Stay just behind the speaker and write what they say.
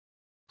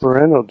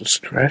Parental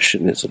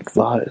discretion is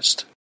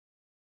advised.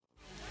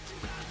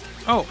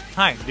 Oh,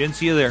 hi. Didn't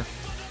see you there.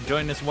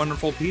 Enjoying this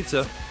wonderful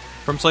pizza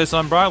from Slice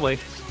on Broadway.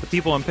 The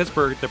people in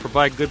Pittsburgh that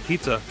provide good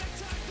pizza.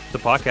 The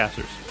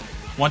podcasters.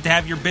 Want to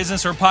have your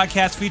business or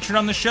podcast featured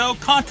on the show?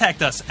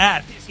 Contact us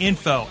at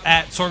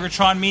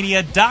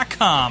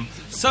info@sorgatronmedia.com.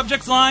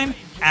 Subject line,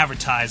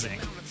 advertising.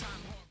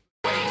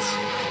 Wait,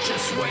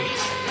 just wait,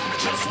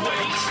 just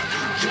wait,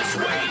 just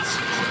wait,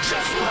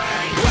 just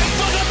wait. Wait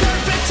for the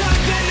perfect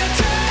time, then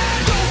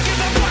attack. Don't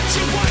give up what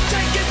you want,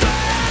 take it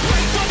back.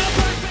 Wait for the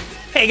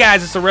perfect... Hey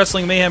guys, it's the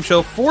Wrestling Mayhem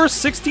Show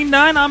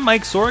 469. I'm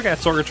Mike Sorg at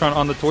Sorgatron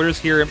on the Twitters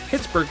here in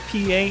Pittsburgh, PA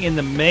in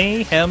the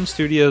Mayhem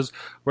Studios,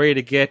 ready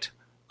to get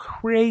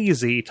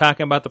crazy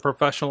talking about the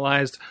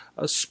professionalized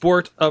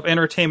sport of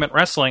entertainment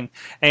wrestling.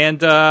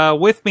 And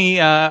with me,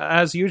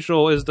 as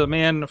usual, is the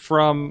man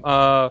from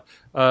the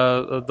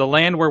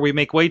land where we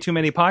make way too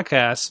many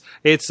podcasts.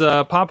 It's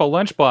Papa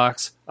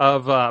Lunchbox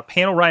of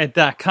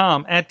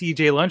PanelRiot.com at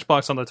DJ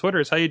Lunchbox on the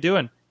Twitters. How you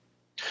doing?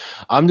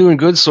 I'm doing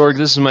good, Sorg.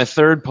 This is my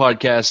third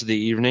podcast of the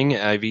evening.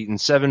 I've eaten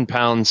 7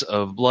 pounds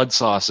of blood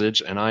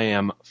sausage, and I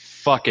am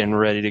fucking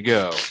ready to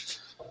go.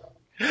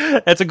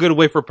 That's a good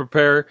way for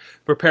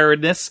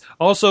preparedness.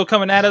 Also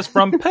coming at us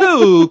from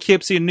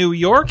Poughkeepsie, New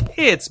York,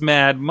 it's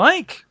Mad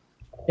Mike.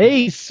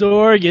 Hey,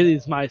 Sorg, it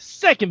is my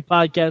second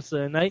podcast of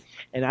the night,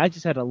 and I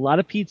just had a lot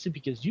of pizza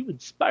because you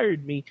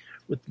inspired me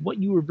with what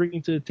you were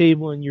bringing to the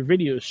table in your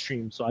video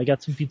stream, so I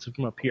got some pizza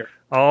from up here.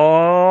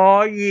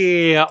 Oh,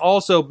 yeah.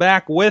 Also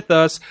back with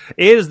us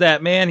is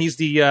that man. He's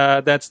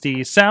that's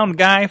the sound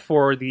guy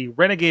for the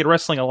Renegade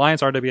Wrestling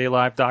Alliance,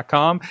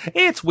 RWALive.com.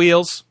 It's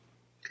Wheels.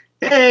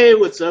 Hey,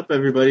 what's up,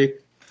 everybody?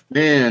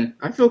 Man,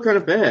 I feel kind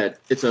of bad.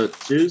 It's a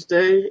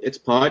Tuesday, it's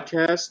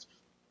podcast,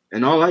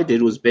 and all I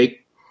did was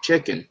bake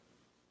chicken.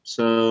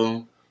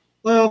 So,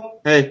 well,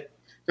 hey,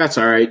 that's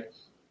all right.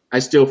 I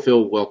still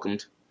feel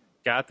welcomed.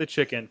 Got the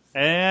chicken.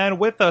 And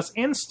with us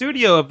in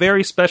studio, a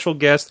very special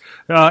guest.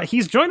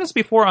 He's joined us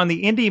before on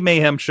the Indie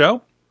Mayhem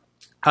Show.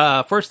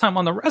 First time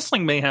on the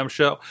Wrestling Mayhem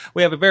Show.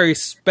 We have a very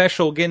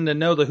special getting to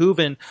know the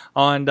Hooven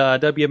on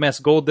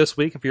WMS Gold this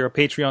week if you're a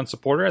Patreon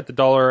supporter at the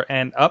 $1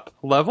 and up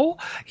level.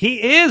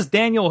 He is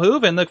Daniel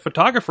Hooven, the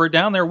photographer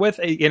down there with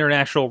a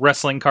International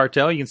Wrestling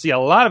Cartel. You can see a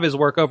lot of his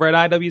work over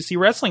at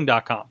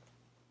IWCWrestling.com.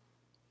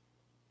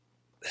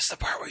 This is the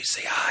part where you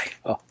say hi.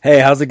 Oh, hey,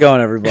 how's it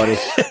going, everybody?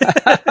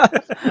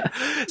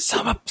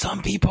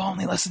 Some people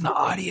only listen to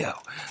audio.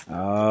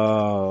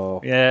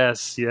 Oh.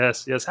 Yes.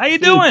 How you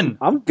doing?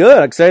 I'm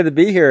good. Excited to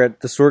be here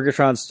at the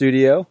Sorgatron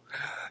studio.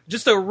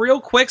 Just a real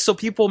quick, so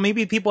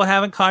maybe people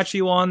haven't caught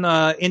you on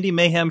Indie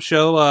Mayhem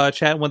Show,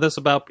 chatting with us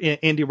about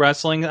indie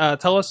wrestling.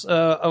 Tell us,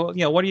 what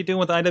are you doing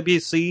with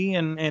IWC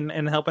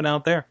and helping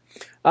out there?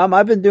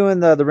 I've been doing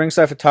the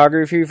ringside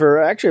photography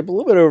for actually a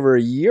little bit over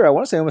a year. I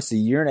want to say almost a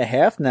year and a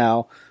half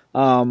now.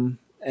 And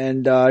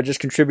just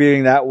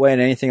contributing that way,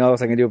 and anything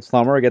else I can do with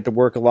Plumber. I get to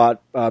work a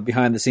lot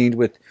behind the scenes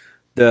with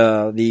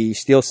the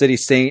Steel City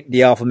Saint,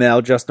 the alpha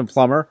male Justin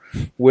Plummer,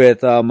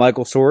 with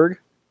Michael Sorg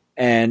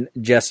and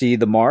Jesse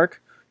the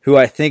Mark, who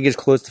I think is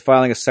close to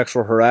filing a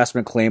sexual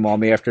harassment claim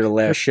on me after the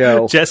last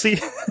show. Jesse?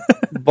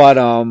 But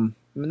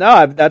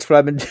no, that's what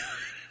I've been doing.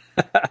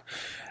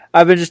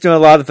 I've been just doing a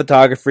lot of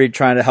photography,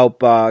 trying to help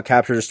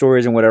capture the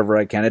stories and whatever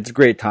I can. It's a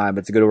great time.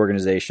 It's a good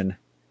organization.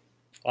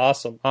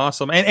 Awesome.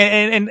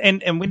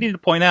 And we need to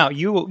point out,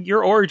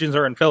 your origins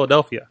are in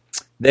Philadelphia.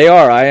 They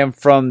are. I am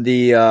from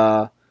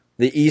the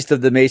east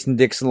of the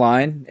Mason-Dixon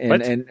line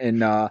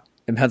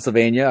in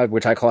Pennsylvania,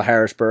 which I call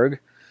Harrisburg.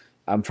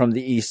 I'm from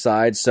the east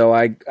side, so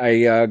I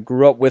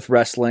grew up with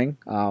wrestling,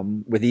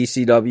 with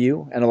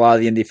ECW, and a lot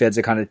of the indie feds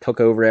that kind of took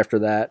over after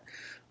that.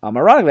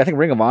 Ironically, I think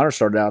Ring of Honor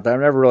started out there. I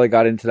never really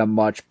got into them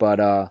much, but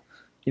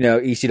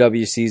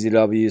ECW,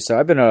 CZW. So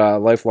I've been a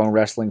lifelong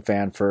wrestling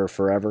fan for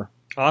forever.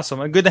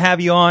 Awesome. Good to have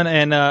you on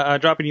and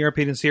dropping your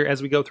opinions here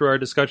as we go through our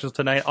discussions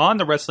tonight on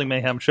the Wrestling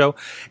Mayhem Show.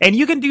 And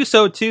you can do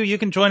so, too. You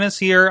can join us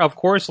here, of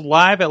course,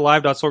 live at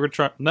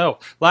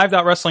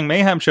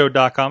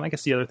live.wrestlingmayhemshow.com. I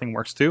guess the other thing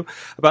works, too.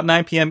 About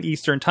 9 p.m.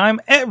 Eastern Time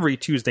every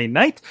Tuesday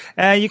night.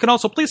 You can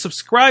also please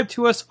subscribe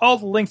to us. All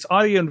the links,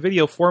 audio and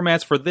video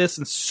formats for this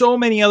and so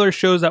many other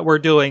shows that we're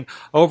doing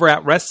over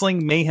at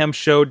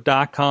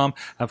WrestlingMayhemShow.com.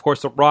 Of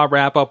course, the Raw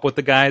wrap-up with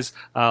the guys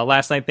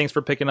last night. Thanks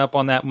for picking up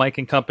on that, Mike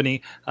and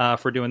company,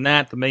 for doing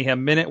that. The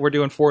Mayhem Minute, we're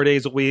doing 4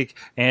 days a week,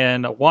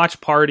 and watch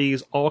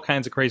parties, all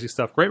kinds of crazy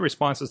stuff. Great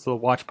responses to the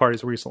watch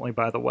parties recently,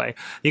 by the way.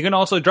 You can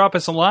also drop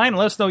us a line and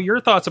let us know your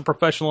thoughts on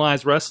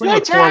professionalized wrestling. No,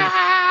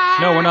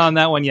 we're not on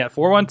that one yet.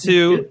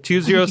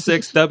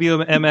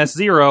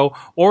 412-206-WMS0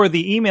 or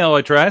the email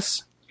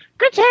address.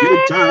 Good time.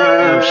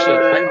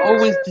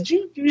 Did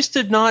you used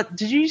to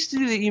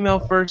do the email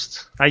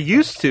first? I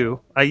used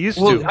to.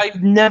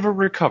 I've never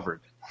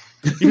recovered.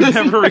 You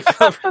never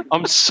recovered.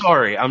 I'm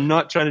sorry. I'm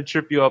not trying to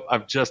trip you up.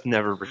 I've just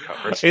never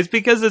recovered. It's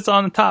because it's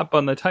on the top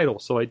on the title,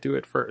 so I do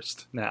it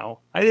first now.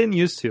 I didn't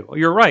used to.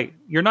 You're right.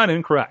 You're not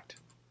incorrect.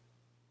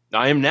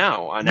 I am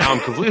now. Now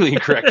I'm completely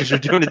incorrect because you're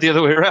doing it the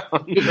other way around.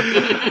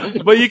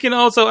 But you can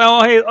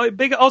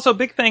also,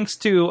 big thanks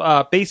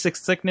to Basic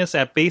Sickness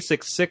at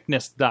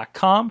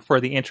basicsickness.com for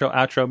the intro,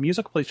 outro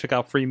music. Please check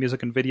out free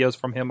music and videos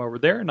from him over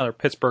there, another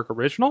Pittsburgh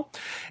original.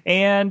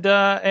 And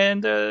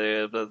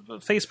the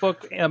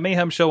Facebook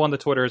Mayhem Show on the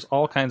Twitters,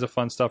 all kinds of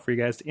fun stuff for you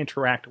guys to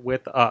interact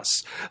with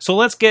us. So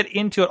let's get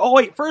into it. Oh,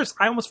 wait, first,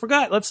 I almost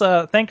forgot. Let's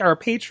thank our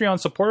Patreon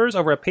supporters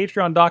over at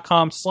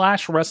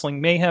patreon.com/Wrestling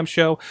Mayhem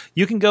Show.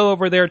 You can go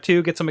over there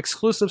to get some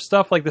exclusive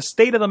stuff like the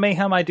State of the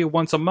Mayhem I do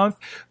once a month.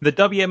 The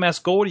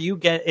WMS Gold, you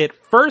get it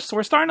first.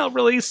 We're starting to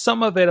release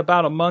some of it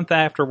about a month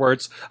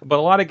afterwards, but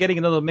a lot of getting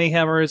into the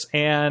Mayhemers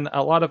and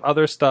a lot of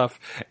other stuff.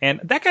 And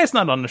that guy's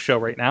not on the show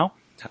right now.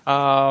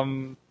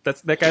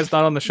 That guy's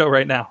not on the show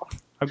right now.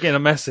 I'm getting a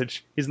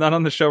message. He's not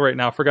on the show right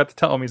now. I forgot to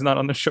tell him he's not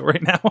on the show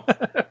right now.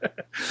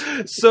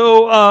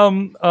 So,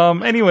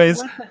 anyways.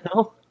 What the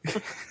hell?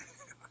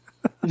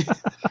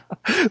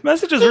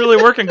 Message is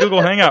really working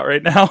Google Hangout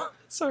right now.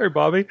 Sorry,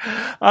 Bobby.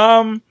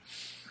 But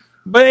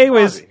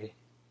anyways,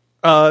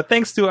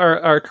 thanks to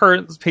our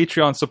current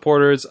Patreon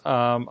supporters,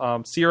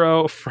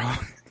 Zero from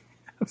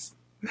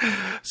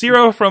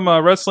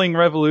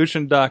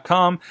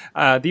WrestlingRevolution.com,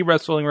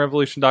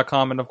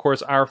 TheWrestlingRevolution.com, and of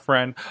course our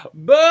friend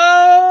Bo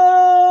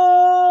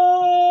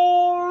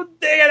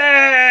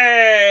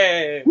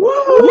Diggity!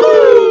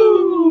 Woo!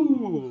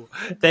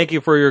 Thank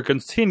you for your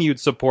continued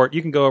support.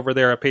 You can go over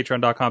there at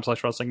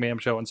patreon.com/Wrestling Mayhem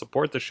Show and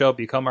support the show,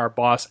 become our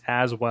boss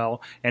as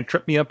well, and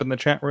trip me up in the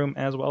chat room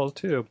as well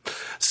too.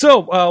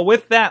 So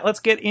with that, let's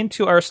get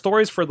into our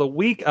stories for the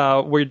week.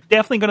 We're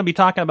definitely going to be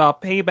talking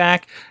about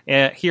Payback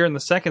here in the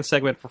second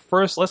segment. For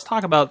first, let's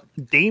talk about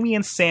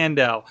Damien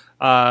Sandow.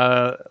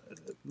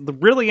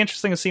 Really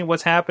interesting to see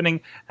what's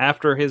happening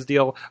after his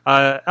deal.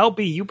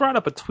 LB, you brought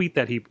up a tweet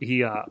that he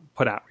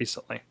put out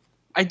recently.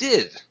 I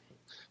did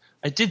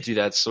do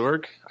that,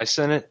 Sorg. I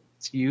sent it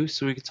to you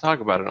so we could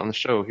talk about it on the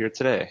show here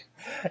today.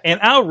 And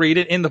I'll read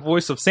it in the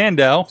voice of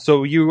Sandow,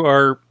 so you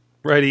are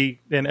ready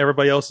and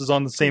everybody else is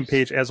on the same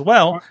page as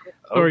well.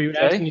 Or are you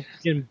asking if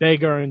you can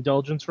beg our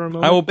indulgence for a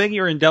moment? I will beg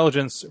your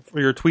indulgence for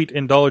your tweet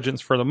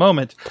indulgence for the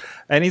moment.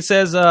 And he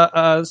says,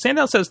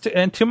 Sandow says,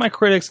 and to my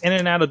critics in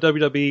and out of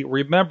WWE,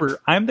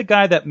 remember, I'm the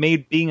guy that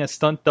made being a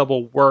stunt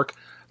double work.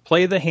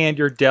 Play the hand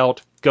you're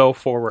dealt. Go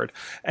forward.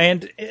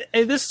 And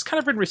this is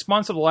kind of in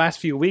response to the last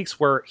few weeks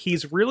where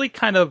he's really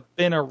kind of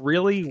been a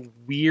really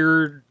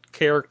weird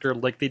character.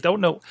 Like, they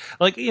don't know,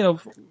 like, you know,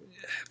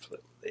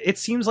 it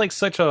seems like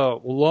such a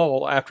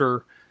lull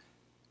after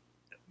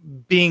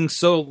being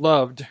so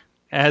loved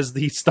as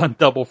the stunt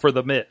double for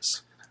The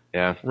Miz.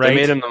 Yeah, right? They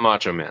made him the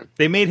Macho Man.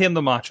 They made him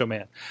the Macho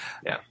Man.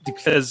 Yeah.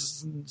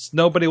 Because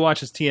nobody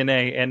watches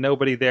TNA and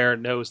nobody there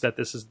knows that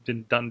this has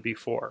been done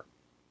before.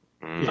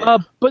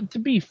 But to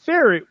be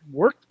fair, it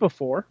worked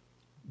before.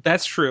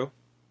 That's true.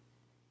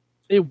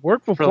 It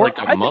worked before. For like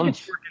a I month. think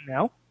it's working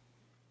now.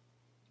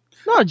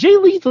 No, Jay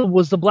Lethal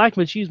was the Black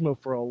Machismo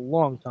for a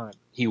long time.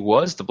 He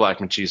was the Black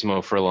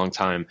Machismo for a long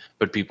time,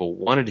 but people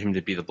wanted him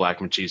to be the Black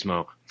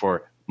Machismo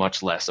for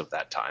much less of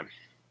that time.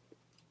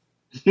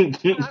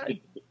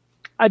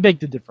 I beg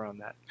to differ on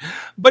that.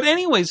 But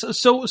anyways,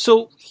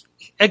 so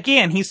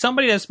again, he's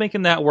somebody that's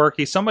making that work.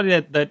 He's somebody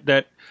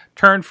that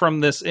turned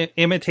from this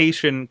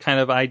imitation kind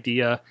of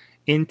idea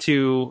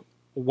into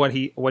what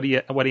he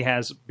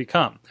has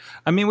become.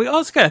 I mean, we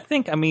also got to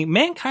think. I mean,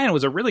 Mankind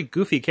was a really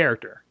goofy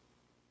character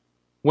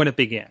when it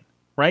began,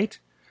 right?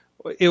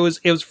 It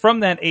was from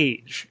that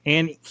age,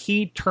 and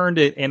he turned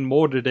it and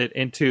molded it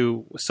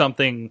into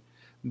something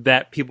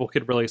that people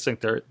could really sink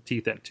their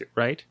teeth into,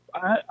 right?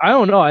 I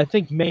don't know. I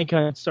think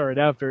Mankind started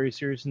out very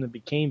serious and then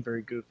became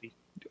very goofy.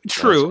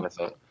 True, That's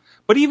what I thought.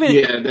 but even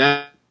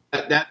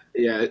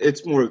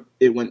it's more,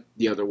 it went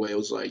the other way. It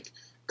was like,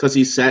 because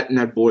he sat in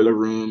that boiler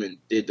room and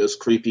did those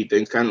creepy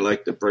things, kind of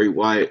like the Bray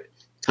Wyatt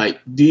type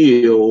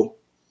deal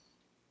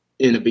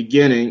in the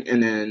beginning,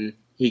 and then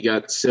he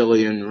got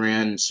silly and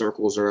ran in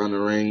circles around the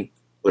ring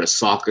with a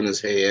sock in his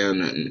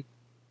hand, and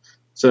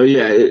so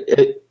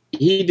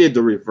he did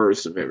the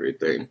reverse of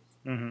everything.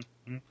 Mm-hmm.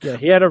 Yeah,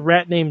 he had a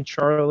rat named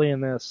Charlie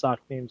and then a sock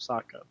named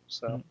Socko.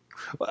 So,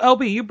 well,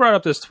 LB, you brought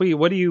up this tweet.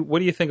 What do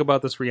you think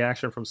about this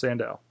reaction from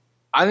Sandow?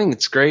 I think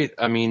it's great.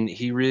 I mean,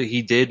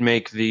 he did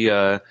make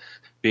the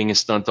being a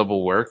stunt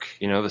double work.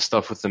 You know, the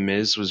stuff with The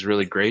Miz was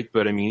really great,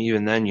 but I mean,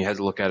 even then you had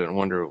to look at it and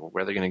wonder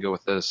where they're going to go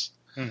with this.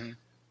 Mm-hmm.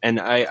 And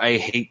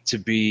I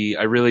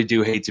really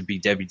do hate to be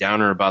Debbie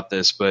Downer about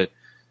this, but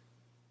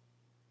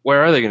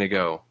where are they going to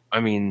go?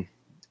 I mean,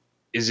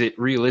 is it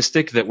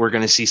realistic that we're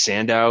going to see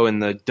Sandow in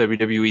the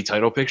WWE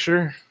title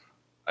picture?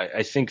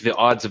 I think the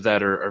odds of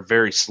that are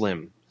very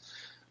slim.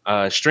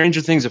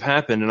 Stranger things have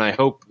happened, and I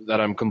hope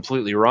that I'm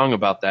completely wrong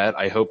about that.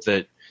 I hope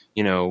that,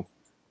 you know,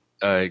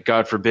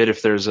 God forbid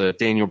if there's a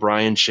Daniel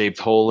Bryan-shaped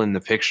hole in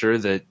the picture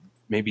that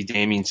maybe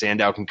Damien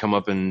Sandow can come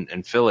up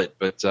and fill it,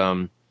 but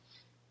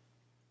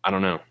I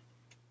don't know.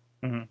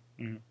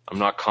 Mm-hmm. Mm-hmm. I'm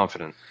not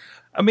confident.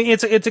 I mean,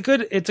 it's a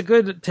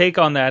good take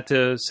on that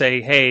to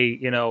say, hey,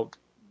 you know,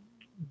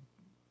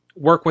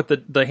 work with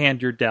the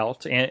hand you're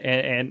dealt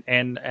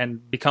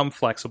and become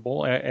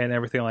flexible and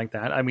everything like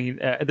that. I mean,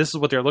 this is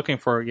what they're looking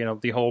for. You know,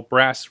 the whole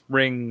brass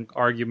ring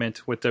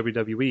argument with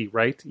WWE,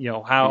 right? You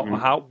know,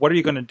 how what are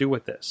you going to do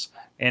with this,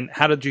 and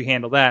how did you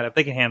handle that? If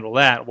they can handle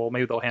that, well,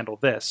 maybe they'll handle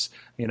this.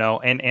 You know,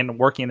 and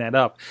working that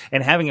up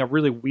and having a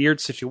really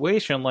weird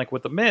situation like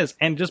with the Miz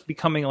and just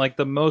becoming like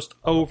the most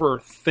over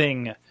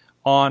thing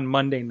on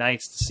Monday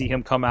nights to see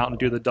him come out and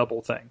do the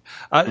double thing.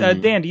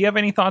 Dan, do you have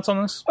any thoughts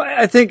on this?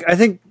 I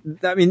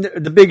mean,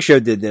 the Big Show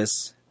did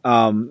this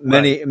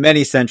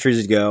many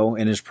centuries ago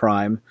in his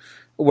prime,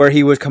 where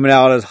he was coming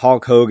out as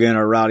Hulk Hogan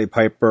or Rowdy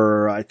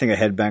Piper, or I think a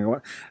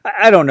headbanger.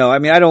 I don't know. I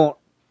mean,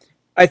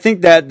 I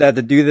think that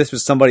to do this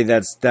with somebody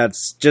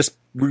that's just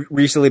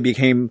recently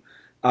became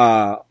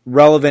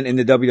relevant in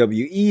the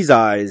WWE's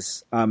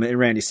eyes, in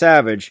Randy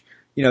Savage,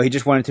 you know, he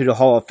just went into the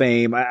Hall of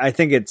Fame. I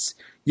think it's,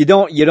 you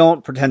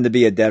don't pretend to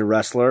be a dead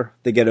wrestler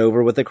to get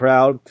over with the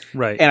crowd.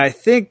 Right. And I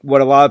think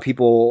what a lot of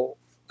people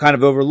kind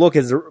of overlook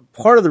is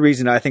part of the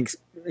reason I think,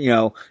 you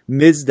know,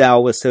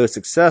 Mizdow was so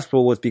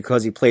successful was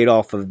because he played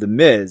off of the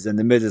Miz, and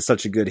the Miz is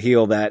such a good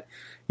heel that,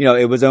 you know,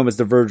 it was almost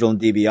the Virgil and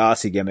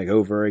DiBiase gimmick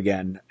over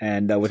again,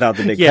 and without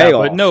the big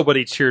payoff. But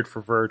nobody cheered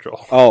for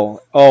Virgil.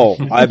 Oh,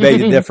 I beg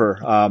to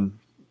differ.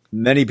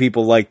 Many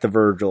people like the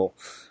Virgil.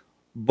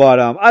 But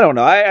I don't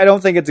know. I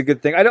don't think it's a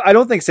good thing. I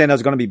don't think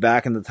Sandow's going to be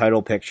back in the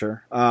title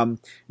picture. Now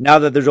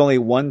that there's only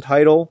one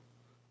title,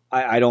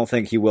 I don't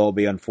think he will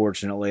be,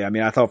 unfortunately. I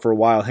mean, I thought for a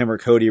while him or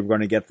Cody were going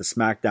to get the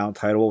SmackDown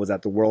title. Was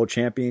that the World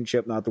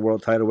Championship, not the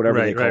World title,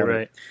 whatever they call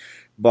it.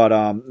 But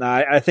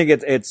I think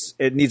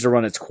it needs to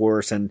run its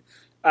course. And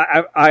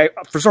I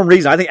for some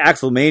reason, I think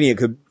Axelmania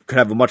could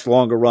have a much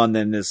longer run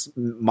than this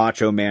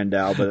Macho Man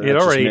Dow. But it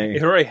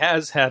already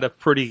has had a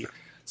pretty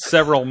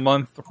several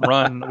month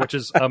run, which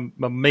is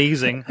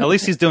amazing. At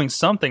least he's doing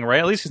something, right?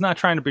 At least he's not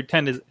trying to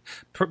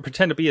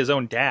pretend to be his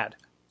own dad.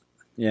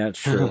 Yeah, it's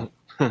true.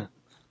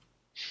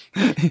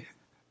 I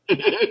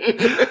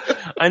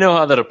know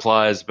how that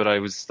applies, but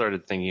I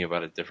started thinking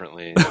about it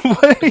differently in a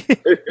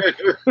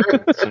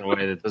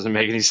way that doesn't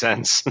make any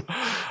sense.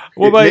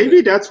 Well,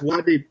 maybe that's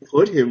why they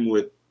put him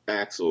with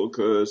Axel,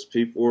 because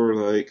people were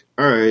like,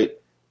 all right,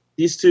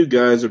 these two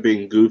guys are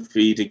being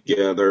goofy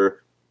together.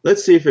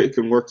 Let's see if it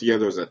can work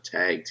together as a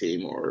tag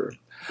team or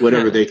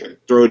whatever they can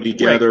throw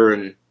together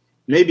and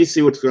maybe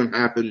see what's going to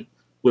happen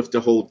with the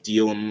whole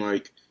deal. I'm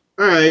like,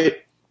 all right,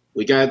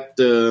 we got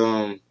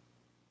the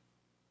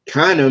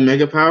kind of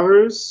Mega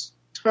Powers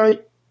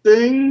type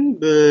thing,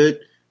 but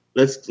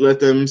let's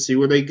let them see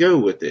where they go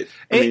with it.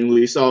 I mean,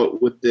 we saw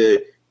it with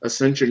the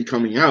Ascension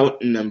coming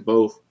out and them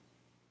both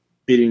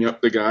beating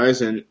up the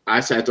guys, and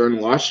I sat there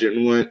and watched it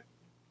and went,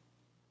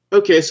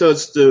 okay, so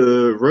it's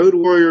the Road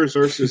Warriors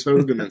versus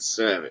Hogan and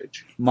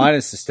Savage.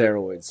 Minus the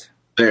steroids.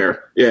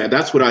 There. Yeah,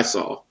 that's what I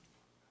saw.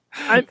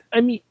 I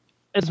mean,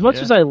 as much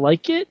as I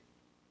like it,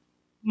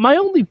 my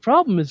only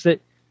problem is that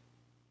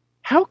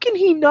how can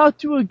he not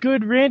do a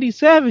good Randy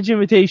Savage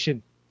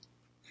imitation?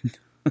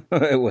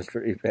 It was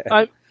pretty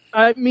bad.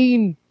 I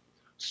mean,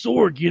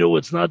 Sorg, you know,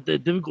 it's not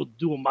that difficult to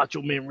do a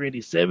Macho Man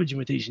Randy Savage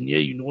imitation. Yeah,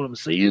 you know what I'm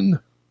saying?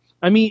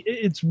 I mean,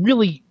 it's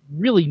really,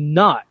 really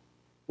not.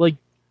 Like,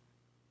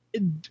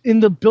 in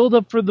the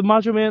build-up for the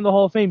Macho Man in the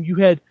Hall of Fame, you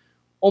had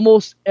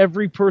almost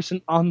every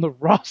person on the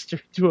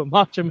roster do a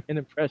Macho Man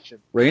impression.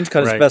 Reigns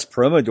cut his best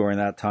promo during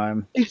that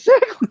time.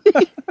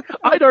 Exactly.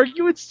 I'd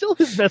argue it's still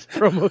his best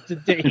promo to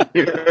date.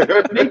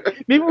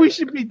 Maybe we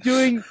should be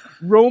doing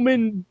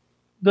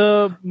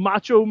the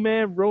Macho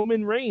Man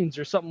Roman Reigns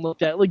or something like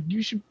that. Like,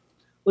 you should,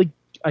 like,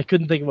 I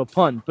couldn't think of a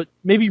pun, but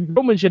maybe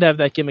Roman should have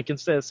that gimmick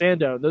instead of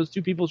Sandow. Those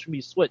two people should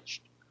be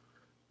switched.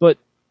 But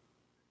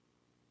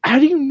how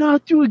do you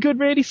not do a good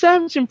Randy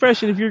Savage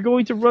impression if you're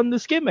going to run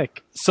this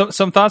gimmick?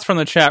 Some thoughts from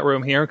the chat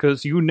room here,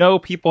 because you know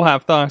people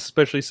have thoughts,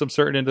 especially some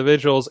certain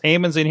individuals.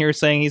 Eamon's in here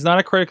saying he's not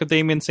a critic of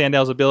Damien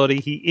Sandow's ability.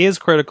 He is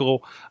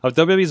critical of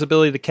WWE's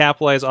ability to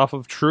capitalize off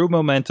of true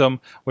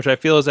momentum, which I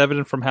feel is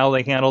evident from how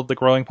they handled the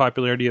growing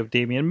popularity of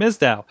Damien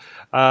Mizdow.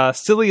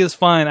 Silly is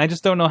fine. I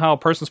just don't know how a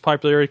person's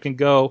popularity can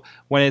go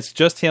when it's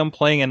just him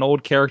playing an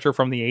old character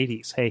from the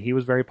 80s. Hey, he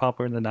was very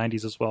popular in the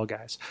 90s as well,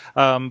 guys.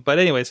 But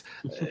anyways...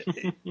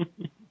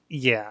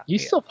 Yeah.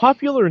 He's still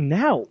popular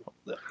now.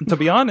 To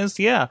be honest,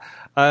 yeah.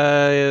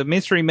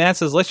 Mainstream Matt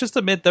says, let's just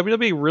admit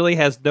WWE really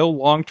has no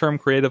long-term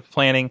creative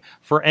planning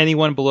for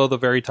anyone below the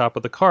very top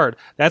of the card.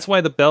 That's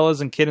why the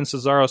Bellas and Kid and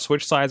Cesaro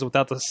switch sides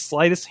without the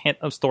slightest hint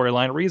of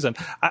storyline reason.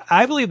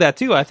 I believe that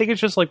too. I think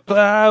it's just like,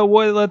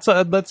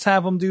 let's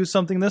have them do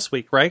something this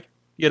week, right?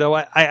 You know,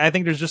 I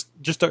think there's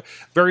just a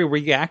very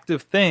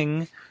reactive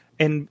thing,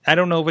 and I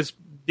don't know if it's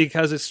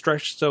because it's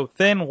stretched so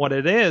thin what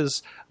it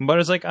is, but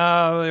it's like,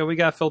 we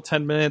got to fill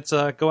 10 minutes,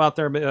 go out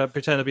there and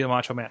pretend to be a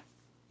Macho Man.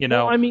 You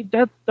know? Well, I mean,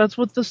 that's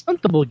what the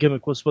Stuntable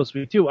gimmick was supposed to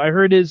be, too. I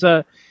heard his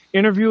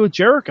interview with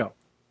Jericho.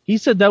 He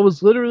said that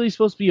was literally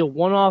supposed to be a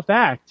one-off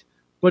act,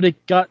 but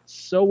it got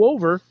so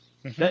over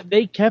that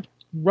they kept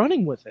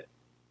running with it.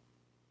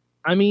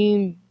 I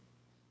mean,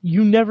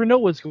 you never know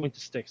what's going to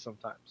stick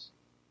sometimes.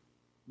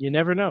 You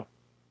never know.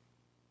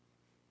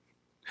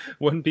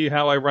 Wouldn't be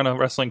how I run a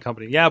wrestling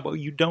company. Yeah, but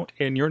you don't,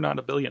 and you're not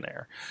a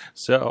billionaire.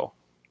 So,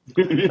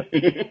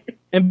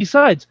 And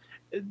besides,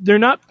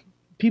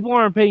 people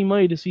aren't paying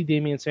money to see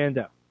Damian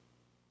Sandow.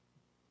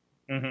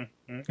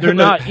 They're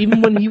not.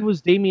 Even when he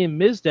was Damian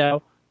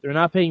Mizdow, they're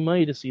not paying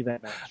money to see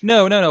that match.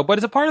 No. But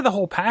it's a part of the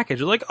whole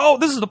package. It's like, oh,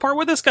 this is the part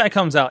where this guy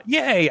comes out.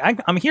 Yay!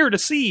 I'm here to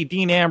see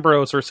Dean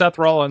Ambrose or Seth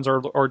Rollins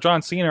or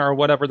John Cena or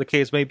whatever the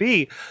case may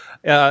be.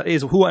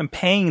 Is who I'm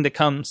paying to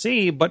come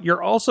see. But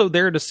you're also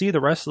there to see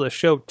the rest of the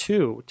show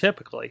too.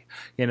 Typically,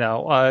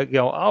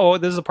 oh,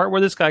 this is the part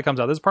where this guy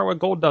comes out. This is the part where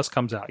Goldust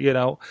comes out.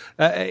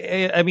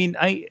 I mean,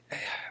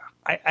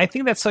 I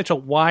think that's such a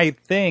wide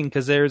thing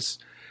because there's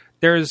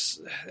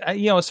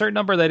a certain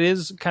number that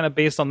is kind of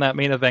based on that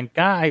main event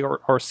guy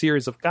or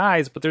series of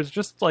guys, but there's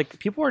just like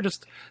people are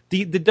just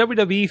the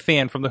WWE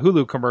fan from the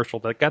Hulu commercial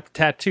that got the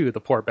tattoo, the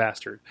poor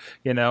bastard,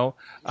 Yeah.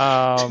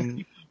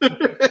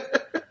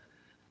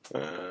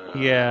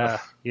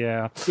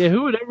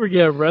 Who would ever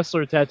get a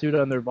wrestler tattooed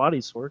on their body,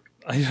 Sork?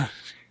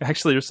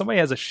 Actually, there's somebody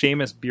has a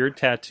Sheamus beard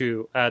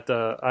tattoo at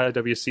the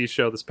IWC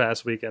show this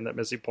past weekend that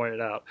Missy pointed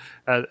out.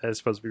 It's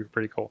supposed to be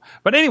pretty cool.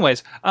 But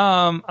anyways,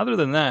 other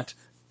than that,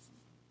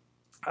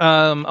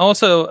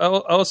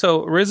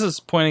 also Riz is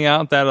pointing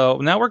out that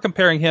now we're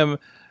comparing him.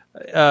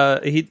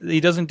 He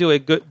doesn't do a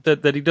good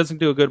that he doesn't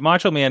do a good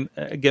Macho Man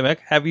gimmick.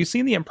 Have you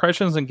seen the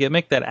impressions and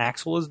gimmick that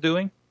Axel is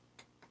doing?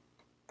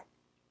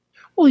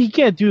 Well, he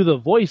can't do the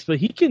voice, but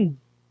he can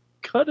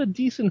cut a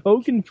decent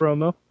Hogan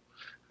promo.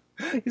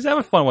 He's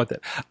having fun with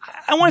it.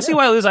 I want to see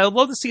what it is. I would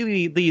love to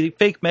see the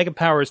fake Mega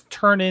Powers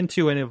turn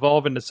into and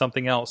evolve into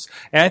something else.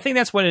 And I think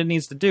that's what it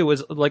needs to do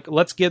is like,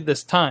 let's give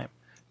this time.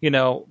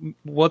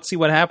 Let's see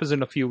what happens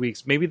in a few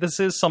weeks. Maybe this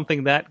is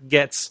something that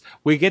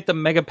we get the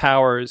Mega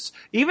Powers.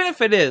 Even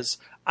if it is,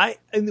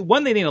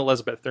 when they need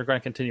Elizabeth, they're going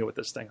to continue with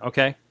this thing.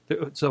 Okay.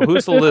 So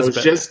who's Elizabeth? I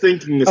was just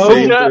thinking the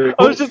same thing.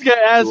 I was just going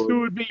to ask who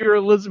would be your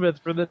Elizabeth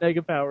for the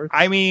Mega Powers.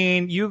 I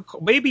mean,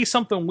 maybe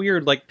something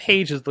weird like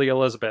Paige is the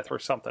Elizabeth or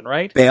something,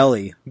 right?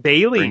 Bailey.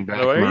 Bring back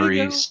There you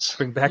Maurice. go.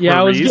 Bring back Yeah,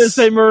 Maurice. I was going to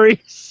say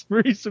Maurice.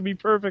 Maurice would be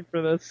perfect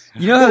for this.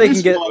 You know how they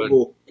can get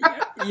Swoggle.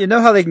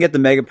 the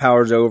Mega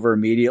Powers over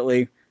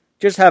immediately?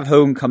 Just have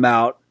Hogan come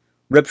out,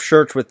 rip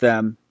shirts with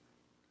them,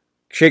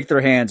 shake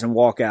their hands, and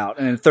walk out.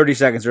 And in 30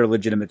 seconds, they're a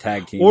legitimate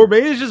tag team. Or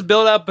maybe it's just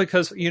build up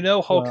because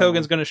Hulk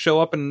Hogan's going to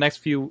show up in the next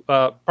few,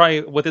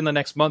 probably within the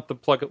next month to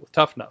plug it with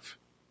Tough Enough.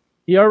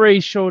 He already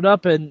showed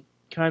up and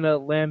kind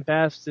of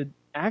lambasted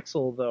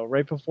Axel, though,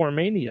 right before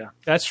Mania.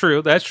 That's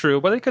true.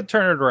 But they could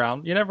turn it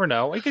around. You never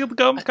know. He could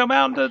come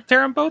out and tear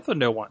them both a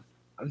new one.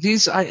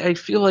 I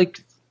feel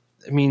like,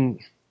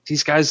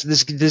 these guys,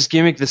 this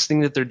gimmick, this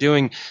thing that they're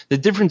doing, the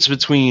difference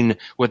between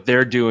what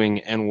they're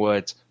doing and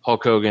what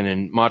Hulk Hogan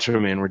and Macho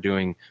Man were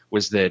doing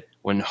was that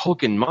when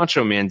Hulk and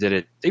Macho Man did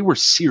it, they were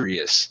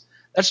serious.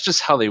 That's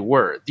just how they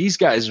were. These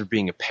guys are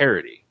being a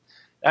parody.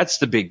 That's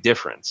the big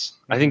difference.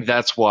 I think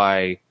that's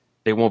why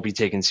they won't be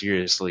taken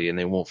seriously and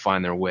they won't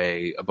find their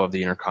way above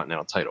the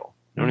Intercontinental title.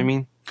 You know what I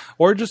mean?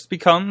 Or it just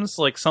becomes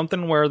like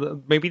something where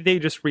maybe they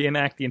just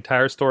reenact the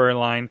entire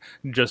storyline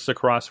just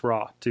across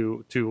Raw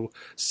to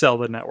sell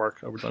the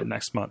network over the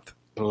next month.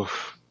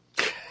 Oof.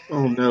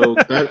 Oh no,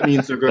 that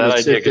means they're going That to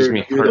idea sit gives there me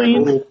and do that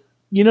heartburn. whole-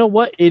 You know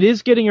what? It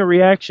is getting a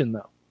reaction,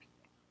 though.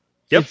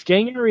 Yep. It's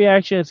getting a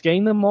reaction. It's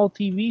getting them all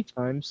TV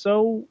time.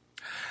 So,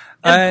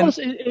 And- plus,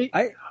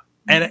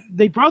 And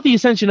they brought the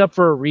Ascension up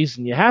for a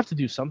reason. You have to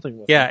do something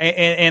with yeah,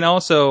 it. and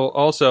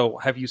also,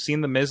 have you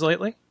seen The Miz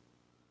lately?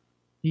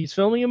 He's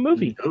filming a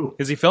movie. No.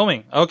 Is he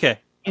filming? Okay.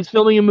 He's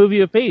filming a movie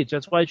of Paige.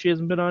 That's why she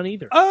hasn't been on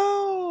either.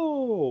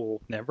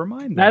 Oh, never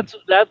mind. Then.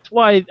 That's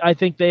why I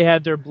think they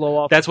had their blow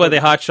off. That's why they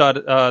hot shot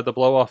the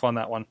blow off on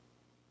that one.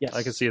 Yes.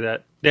 I can see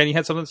that. Dan, you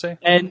had something to say?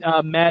 And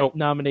Matt Oh.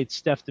 nominates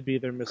Steph to be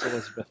their Miss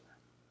Elizabeth,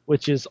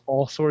 which is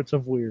all sorts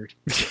of weird.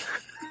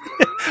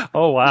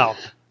 Oh wow.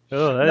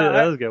 Oh, that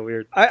does get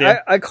weird. Dan?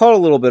 I caught a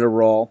little bit of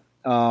Raw.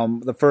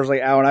 The first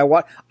hour,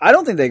 and I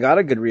don't think they got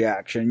a good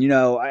reaction.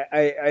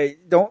 I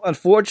don't.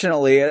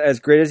 Unfortunately, as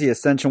great as the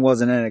Ascension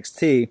was in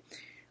NXT,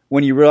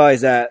 when you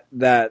realize that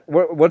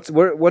what's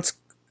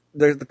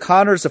the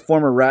Connor's a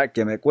former Rat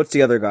gimmick. What's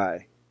the other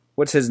guy?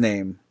 What's his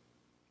name?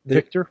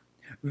 Victor,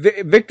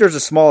 Victor's a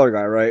smaller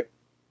guy, right?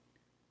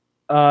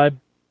 I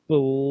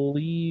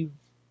believe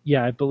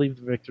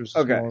Victor's the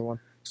Okay. smaller one.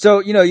 So,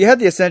 you had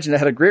the Ascension that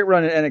had a great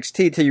run in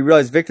NXT till you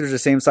realize Victor's the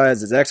same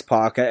size as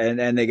X-Pac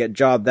and they get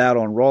jobbed out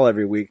on Raw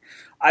every week.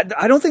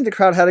 I don't think the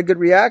crowd had a good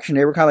reaction.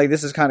 They were kind of like,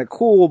 this is kind of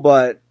cool,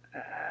 but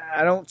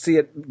I don't see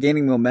it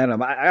gaining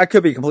momentum. I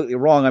could be completely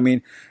wrong.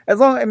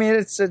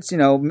 It's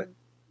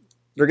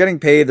they're getting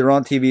paid, they're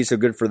on TV, so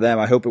good for them.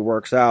 I hope it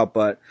works out,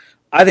 but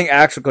I think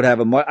Axel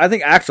I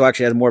think Axel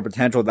actually has more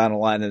potential down the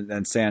line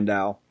than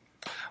Sandow.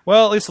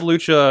 Well, at least the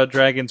Lucha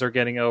Dragons are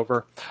getting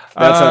over.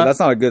 That's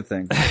not a good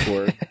thing.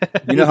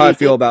 You know how I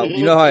feel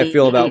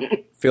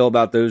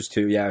about those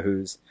two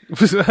yahoos.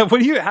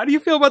 How do you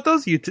feel about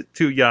those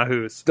two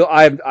yahoos?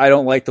 I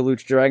don't like the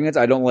Lucha Dragons.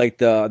 I don't like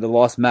the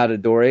Los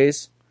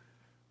Matadores.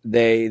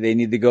 They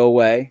need to go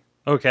away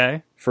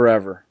Okay.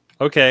 forever.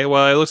 Okay,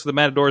 well, it looks like the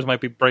Matadors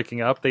might be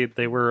breaking up.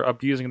 They were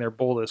abusing their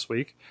bull this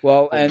week.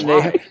 Well, and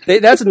they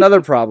that's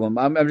another problem.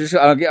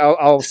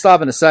 I'll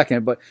stop in a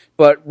second,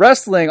 but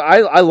wrestling,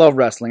 I love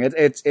wrestling.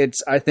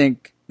 It's I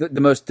think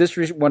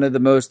one of the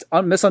most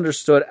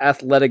misunderstood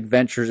athletic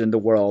ventures in the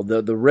world.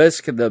 The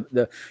risk,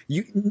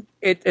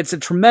 it's a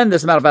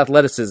tremendous amount of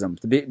athleticism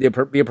to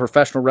be a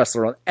professional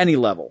wrestler on any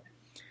level.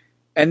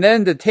 And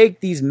then to take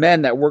these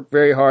men that work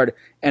very hard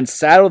and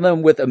saddle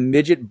them with a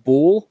midget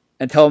bull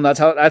and tell them that's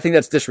how, I think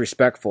that's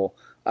disrespectful.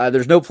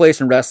 There's no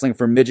place in wrestling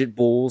for midget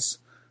bulls,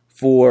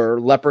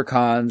 for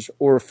leprechauns,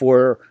 or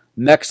for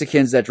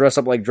Mexicans that dress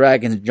up like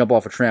dragons and jump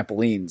off of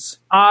trampolines.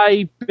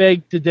 I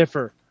beg to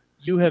differ.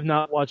 You have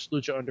not watched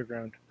Lucha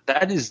Underground.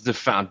 That is the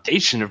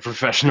foundation of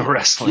professional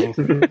wrestling.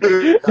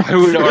 I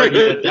would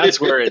argue that's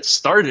where it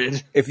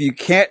started. If you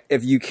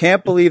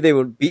can't believe they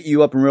would beat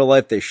you up in real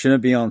life, they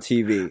shouldn't be on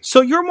TV. So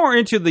you're more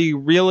into the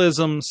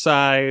realism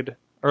side,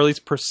 or at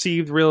least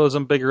perceived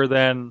realism, bigger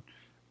than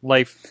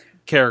life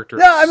characters.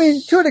 No, I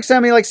mean, to an extent,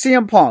 I mean, like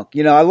CM Punk,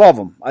 I love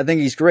him. I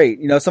think he's great.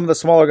 Some of the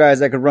smaller guys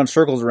that could run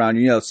circles around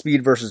you,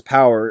 speed versus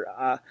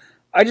power.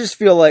 I just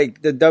feel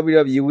like the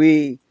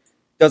WWE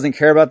doesn't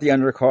care about the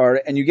undercard,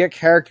 and you get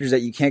characters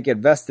that you can't get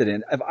vested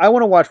in. If I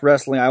want to watch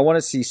wrestling, I want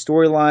to see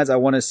storylines. I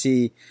want to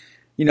see,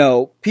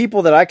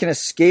 people that I can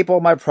escape all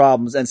my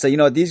problems and say,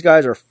 these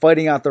guys are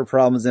fighting out their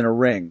problems in a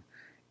ring.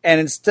 And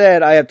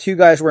instead, I have two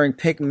guys wearing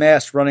pink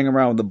masks running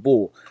around with a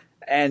bull.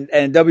 And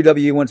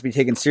WWE wants to be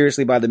taken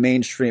seriously by the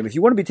mainstream. If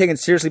you want to be taken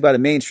seriously by the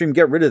mainstream,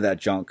 get rid of that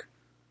junk.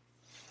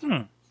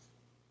 Now,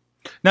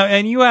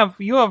 and you have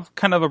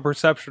kind of a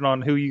perception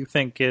on who you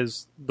think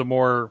is the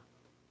more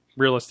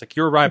realistic.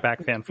 You're a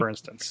Ryback fan, for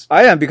instance.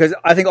 I am, because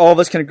I think all of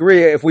us can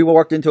agree if we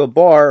walked into a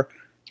bar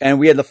and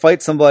we had to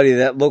fight somebody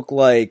that looked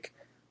like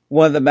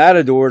one of the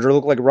Matadors or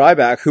looked like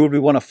Ryback, who would we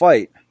want to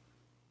fight?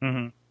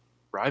 Mm-hmm.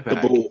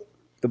 Ryback.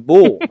 The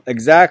bull,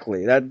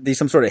 exactly. That'd be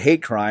some sort of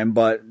hate crime,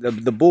 but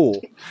the bull.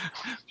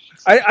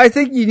 I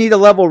think you need a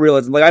level of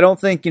realism. Like, I don't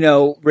think, Rey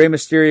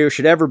Mysterio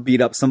should ever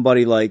beat up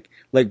somebody like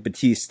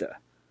Batista.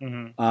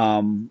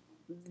 Mm-hmm.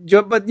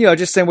 But,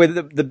 just same way,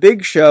 the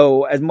Big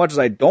Show, as much as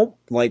I don't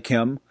like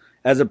him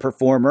as a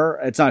performer,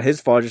 it's not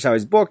his fault, just how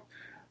he's booked.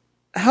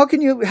 How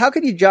can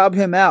you job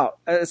him out?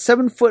 A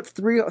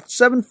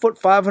 7'3",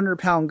 500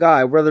 pound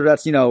guy, whether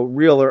that's,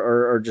 real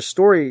or just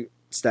story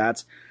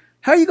stats.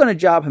 How are you going to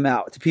job him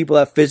out to people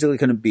that physically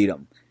couldn't beat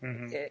him?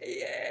 Mm-hmm.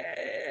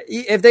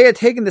 If they had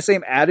taken the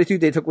same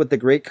attitude they took with the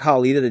Great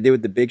Khali that they did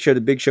with the Big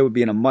Show would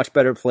be in a much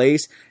better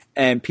place,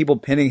 and people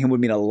pinning him would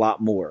mean a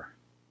lot more.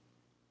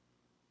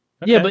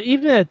 Okay. Yeah, but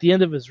even at the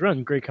end of his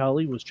run, Great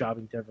Khali was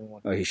jobbing to everyone.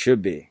 Oh, he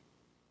should be.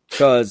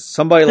 Because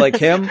somebody like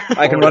him,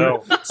 I can run.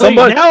 No.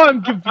 Somebody, Now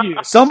I'm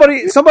confused.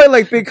 somebody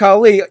like Big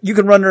Khali, you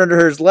can run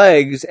under his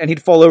legs, and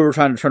he'd fall over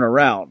trying to turn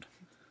around.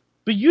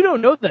 But you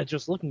don't know that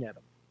just looking at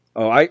him.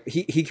 Oh,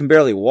 he can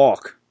barely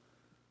walk.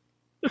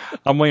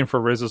 I'm waiting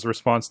for Riz's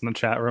response in the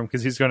chat room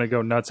because he's going to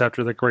go nuts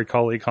after the Great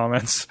Khali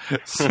comments.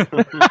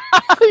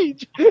 He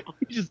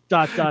just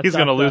dot. He's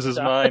going to lose his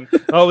mind.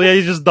 Oh yeah,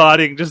 he's just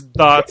dotting, just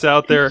dots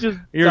out there. He's just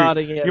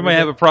dotting it. You might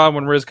have a problem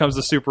when Riz comes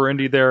to Super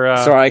Indy. There.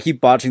 Sorry, I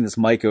keep botching this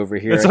mic over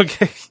here. It's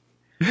okay.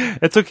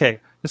 It's okay.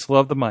 Just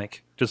love the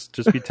mic. Just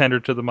be tender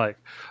to the mic.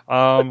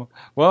 After,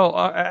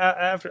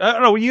 I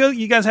don't know.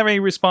 You guys have any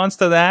response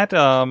to that?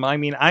 I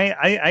mean,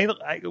 I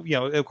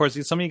of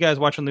course, some of you guys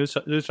watching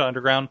Lucha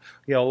Underground,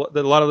 a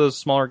lot of those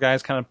smaller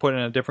guys kind of put it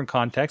in a different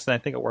context, and I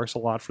think it works a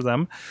lot for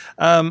them.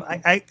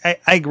 I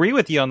agree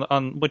with you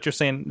on what you're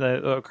saying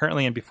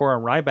currently and before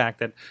on Ryback,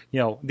 that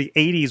the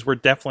 '80s were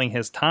definitely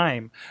his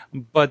time,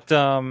 but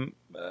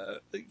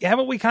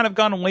haven't we kind of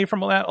gone away from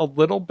that a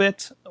little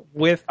bit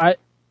with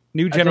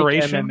new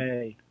generation? I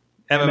think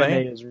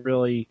MMA has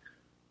really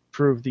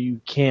proved that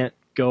you can't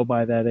go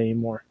by that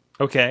anymore.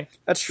 Okay,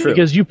 that's true.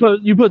 Because you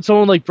put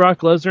someone like Brock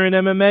Lesnar in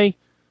MMA,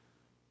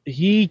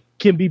 he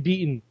can be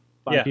beaten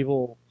by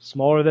people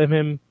smaller than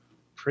him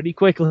pretty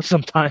quickly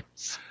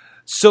sometimes.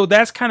 So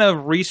that's kind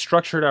of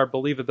restructured our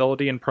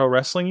believability in pro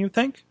wrestling, you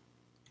think?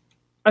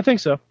 I think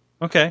so.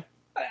 Okay.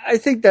 I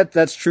think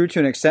that's true to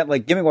an extent.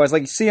 Like, gimmick-wise,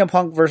 like CM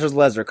Punk versus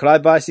Lesnar. Could I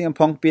buy CM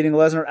Punk beating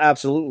Lesnar?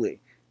 Absolutely.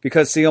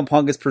 Because CM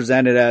Punk is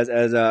presented as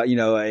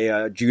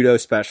a judo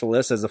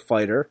specialist, as a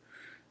fighter.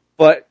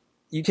 But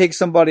you take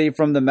somebody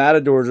from the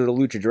Matadors or the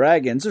Lucha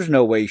Dragons, there's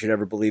no way you should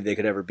ever believe they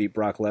could ever beat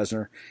Brock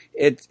Lesnar.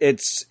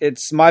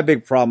 It's my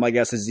big problem, I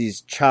guess, is these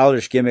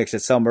childish gimmicks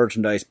that sell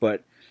merchandise.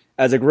 But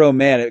as a grown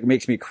man, it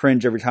makes me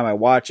cringe every time I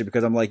watch it,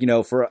 because I'm like,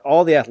 for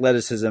all the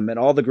athleticism and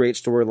all the great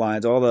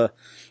storylines,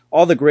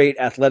 all the great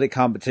athletic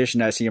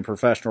competition I see in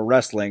professional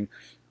wrestling,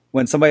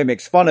 when somebody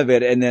makes fun of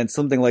it and then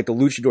something like the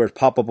Luchadors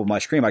pop up on my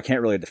screen, I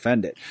can't really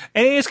defend it.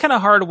 And it's kind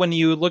of hard when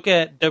you look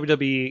at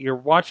WWE. You're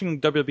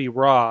watching WWE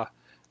Raw.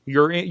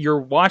 You're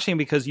watching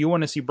because you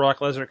want to see Brock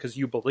Lesnar because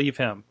you believe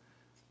him,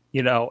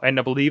 and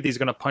to believe he's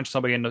going to punch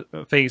somebody in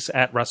the face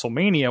at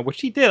WrestleMania,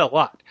 which he did a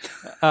lot.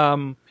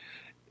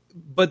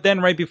 But then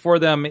right before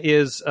them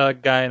is a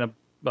guy in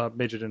a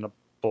midget in a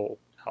bowl.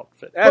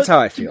 outfit. That's But how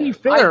I To feel. be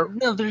fair,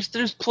 No, there's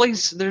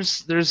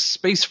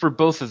space for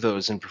both of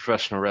those in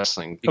professional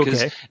wrestling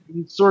because Okay.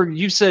 Sorg,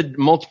 you've said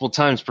multiple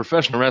times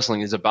professional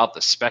wrestling is about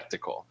the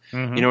spectacle.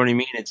 Mhm. You know what I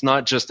mean? It's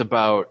not just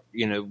about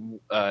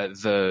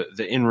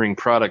the in ring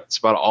product. It's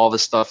about all the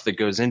stuff that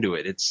goes into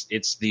it.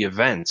 It's the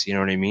events. You know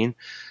what I mean?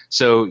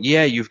 So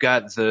yeah, you've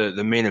got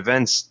the main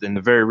events and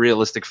the very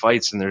realistic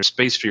fights, and there's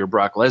space for your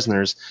Brock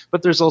Lesnar's,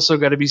 but there's also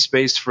got to be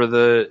space for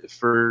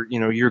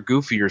your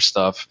goofier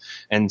stuff.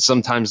 And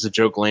sometimes the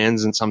joke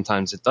lands, and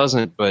sometimes it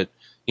doesn't. But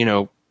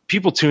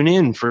people tune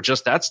in for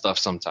just that stuff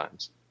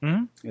sometimes.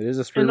 It is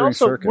a three and ring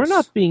also, circus. we're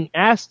not being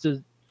asked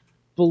to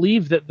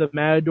believe that the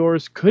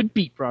Matadors could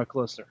beat Brock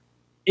Lesnar.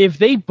 If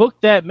they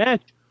booked that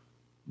match,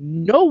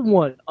 no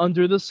one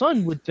under the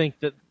sun would think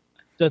that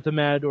the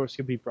Matadors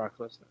could beat Brock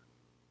Lesnar.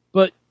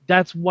 But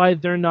that's why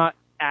they're not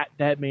at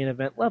that main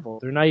event level.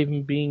 They're not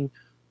even being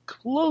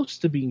close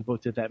to being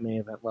booked at that main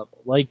event level.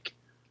 Like,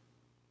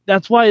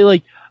 that's why,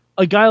 like,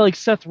 a guy like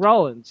Seth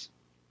Rollins,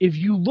 if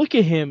you look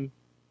at him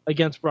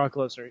against Brock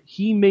Lesnar,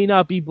 he may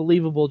not be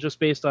believable just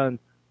based on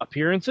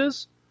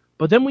appearances,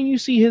 but then when you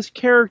see his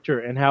character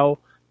and how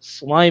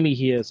slimy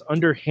he is,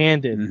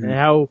 underhanded, and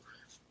how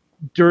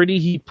dirty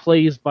he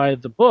plays by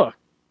the book,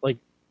 like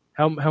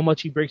how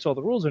much he breaks all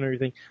the rules and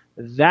everything,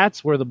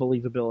 that's where the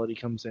believability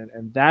comes in,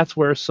 and that's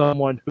where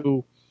someone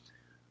who,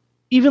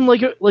 even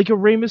like a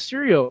Rey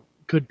Mysterio,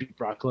 could beat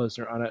Brock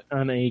Lesnar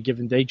on a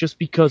given day just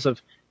because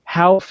of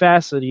how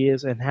fast that he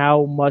is and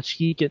how much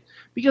he can.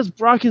 Because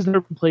Brock has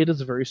never played as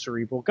a very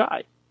cerebral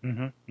guy.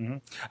 I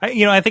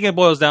think it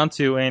boils down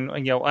to,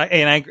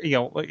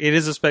 it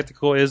is a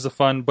spectacle, it is a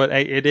fun, but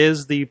it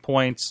is the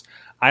points.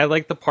 I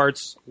like the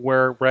parts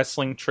where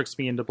wrestling tricks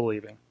me into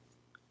believing.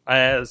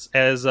 As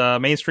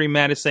Mainstream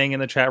Matt is saying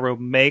in the chat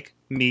room, make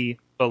me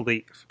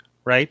believe.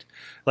 Right,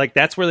 like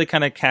that's where they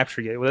kind of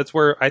capture you. That's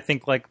where I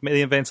think like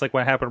many events like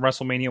what happened at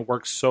WrestleMania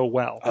works so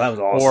well. Oh, that was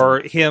awesome. Or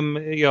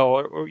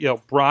him,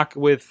 Brock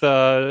with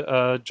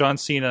John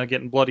Cena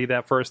getting bloody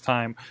that first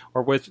time,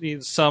 or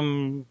with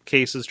some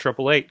cases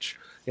Triple H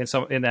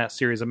in that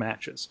series of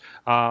matches.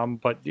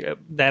 But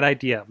that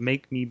idea,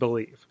 make me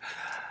believe.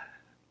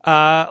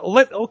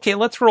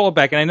 Let's roll it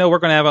back, and I know we're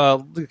going to have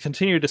a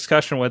continued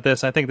discussion with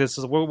this. I think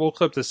we'll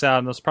clip this out,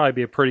 and this will probably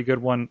be a pretty good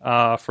one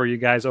for you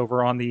guys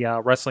over on the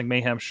Wrestling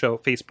Mayhem Show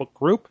Facebook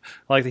group.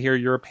 I'd like to hear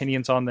your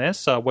opinions on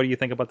this. What do you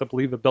think about the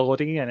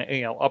believability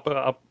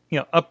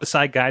and up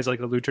beside guys like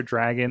the Lucha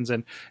Dragons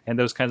and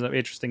those kinds of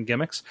interesting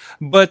gimmicks?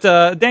 But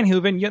Dan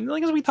Hooven,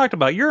 like as we talked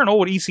about, you're an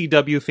old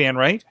ECW fan,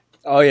 right?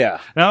 Oh yeah.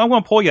 Now I'm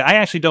going to pull you. I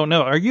actually don't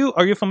know. Are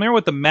you familiar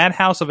with the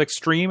Madhouse of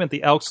Extreme at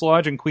the Elks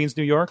Lodge in Queens,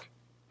 New York?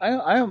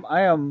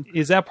 I am.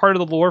 Is that part of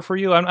the lore for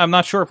you? I'm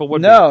not sure if it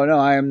would. No,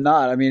 I am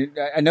not. I mean,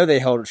 I know they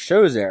held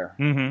shows there.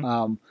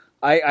 Mm-hmm.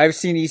 I've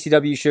seen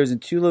ECW shows in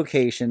two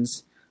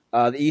locations.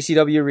 The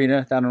ECW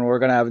Arena down on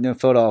Oregon Avenue in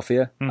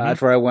Philadelphia. Mm-hmm.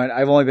 That's where I went.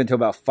 I've only been to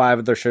about 5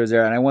 of their shows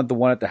there, and I went the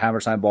one at the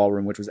Hammerstein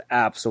Ballroom, which was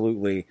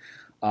absolutely.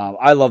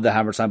 I love the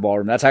Hammerstein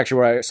Ballroom. That's actually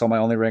where I saw my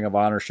only Ring of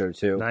Honor show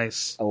too.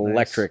 Nice,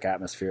 electric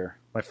atmosphere.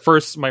 My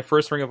first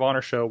Ring of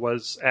Honor show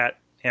was at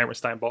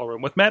Hammerstein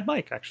Ballroom with Mad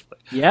Mike, actually.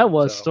 Yeah, it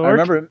was. So, I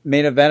remember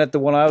main event at the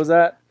one I was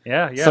at.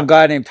 Yeah. Some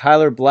guy named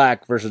Tyler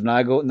Black versus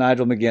Nigel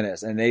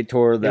McGuinness, and they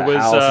tore the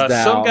house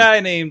down. Some guy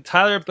named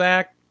Tyler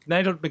Black,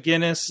 Nigel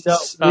McGuinness.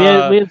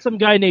 No, we had some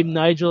guy named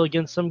Nigel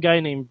against some guy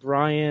named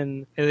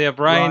Brian.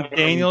 Brian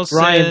Danielson,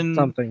 Brian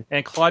something,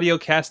 and Claudio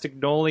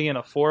Castagnoli in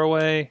a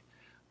 4-way.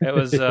 It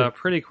was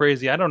pretty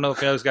crazy. I don't know if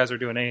those guys are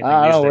doing anything.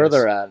 I don't know these where days.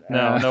 they're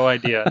at. No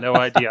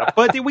idea.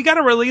 But we got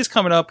a release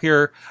coming up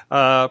here.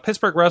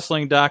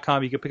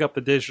 PittsburghWrestling.com. You can pick up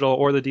the digital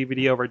or the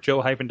DVD over at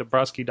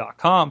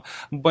joe-dabrowski.com.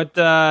 But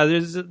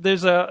there's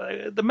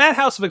the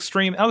Madhouse of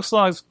Extreme, Elks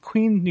Lodge,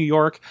 Queens, New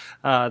York.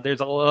 There's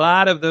a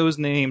lot of those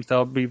names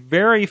that'll be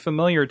very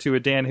familiar to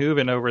a Dan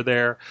Hooven over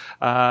there.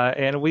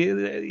 And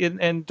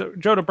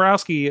Joe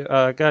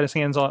Dabrowski got his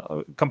hands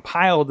on,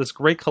 compiled this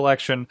great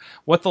collection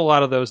with a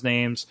lot of those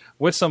names,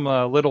 with some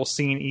little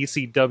scene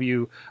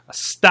ECW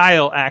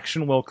style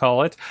action, we'll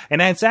call it.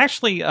 And it's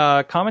actually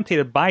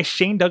commentated by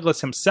Shane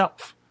Douglas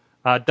himself.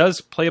 Does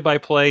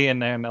play-by-play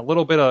and a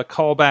little bit of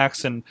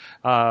callbacks and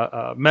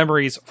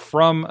memories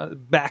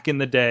from back in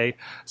the day.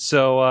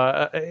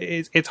 So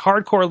it's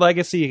hardcore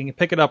legacy. You can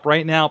pick it up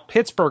right now.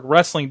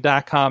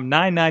 PittsburghWrestling.com,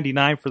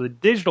 $9.99 for the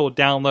digital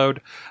download,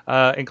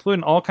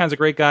 including all kinds of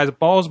great guys.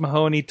 Balls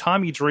Mahoney,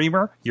 Tommy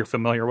Dreamer. You're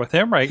familiar with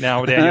him right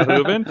now, Daniel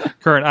Hooven,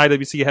 current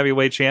IWC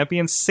heavyweight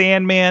champion.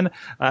 Sandman,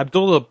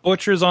 Abdullah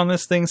Butcher's on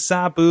this thing.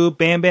 Sabu,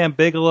 Bam Bam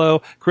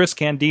Bigelow, Chris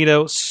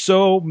Candido.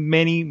 So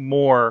many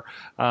more.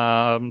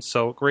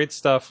 So great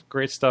stuff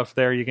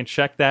there. You can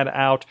check that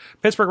out.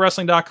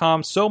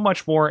 PittsburghWrestling.com, so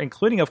much more,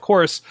 including, of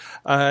course,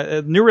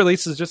 new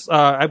releases. Just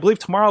I believe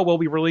tomorrow we'll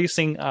be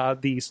releasing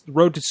the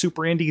Road to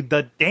Super Indie,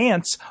 The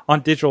Dance,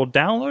 on digital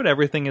download.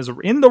 Everything is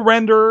in the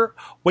renderer,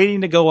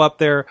 waiting to go up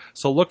there.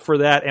 So look for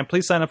that, and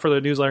please sign up for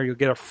the newsletter. You'll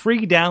get a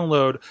free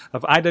download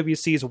of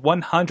IWC's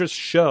 100th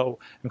show,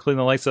 including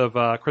the likes of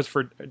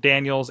Christopher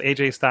Daniels,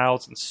 AJ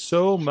Styles, and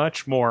so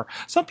much more.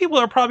 Some people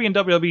are probably in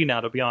WWE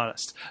now, to be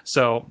honest.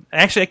 So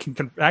actually,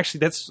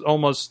 that's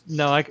almost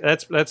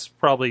that's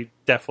probably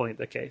definitely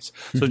the case.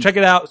 So check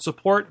it out.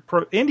 Support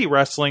indie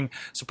wrestling,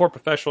 support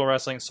professional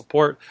wrestling,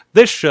 support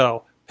this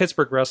show.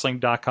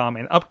 PittsburghWrestling.com,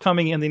 and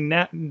upcoming in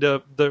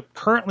the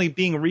currently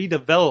being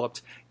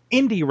redeveloped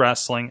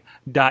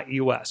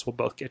IndieWrestling.us will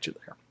both get you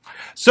there.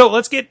 So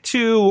let's get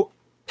to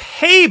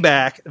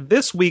Payback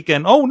this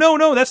weekend. Oh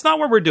no, that's not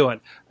what we're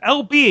doing.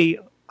 LB,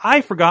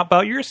 I forgot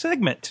about your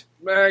segment.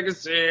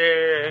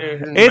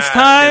 It's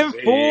time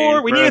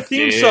for we need a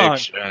theme song.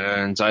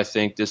 I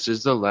think this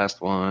is the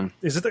last one.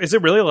 Is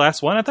it really the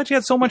last one? I thought you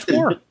had so much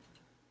more.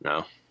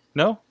 No.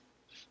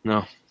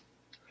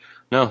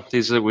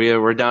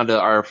 We're down to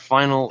our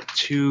final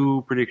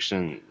 2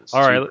 predictions.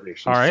 All right.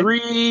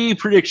 3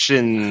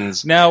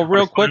 predictions. Now,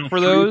 real quick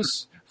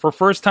for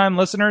first-time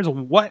listeners,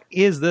 what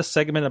is this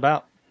segment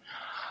about?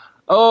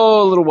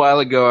 Oh, a little while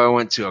ago, I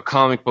went to a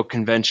comic book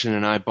convention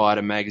and I bought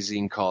a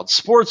magazine called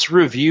Sports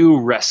Review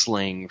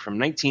Wrestling from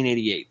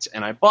 1988.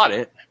 And I bought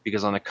it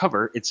because on the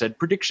cover it said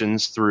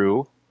predictions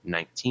through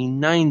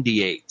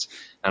 1998.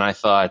 And I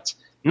thought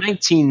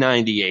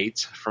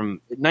 1988, from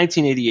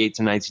 1988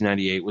 to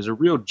 1998, was a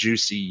real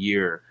juicy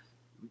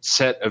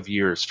set of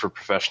years for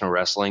professional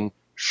wrestling.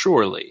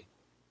 Surely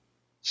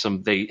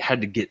they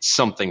had to get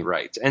something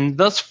right. And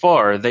thus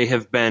far, they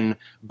have been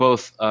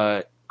both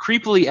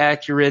creepily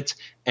accurate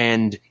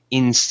and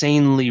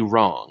insanely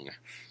wrong.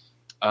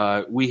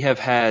 We have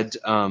had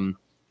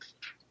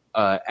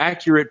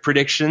accurate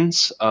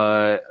predictions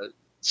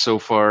so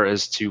far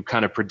as to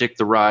kind of predict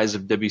the rise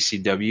of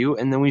WCW,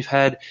 and then we've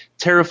had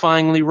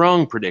terrifyingly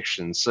wrong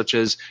predictions, such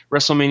as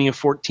WrestleMania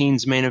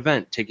 14's main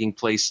event taking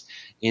place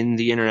in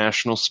the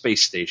International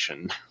Space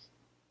Station.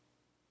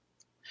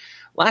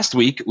 Last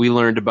week, we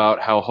learned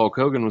about how Hulk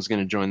Hogan was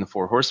going to join the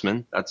Four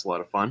Horsemen. That's a lot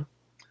of fun.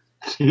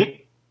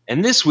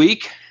 And this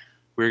week,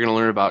 we're going to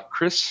learn about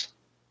Chris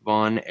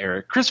Von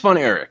Erich. Chris Von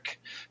Erich,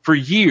 for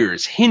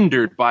years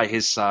hindered by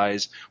his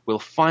size, will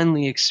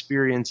finally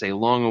experience a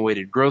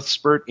long-awaited growth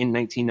spurt in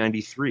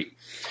 1993.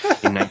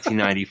 In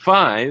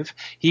 1995,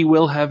 he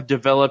will have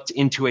developed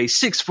into a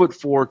 6'4",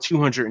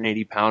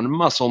 280-pound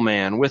muscle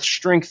man with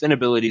strength and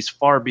abilities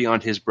far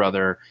beyond his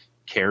brother,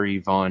 Kerry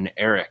Von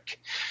Erich.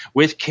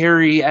 With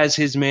Kerry as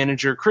his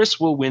manager, Chris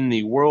will win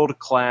the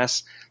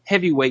world-class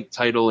heavyweight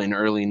title in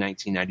early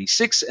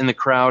 1996, and the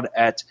crowd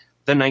at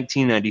the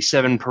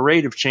 1997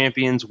 Parade of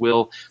Champions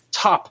will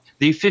top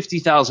the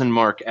 50,000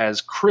 mark as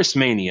Chris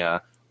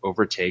Mania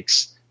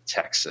overtakes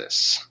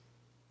Texas. Is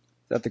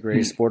that the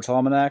greatest sports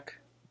almanac?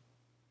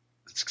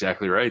 That's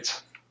exactly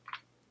right.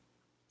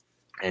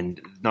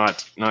 And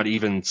not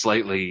even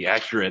slightly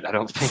accurate, I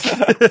don't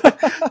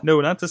think. No,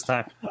 not this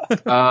time.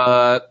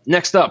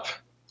 Next up,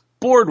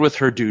 bored with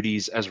her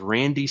duties as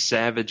Randy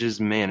Savage's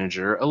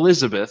manager,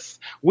 Elizabeth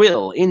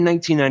will, in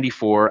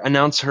 1994,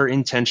 announce her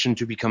intention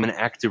to become an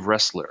active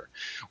wrestler.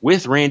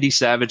 With Randy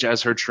Savage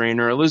as her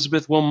trainer,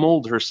 Elizabeth will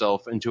mold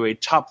herself into a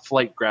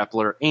top-flight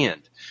grappler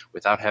and,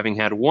 without having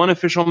had one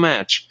official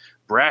match,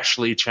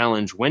 brashly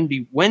challenge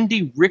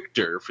Wendy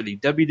Richter for the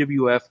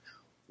WWF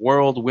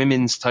World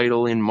Women's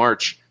title in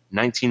March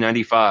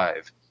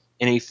 1995.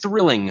 In a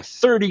thrilling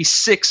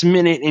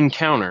 36-minute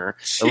encounter,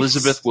 Jeez.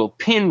 Elizabeth will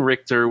pin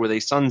Richter with a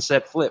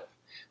sunset flip.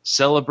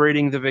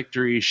 Celebrating the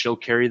victory, she'll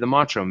carry the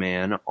Macho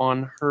Man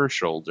on her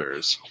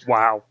shoulders.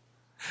 Wow.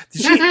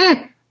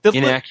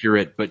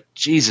 Inaccurate, but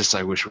Jesus,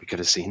 I wish we could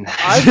have seen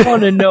that. I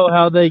want to know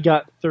how they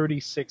got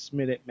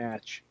 36-minute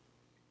match.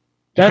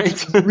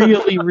 That's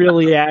really,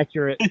 really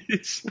accurate.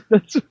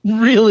 That's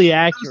really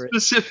accurate.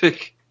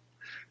 Specific.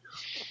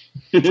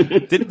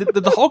 Did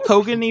the Hulk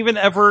Hogan even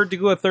ever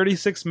do a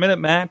 36-minute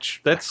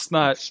match? That's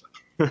not.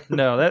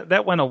 No,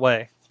 that went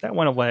away. That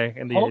went away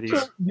in the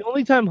 80s. The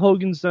only time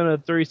Hogan's done a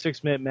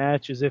 36-minute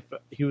match is if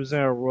he was in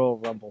a Royal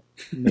Rumble.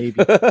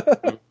 Maybe.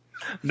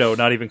 No,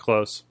 not even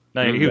close.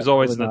 No, he was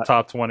always in the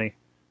top 20.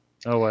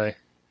 No way.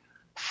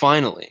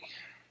 Finally,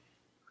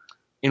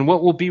 in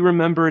what will be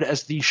remembered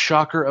as the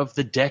shocker of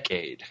the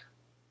decade,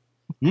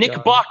 Nick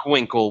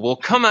Bockwinkel will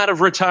come out of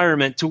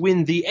retirement to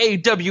win the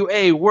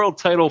AWA World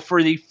title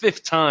for the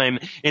 5th time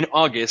in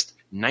August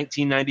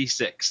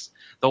 1996.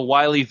 The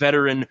wily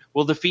veteran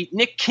will defeat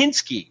Nick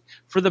Kinski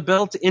for the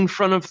belt in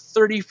front of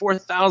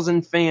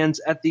 34,000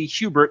 fans at the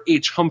Hubert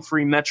H.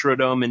 Humphrey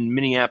Metrodome in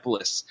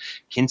Minneapolis.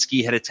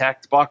 Kinski had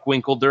attacked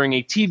Bockwinkel during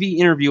a TV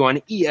interview on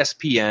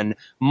ESPN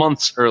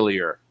months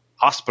earlier,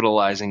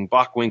 hospitalizing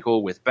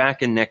Bockwinkel with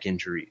back and neck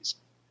injuries.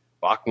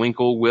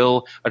 Bockwinkel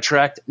will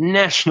attract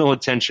national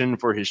attention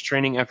for his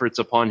training efforts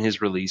upon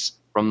his release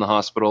from the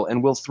hospital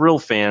and will thrill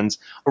fans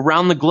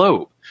around the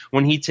globe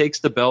when he takes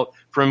the belt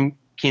from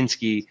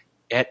Kinski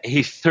at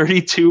a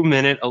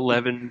 32-minute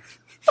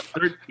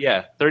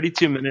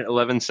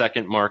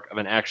 11-second mark of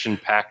an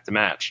action-packed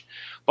match.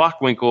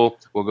 Bockwinkel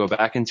will go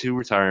back into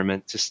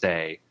retirement to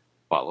stay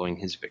following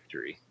his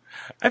victory.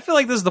 I feel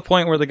like this is the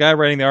point where the guy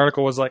writing the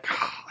article was like,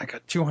 I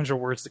got 200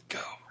 words to go.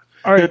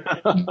 All right,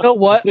 you know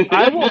what?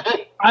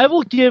 I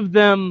will give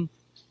them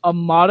a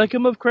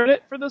modicum of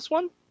credit for this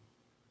one.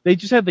 They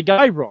just had the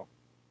guy wrong.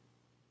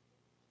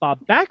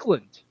 Bob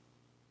Backlund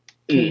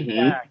came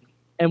back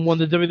and won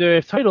the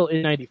WWF title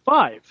in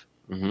 '95.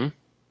 Mm-hmm.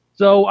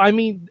 So, I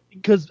mean,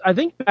 because I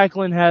think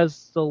Backlund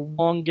has the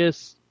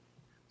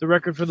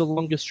record for the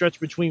longest stretch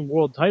between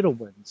world title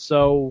wins.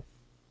 So,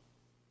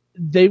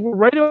 they were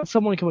right about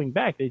someone coming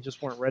back. They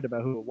just weren't right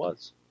about who it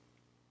was.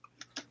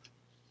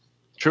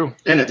 True.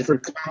 And a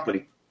different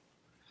company.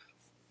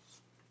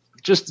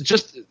 Just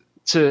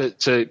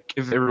to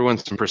give everyone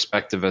some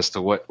perspective as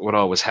to what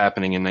all was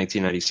happening in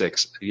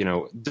 1996,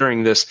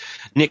 during this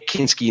Nick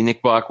Kinski,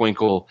 Nick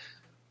Bockwinkel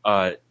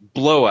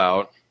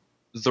blowout,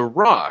 The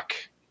Rock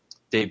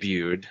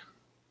debuted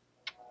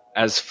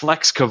as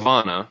Flex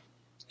Kavana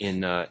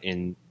in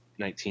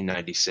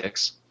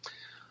 1996.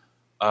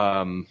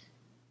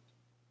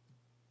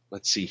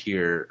 Let's see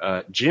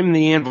here. Jim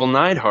the Anvil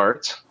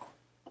Neidhart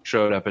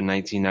showed up in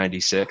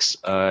 1996.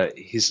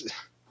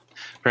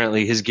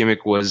 Apparently his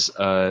gimmick was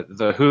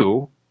The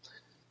Who.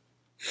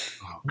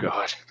 Oh,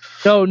 God.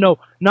 No,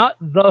 not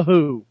The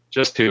Who.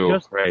 Just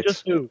Who, right.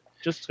 Just Who.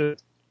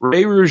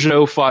 Ray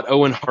Rougeau fought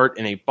Owen Hart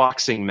in a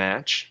boxing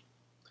match.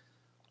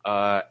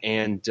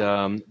 And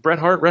Bret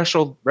Hart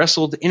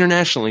wrestled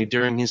internationally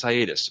during his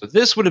hiatus. So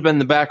this would have been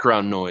the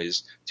background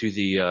noise to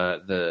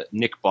the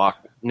Nick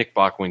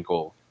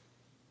Bockwinkel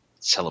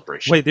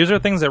celebration. Wait, these are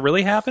things that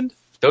really happened?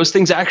 Those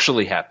things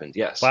actually happened,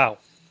 yes. Wow.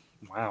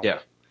 Yeah.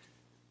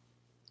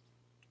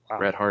 Wow.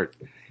 Bret Hart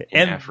in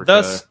And Africa.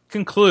 thus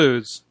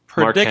concludes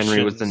Mark predictions.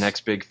 Henry was the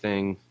next big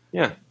thing.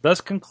 Yeah.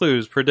 Thus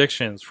concludes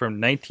predictions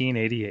from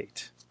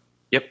 1988.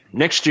 Yep.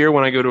 Next year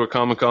when I go to a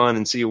Comic-Con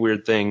and see a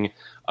weird thing,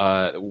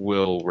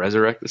 we'll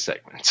resurrect the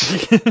segment.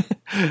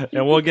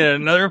 And we'll get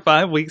another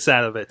 5 weeks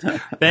out of it.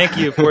 Thank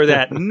you for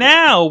that.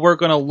 Now we're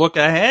going to look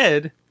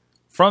ahead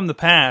from the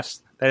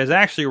past. That is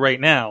actually right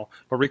now,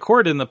 but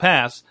recorded in the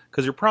past,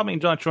 because you're probably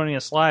not joining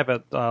us live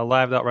at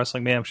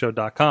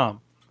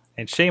live.wrestlingmayhemshow.com.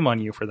 And shame on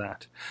you for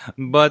that.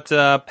 But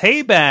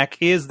Payback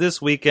is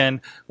this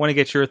weekend. Want to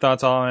get your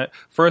thoughts on it.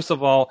 First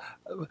of all,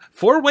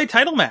 4-way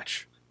title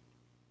match.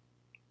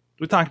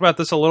 We talked about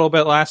this a little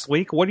bit last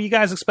week. What do you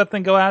guys expect to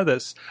go out of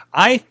this?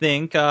 I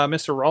think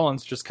Mr.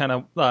 Rollins just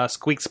kind of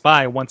squeaks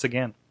by once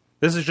again.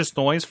 This is just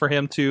noise for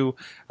him to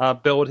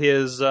build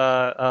his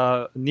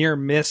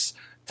near-miss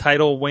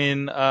title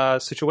win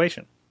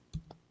situation.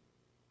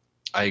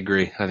 I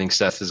agree. I think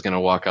Seth is going to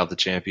walk out the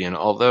champion.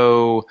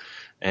 Although,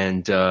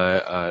 and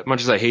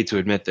much as I hate to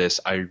admit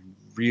this, I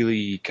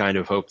really kind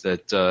of hope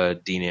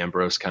that Dean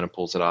Ambrose kind of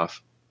pulls it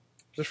off.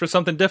 Just for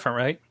something different,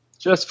 right?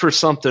 Just for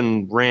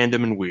something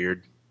random and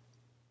weird.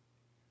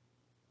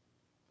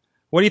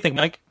 What do you think,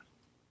 Mike?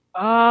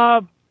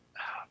 I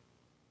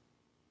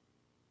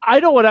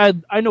know what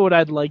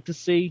I'd like to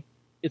see.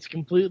 It's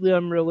completely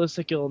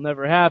unrealistic. It'll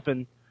never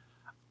happen.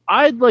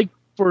 I'd like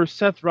for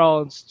Seth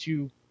Rollins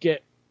to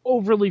get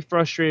overly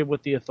frustrated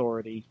with the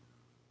Authority,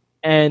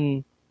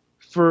 and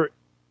for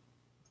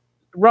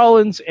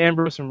Rollins,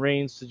 Ambrose, and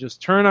Reigns to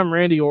just turn on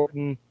Randy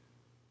Orton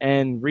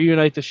and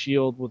reunite the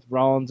Shield with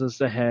Rollins as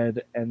the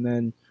head, and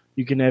then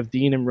you can have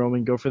Dean and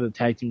Roman go for the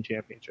tag team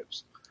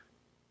championships.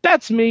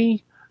 That's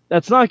me.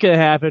 That's not going to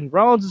happen.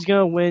 Rollins is going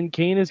to win.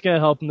 Kane is going to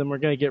help him. Then we're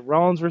going to get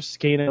Rollins versus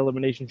Kane at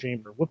Elimination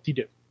Chamber.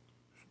 Whoop-de-doo.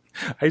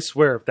 I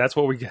swear, if that's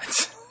what we get.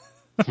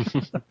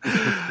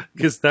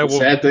 Because that will.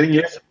 Sad thing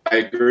is, I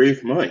agree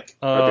with Mike.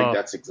 I think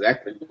that's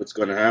exactly what's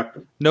going to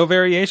happen. No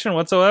variation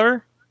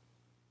whatsoever?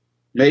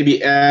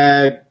 Maybe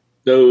add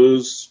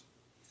those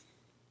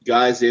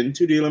guys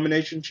into the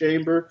Elimination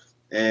Chamber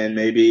and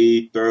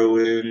maybe throw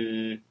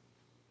in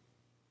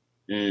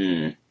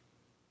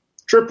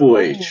Triple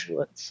H.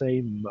 Let's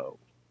say Mo.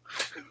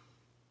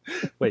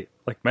 Wait,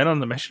 like Men on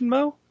the Mission,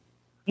 Mo?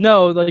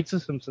 No, like The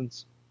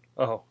Simpsons.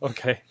 Oh,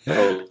 okay.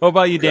 Oh, What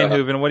about you, Dan God.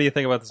 Hooven? What do you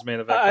think about this main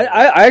event?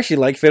 I actually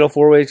like Fatal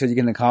 4-Ways because you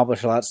can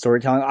accomplish a lot of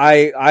storytelling.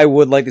 I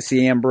would like to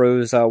see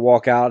Ambrose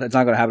walk out. It's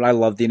not going to happen. I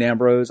love Dean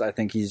Ambrose. I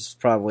think he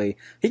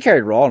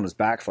carried Raw on his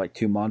back for like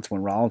 2 months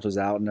when Rollins was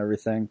out and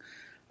everything.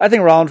 I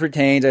think Rollins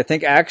retains. I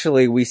think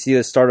actually we see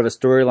the start of a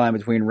storyline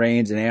between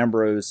Reigns and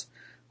Ambrose,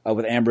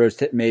 with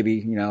Ambrose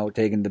maybe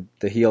taking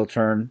the heel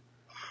turn,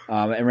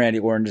 and Randy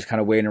Orton just kind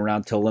of waiting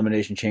around till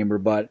Elimination Chamber.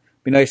 But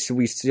it'd be nice if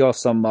we saw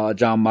some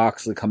John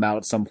Moxley come out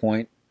at some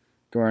point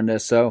during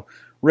this. So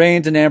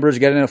Reigns and Ambrose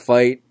get in a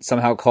fight,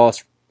 somehow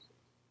cost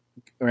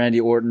Randy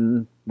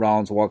Orton.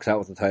 Rollins walks out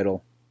with the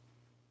title.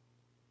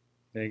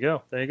 There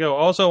you go.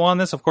 Also on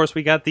this, of course,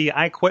 we got the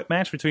I Quit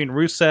match between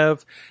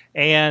Rusev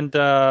and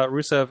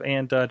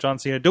John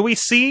Cena. Do we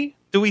see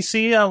do we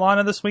see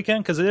Lana this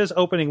weekend? Because it is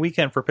opening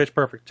weekend for Pitch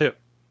Perfect too.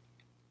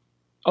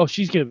 Oh,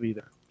 she's gonna be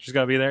there. She's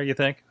gonna be there. You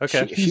think?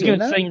 Okay. She's in gonna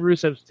that? sing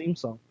Rusev's theme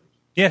song.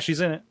 Yeah,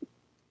 she's in it.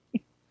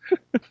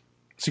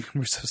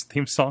 Rusev's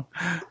theme song.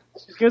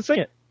 She's gonna sing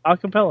it a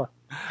cappella.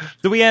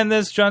 Do we end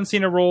this? John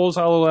Cena rolls.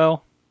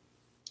 LOL.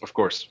 Of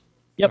course.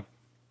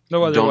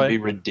 No other Don't way. be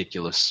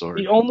ridiculous,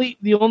 sorry. The only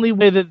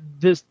way that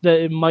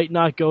it might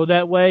not go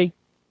that way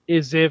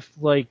is if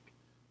like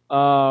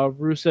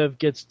Rusev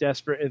gets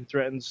desperate and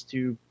threatens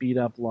to beat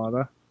up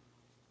Lana,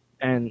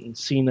 and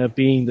Cena,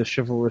 being the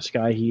chivalrous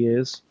guy he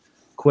is,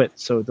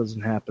 quits so it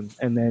doesn't happen,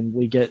 and then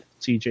we get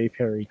CJ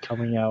Perry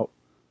coming out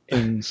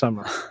in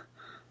summer.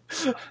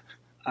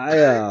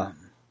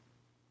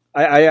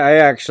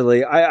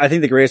 I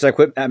think the greatest I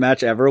quit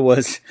match ever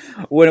was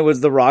when it was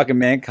The Rock and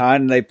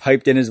Mankind, and they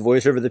piped in his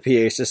voice over the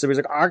PA system. He's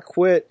like, "I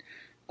quit."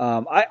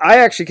 I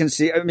actually can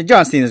see. I mean,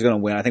 John Cena's going to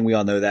win. I think we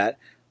all know that.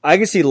 I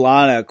can see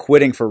Lana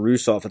quitting for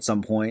Rusev at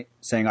some point,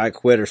 saying "I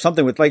quit" or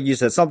something with, like you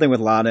said, something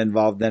with Lana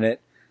involved in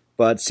it.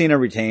 But Cena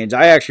retains.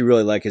 I actually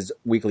really like his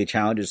weekly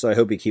challenges, so I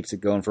hope he keeps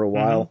it going for a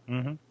while.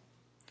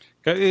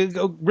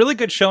 Really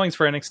good showings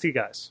for NXT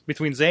guys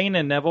between Zayn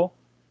and Neville.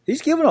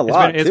 He's given a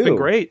lot. It's too. been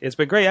great. It's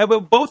been great.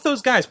 But both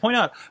those guys, point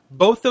out,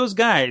 both those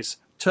guys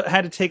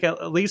had to take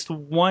at least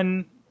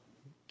one,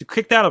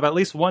 kicked out of at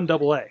least one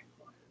AA.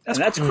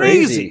 That's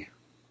crazy.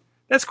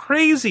 That's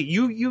crazy.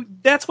 You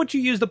that's what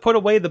you use to put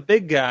away the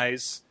big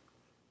guys,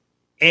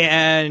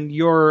 and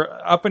your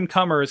up and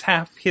comers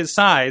half his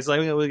size. Like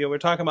we're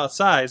talking about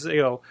size,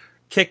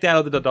 kicked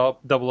out of the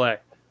AA.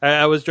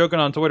 I was joking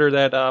on Twitter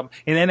that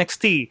in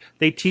NXT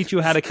they teach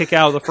you how to kick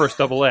out of the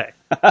first AA.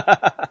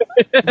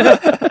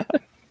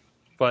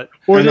 But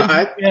Or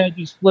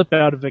just flip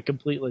out of it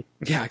completely.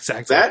 yeah,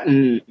 exactly. That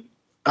and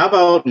how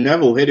about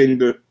Neville hitting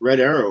the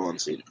red arrow on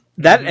Cena?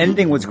 That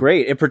ending was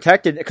great. It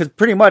protected, because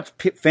pretty much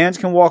fans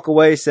can walk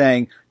away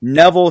saying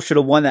Neville should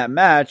have won that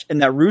match,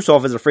 and that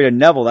Rusev is afraid of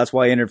Neville. That's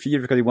why he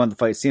interfered, because he wanted to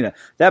fight Cena.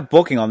 That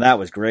booking on that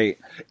was great.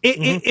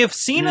 If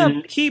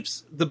Cena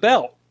keeps the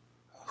belt,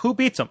 who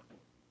beats him?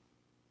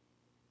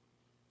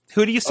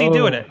 Who do you see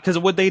doing it? Because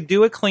would they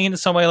do it clean to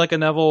somebody like a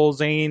Neville,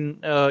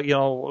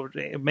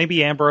 Zayn,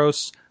 maybe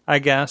Ambrose, I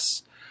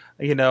guess,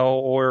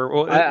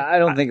 or I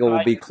don't think it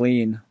will be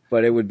clean,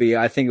 but it would be.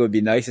 I think it would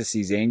be nice to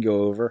see Zayn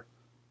go over.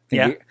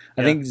 I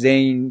think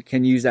Zayn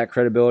can use that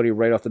credibility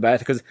right off the bat,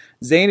 because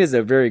Zayn is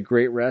a very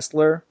great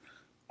wrestler.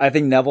 I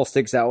think Neville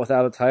sticks out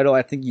without a title.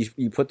 I think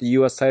you put the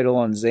U.S. title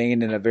on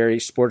Zayn in a very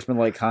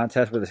sportsmanlike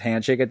contest with his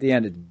handshake at the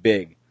end. It's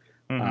big.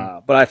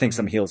 But I think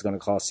some heel is going to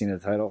cost Cena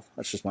the title.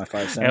 That's just my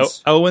 5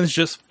 cents. Owens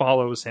just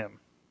follows him.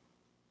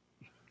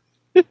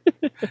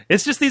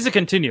 It's just these are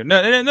continue.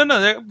 No.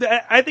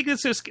 I think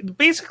it's just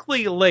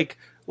basically like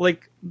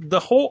the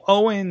whole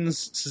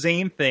Owens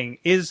Zayn thing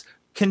is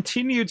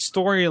continued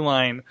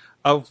storyline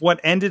of what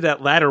ended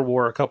at Ladder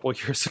War a couple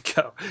of years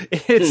ago.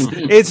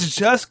 It's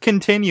just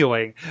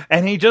continuing,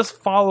 and he just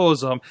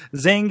follows him.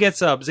 Zayn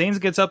gets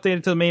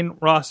updated to the main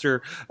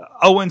roster.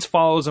 Owens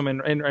follows him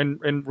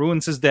and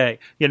ruins his day.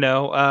 And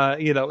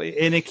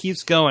it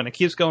keeps going. It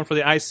keeps going for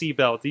the IC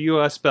belt, the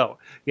US belt.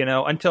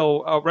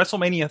 Until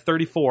WrestleMania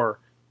 34,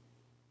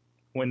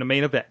 when the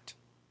main event,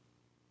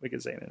 we get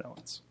Zayn and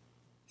Owens.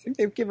 I think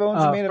they give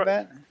Owens a main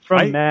event.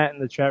 From Matt in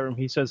the chat room,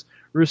 he says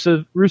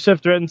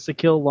Rusev threatens to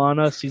kill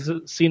Lana.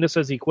 Cena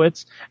says he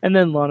quits, and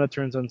then Lana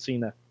turns on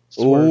Cena.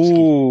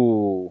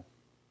 Ooh.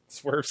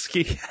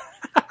 Swervski.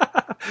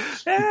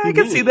 I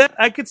could see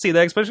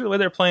that. Especially the way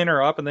they're playing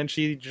her up, and then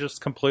she just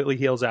completely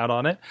heals out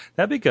on it.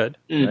 That'd be good.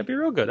 That'd be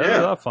real good. That'd be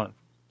a lot of fun.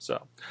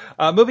 So,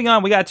 moving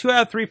on, we got a 2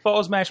 out of 3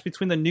 falls match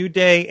between the New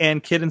Day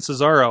and Kid and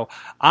Cesaro.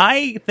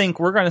 I think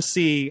we're going to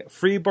see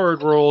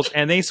Freebird rules,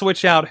 and they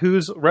switch out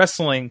who's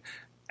wrestling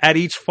at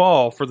each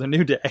fall for the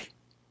New Day.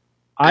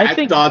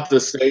 I thought the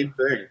same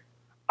thing.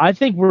 I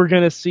think we're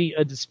going to see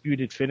a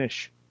disputed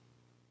finish.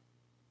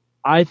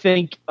 I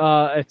think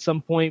at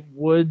some point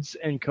Woods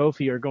and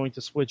Kofi are going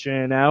to switch in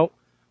and out.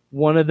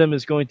 One of them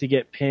is going to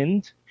get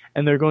pinned,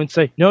 and they're going to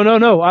say,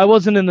 no, I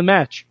wasn't in the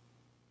match.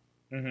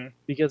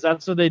 Because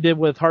that's what they did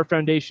with Heart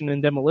Foundation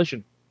and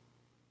Demolition.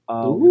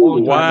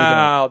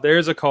 Wow,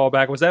 there's a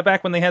callback. Was that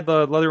back when they had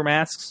the leather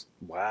masks?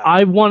 Wow.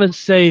 I want to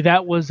say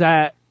that was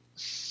at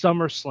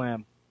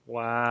SummerSlam.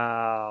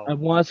 Wow. I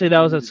want to say that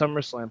was at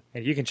SummerSlam.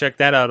 And you can check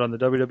that out on the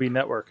WWE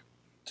Network.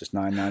 Just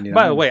 $9.99.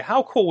 By the way,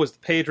 how cool was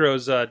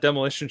Pedro's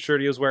Demolition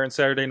shirt he was wearing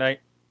Saturday night?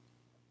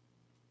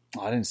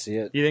 Oh, I didn't see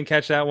it. You didn't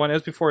catch that one? It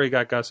was before he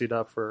got gussied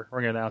up for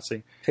ring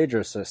announcing.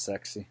 Pedro's so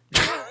sexy.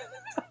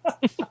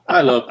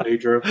 I love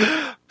Pedro.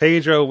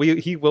 Pedro,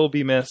 he will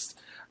be missed.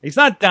 He's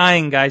not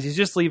dying, guys. He's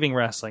just leaving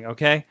wrestling,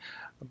 okay?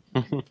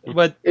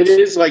 But It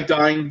is like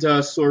dying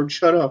to Sword.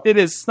 Shut up. it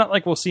is. It's not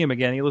like we'll see him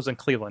again. He lives in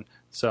Cleveland.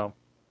 So,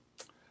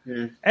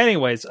 Yeah.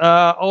 anyways,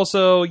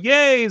 also,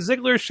 yay,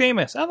 Ziggler,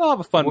 Sheamus. That'll have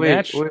a fun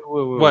match. Wait.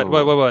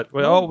 What?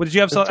 Oh, did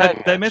you have some? tag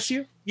Did I match. miss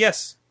you?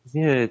 Yes.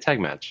 Yeah, tag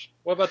match.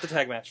 What about the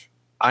tag match?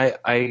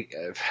 I've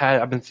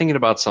been thinking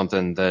about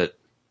something that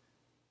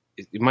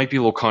it might be a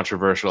little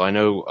controversial. I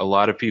know a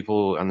lot of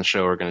people on the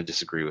show are going to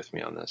disagree with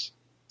me on this.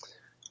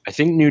 I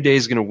think New Day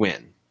is going to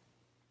win.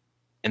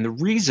 And the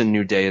reason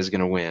New Day is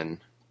going to win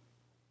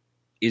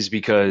is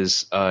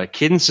because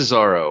Kid and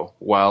Cesaro,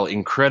 while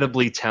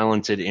incredibly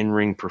talented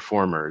in-ring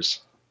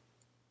performers,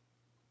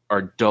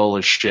 are dull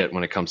as shit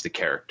when it comes to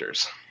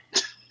characters.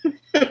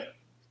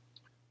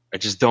 I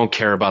just don't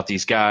care about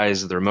these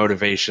guys, their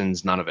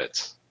motivations, none of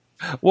it.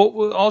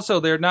 Well, also,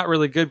 they're not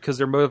really good because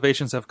their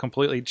motivations have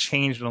completely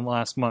changed in the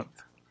last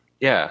month.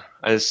 Yeah,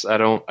 I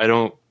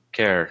don't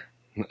care.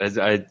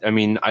 I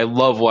mean, I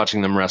love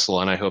watching them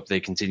wrestle, and I hope they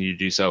continue to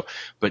do so.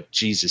 But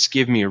Jesus,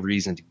 give me a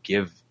reason to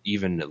give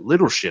even a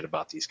little shit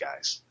about these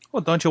guys.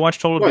 Well, don't you watch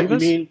Total What, you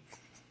Divas? mean?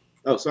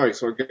 Oh, sorry,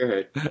 go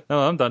ahead.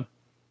 No, I'm done.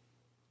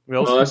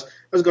 Will? I was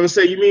going to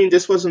say, you mean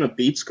this wasn't a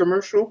Beats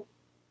commercial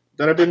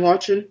that I've been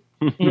watching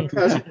for the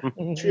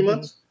past 3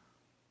 months?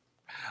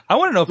 I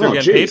want to know if they're Oh,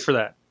 getting paid jeez. for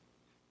that.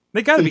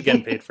 They got to be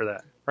getting paid for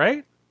that,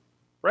 right?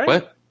 Right?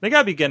 What? They got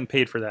to be getting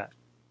paid for that.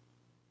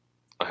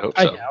 I hope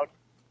I so.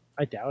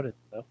 doubt it,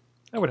 though.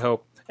 I would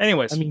hope.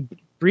 Anyways, I mean,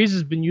 Breeze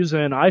has been using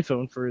an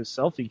iPhone for his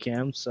selfie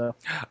cam, so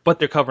but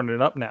they're covering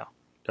it up now.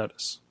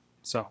 Notice.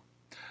 So,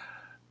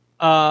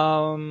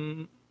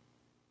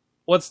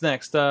 what's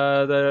next?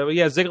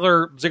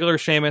 Ziggler,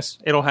 Sheamus.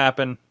 It'll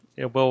happen.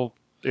 We'll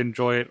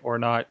enjoy it or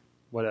not.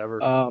 Whatever.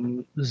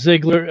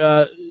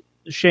 Ziggler,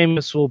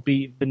 Sheamus will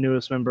be the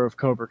newest member of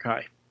Cobra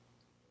Kai.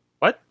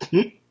 What?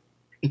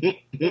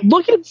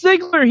 Look at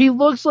Ziggler. He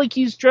looks like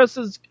he's dressed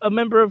as a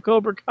member of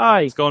Cobra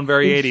Kai. It's going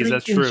very In 80s.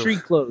 That's in true.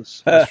 street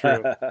clothes. That's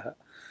true.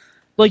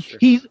 Like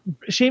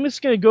Sheamus is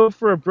gonna go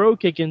for a bro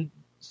kick and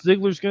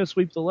Ziggler's gonna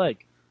sweep the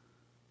leg.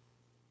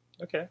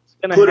 Okay. It's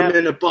gonna Put him happen.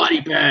 in a body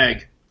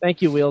bag.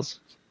 Thank you, Wheels.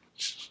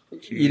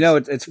 You know,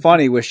 it's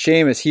funny with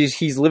Sheamus.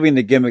 He's living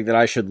the gimmick that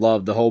I should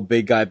love. The whole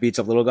big guy beats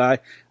up little guy.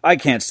 I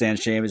can't stand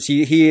Sheamus.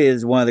 He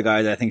is one of the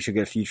guys I think should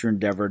get a future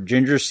endeavor.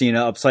 Ginger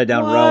Cena, upside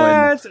down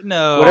Rowan. What?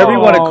 No. Whatever you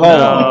want to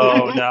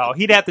call him. No.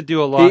 He'd have to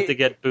do a lot to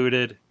get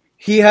booted.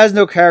 He has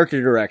no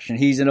character direction.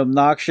 He's an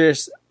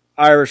obnoxious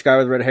Irish guy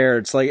with red hair.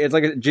 It's like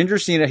a Ginger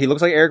Cena. He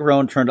looks like Eric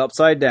Rowan turned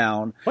upside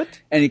down. What?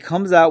 And he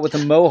comes out with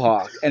a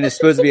mohawk and is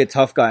supposed to be a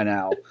tough guy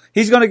now.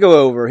 He's going to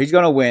go over. He's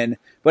going to win.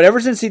 But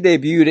ever since he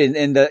debuted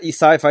in the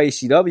sci-fi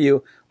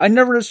ECW, I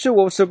never understood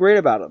what was so great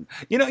about him.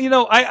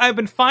 I've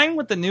been fine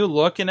with the new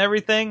look and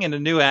everything and the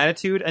new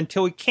attitude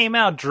until he came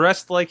out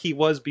dressed like he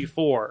was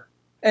before.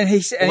 And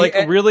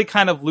Really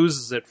kind of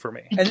loses it for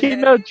me. He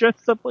came out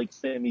dressed up like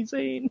Sami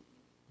Zayn.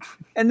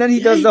 And then he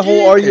does the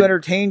whole "Are you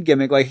entertained?"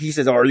 gimmick. Like he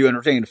says, "Are you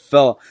entertained?"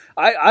 Phil,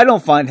 I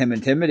don't find him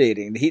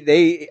intimidating.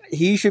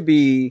 He should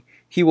be.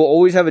 He will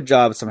always have a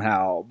job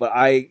somehow. But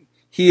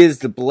he is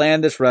the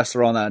blandest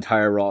wrestler on that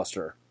entire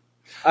roster.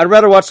 I'd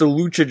rather watch the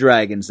Lucha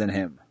Dragons than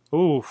him.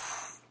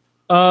 Oof.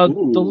 The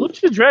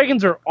Lucha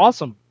Dragons are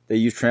awesome. They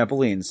use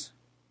trampolines.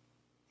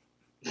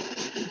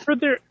 For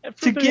their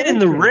Get in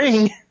the entrance.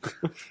 ring.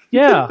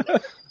 Yeah.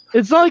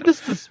 It's not like this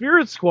is the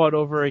Spirit Squad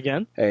over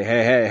again.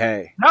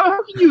 Hey.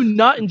 How can you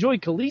not enjoy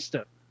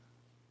Kalisto?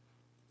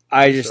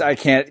 I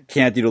can't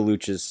do the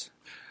Luchas.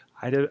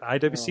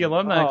 IWC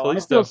alumni, I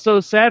Kalisto. feel so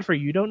sad for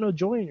you. You don't know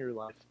joy in your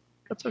life.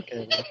 That's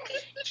okay. though.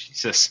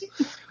 Jesus.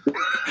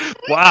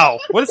 Wow,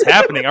 what is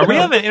happening? Are we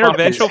having an What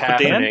is intervention for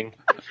Dan? happening?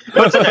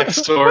 What's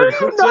next, Sorg?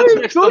 What's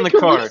next on the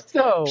card?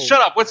 Kalisto.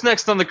 Shut up. What's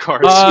next on the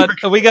card?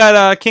 Sorg? We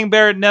got King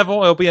Barrett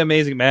Neville. It'll be an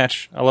amazing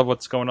match. I love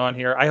what's going on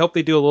here. I hope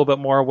they do a little bit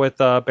more with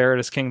Barrett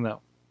as King, though.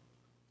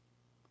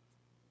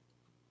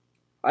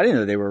 I didn't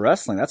know they were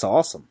wrestling. That's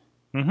awesome.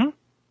 Mm-hmm.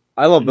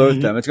 I love both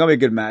of them. It's going to be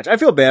a good match. I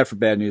feel bad for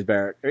Bad News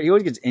Barrett. He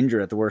always gets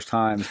injured at the worst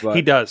times. But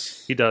He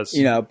does.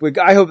 You know, but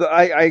I hope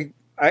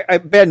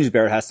Bad News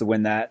Barrett has to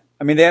win that.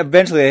 I mean,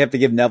 eventually they have to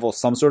give Neville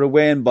some sort of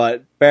win,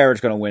 but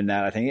Barrett's going to win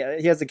that. I think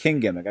he has the King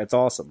gimmick. That's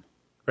awesome.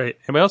 Right.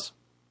 Anybody else?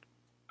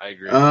 I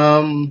agree.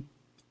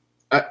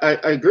 I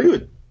agree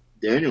with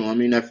Daniel. I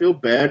mean, I feel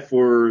bad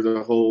for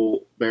the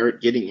whole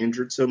Barrett getting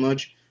injured so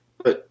much,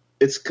 but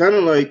it's kind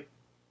of like,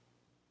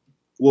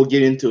 we'll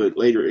get into it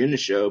later in the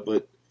show,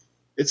 but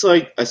it's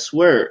like, I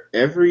swear,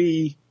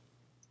 every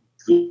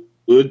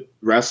good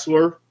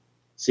wrestler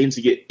seems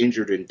to get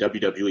injured in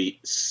WWE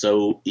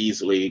so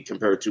easily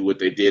compared to what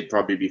they did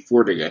probably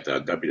before they got to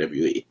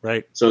WWE.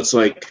 Right. So it's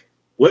like,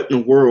 what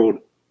in the world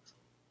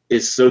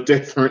is so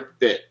different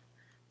that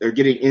they're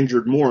getting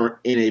injured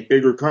more in a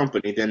bigger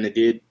company than they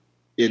did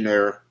in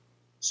their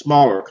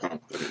smaller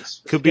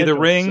companies? Could be the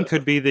Schedule, ring. so-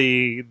 Could be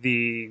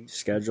the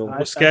Schedule. I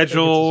think it's a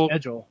schedule.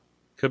 schedule.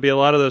 Could be a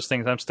lot of those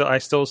things. I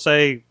still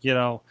say,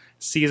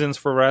 seasons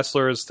for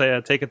wrestlers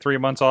taking 3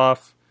 months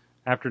off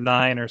after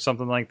 9 or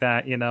something like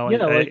that. Yeah,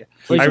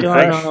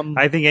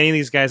 I think any of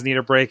these guys need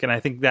a break, and I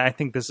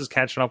think this is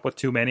catching up with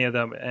too many of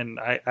them, and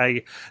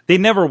they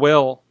never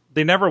will.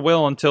 They never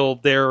will until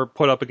they're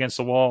put up against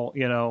the wall.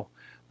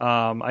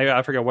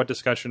 I forget what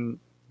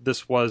discussion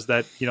this was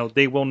that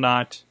they will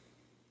not.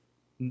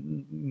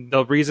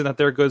 The reason that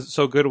they're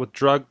so good with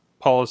drug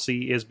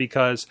policy is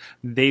because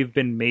they've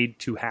been made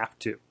to have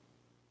to,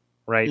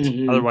 right?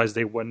 Mhm. Otherwise,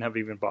 they wouldn't have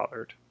even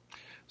bothered.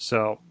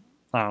 So,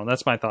 I don't know.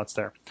 That's my thoughts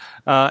there.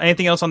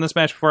 Anything else on this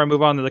match before I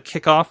move on to the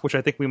kickoff, which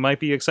I think we might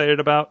be excited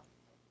about?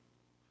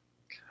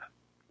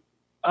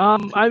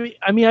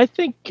 I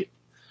think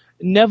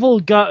Neville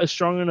got a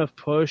strong enough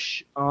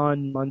push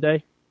on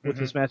Monday with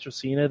his match with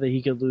Cena that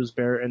he could lose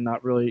Barrett and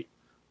not really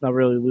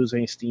lose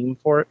any steam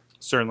for it.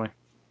 Certainly.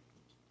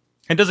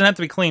 It doesn't have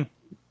to be clean.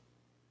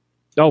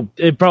 No,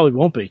 it probably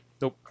won't be.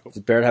 Nope.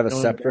 Does Barrett have a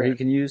Don't scepter he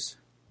can use?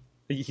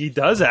 He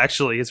does,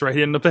 actually. It's right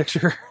in the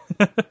picture.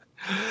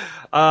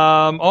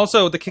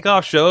 Also, the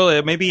kickoff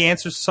show maybe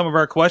answers some of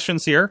our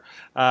questions here.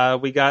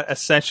 We got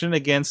Ascension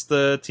against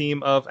the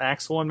team of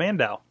Axel and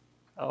Mandow.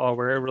 Oh,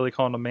 we're really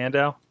calling him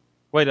Mandow?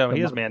 Wait, no,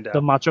 he is Mandow.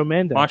 The Macho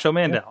Mandow. Macho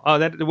Mandow. Yeah.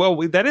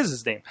 Oh, that is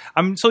his name.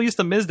 I'm so used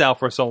to Mizdow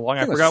for so long,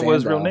 I forgot what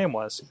his real name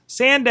was.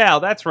 Sandow,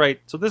 that's right.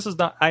 So this is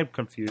not... I'm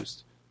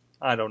confused.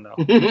 I don't know.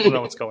 I don't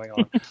know what's going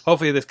on.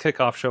 Hopefully this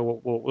kickoff show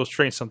will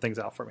straighten some things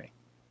out for me.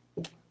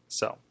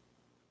 So,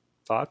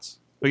 thoughts?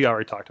 We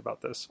already talked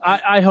about this.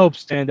 I hope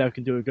Sandow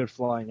can do a good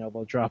flying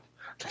elbow drop.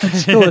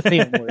 That's the only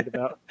thing I'm worried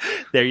about.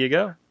 There you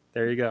go.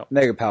 There you go.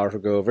 Mega Powers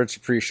will go over. It's a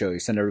pre-show. You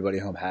send everybody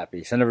home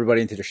happy. Send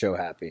everybody into the show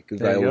happy. Good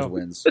guy always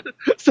wins.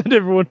 Send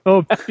everyone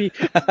home happy.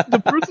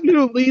 The person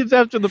who leaves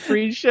after the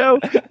pre-show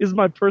is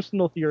my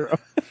personal hero.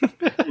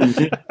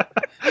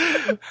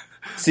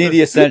 See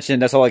the Ascension.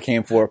 That's all I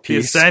came for.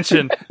 Peace. The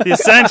Ascension.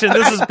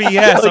 This is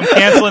BS. I'm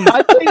canceling.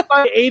 I paid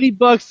my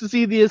 $80 to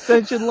see the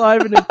Ascension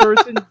live and in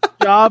person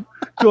job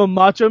to a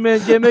Macho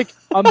Man gimmick.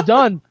 I'm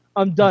done.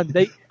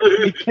 They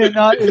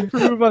cannot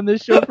improve on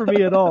this show for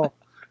me at all.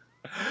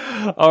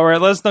 All right,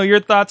 let us know your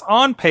thoughts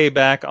on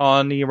Payback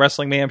on the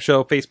Wrestling Mayhem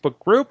Show Facebook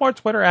group or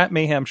Twitter at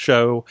Mayhem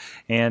Show,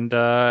 and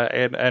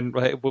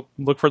we'll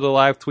look for the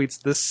live tweets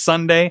this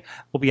Sunday.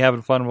 We'll be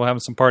having fun. We'll have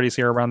some parties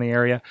here around the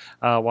area,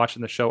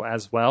 watching the show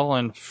as well,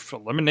 and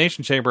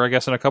Elimination Chamber, I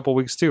guess, in a couple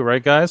weeks too,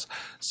 right, guys?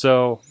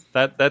 So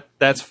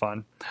that's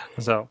fun.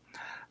 So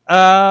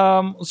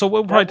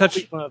we'll probably touch.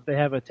 If they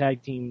have a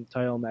tag team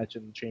title match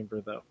in the Chamber,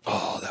 though.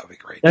 Oh, that would be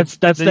great. That's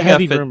the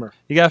heavy rumor.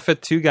 You got to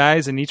fit 2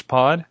 guys in each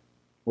pod.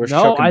 Where's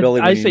Chuck and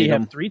Billy? I say you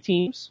have 3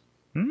 teams.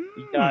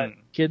 You You got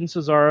Kid and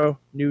Cesaro,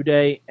 New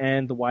Day,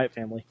 and the Wyatt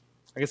family.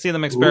 I can see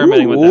them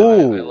experimenting with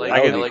that.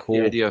 I like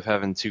the idea of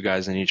having 2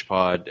 guys in each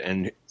pod,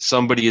 and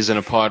somebody is in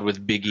a pod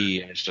with Big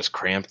E, and it's just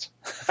cramped.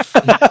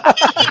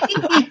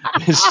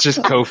 It's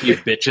just Kofi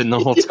bitching the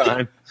whole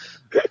time.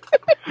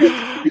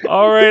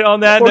 All right,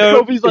 on that Or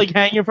note, Kofi's like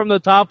hanging from the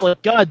top,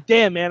 like, God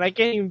damn, man, I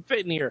can't even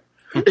fit in here.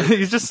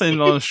 he's just sitting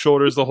on his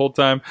shoulders the whole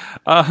time.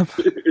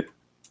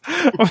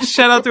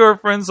 Shout out to our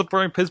friends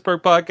supporting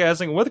Pittsburgh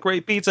podcasting with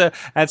great pizza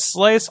at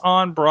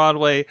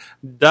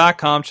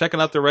sliceonbroadway.com. Check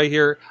it out. They're right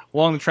here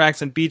along the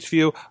tracks in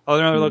Beachview.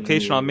 Another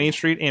location on Main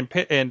Street in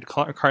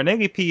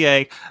Carnegie,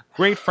 PA.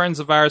 Great friends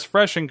of ours,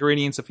 fresh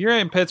ingredients. If you're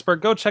in Pittsburgh,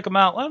 go check them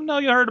out. Let them know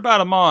you heard about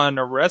them on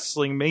a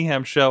Wrestling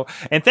Mayhem Show.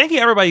 And thank you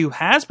to everybody who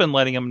has been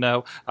letting them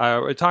know.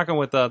 We're talking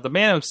with the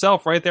man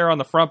himself right there on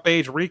the front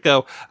page,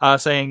 Rico,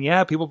 saying,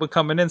 yeah, people have been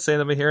coming in, saying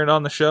they've been hearing it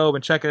on the show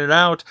and checking it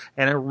out.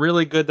 And it's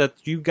really good that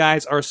you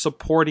guys are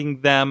supporting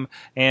them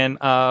and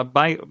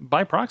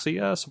by proxy,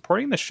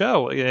 supporting the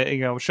show.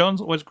 Showing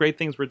what great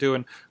things we're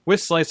doing with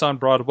Slice on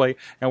Broadway.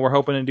 And we're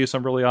hoping to do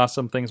some really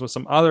awesome things with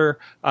some other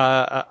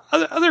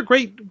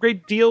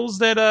great deals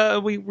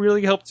that we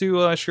really hope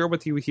to share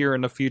with you here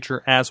in the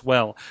future as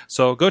well.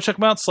 So go check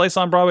them out,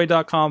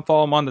 sliceonbroadway.com.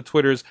 Follow them on the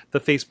Twitters, the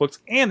Facebooks,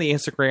 and the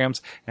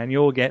Instagrams, and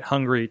you'll get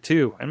hungry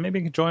too. And maybe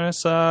you can join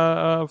us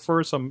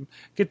for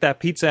get that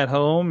pizza at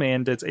home.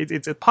 And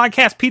it's a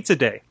podcast pizza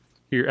day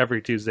here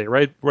every Tuesday,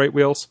 right,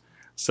 Wheels?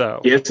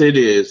 So yes, it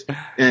is.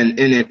 And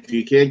if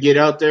you can't get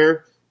out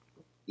there,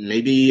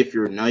 maybe if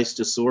you're nice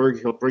to Sorg,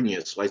 he'll bring you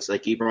a slice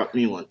like he brought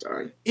me one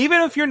time.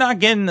 Even if you're not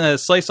getting a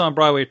Slice on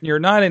Broadway, you're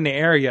not in the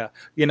area,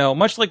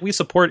 much like we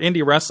support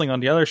indie wrestling on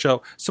the other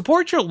show,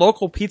 support your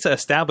local pizza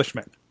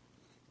establishment.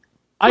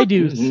 I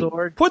do,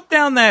 Sorg. Put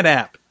down that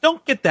app.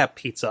 Don't get that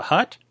Pizza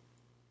Hut.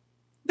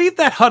 Leave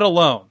that hut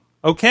alone,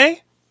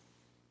 okay?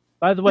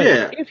 By the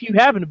way, if you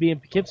happen to be in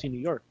Poughkeepsie, New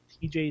York,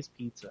 TJ's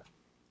Pizza.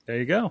 There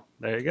you go.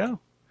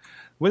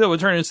 We'll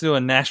turn this into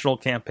a national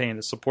campaign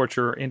to support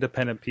your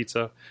independent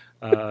pizza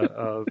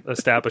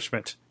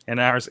establishment, and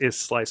ours is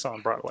Slice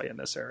on Broadway in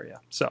this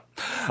area. So,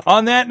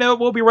 on that note,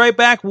 we'll be right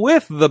back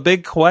with the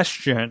big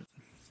question.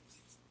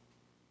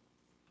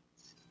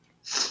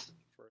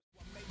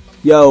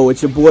 Yo,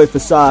 it's your boy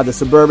Facade, the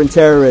Suburban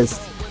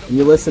Terrorist, and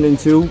you're listening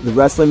to the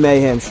Wrestling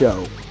Mayhem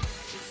Show.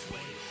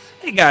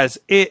 Hey guys,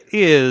 it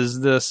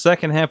is the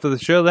second half of the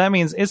show. That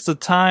means it's the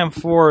time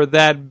for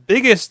that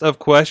biggest of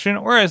question,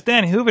 or as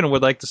Dan Hooven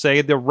would like to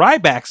say, the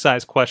Ryback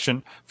size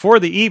question for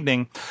the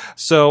evening.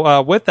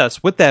 So with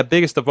us, with that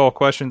biggest of all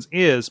questions,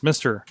 is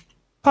Mr.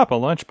 Papa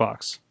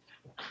Lunchbox.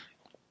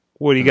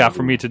 What do you got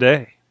for me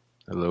today?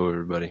 Hello,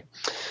 everybody.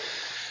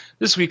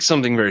 This week,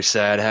 something very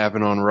sad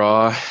happened on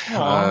Raw.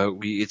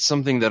 It's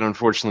something that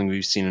unfortunately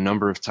we've seen a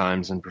number of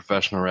times in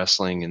professional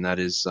wrestling, and that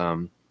is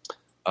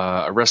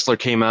a wrestler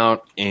came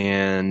out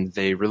and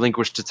they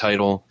relinquished the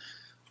title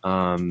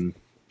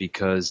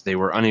because they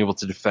were unable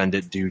to defend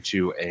it due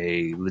to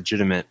a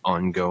legitimate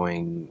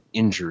ongoing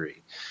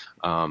injury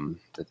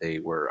that they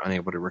were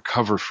unable to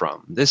recover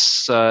from.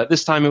 This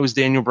time it was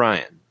Daniel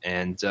Bryan,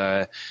 and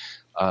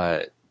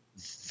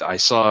I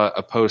saw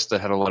a post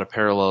that had a lot of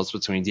parallels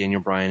between Daniel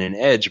Bryan and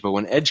Edge, but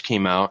when Edge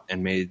came out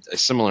and made a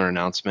similar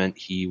announcement,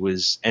 he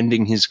was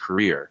ending his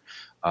career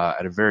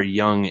at a very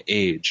young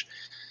age.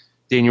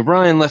 Daniel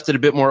Bryan left it a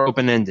bit more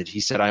open-ended.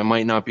 He said, I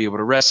might not be able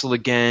to wrestle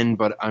again,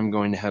 but I'm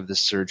going to have this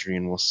surgery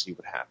and we'll see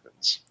what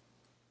happens.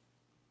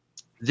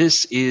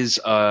 This is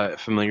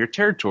familiar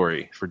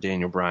territory for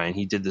Daniel Bryan.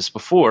 He did this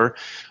before,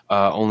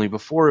 only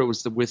before it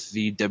was with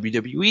the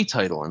WWE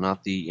title and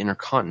not the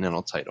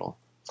Intercontinental title.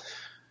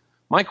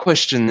 My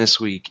question this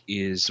week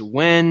is,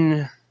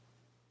 when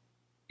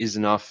is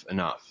enough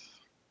enough?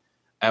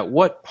 At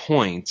what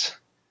point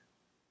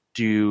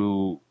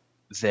do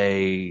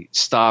they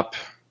stop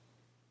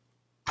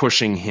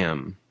pushing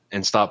him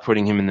and stop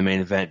putting him in the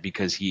main event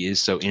because he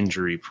is so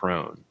injury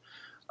prone?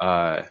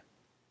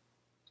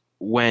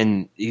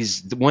 When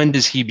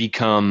does he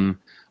become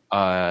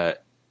a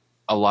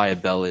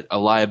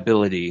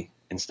liability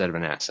instead of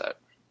an asset?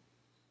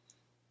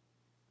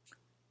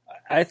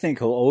 I think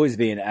he'll always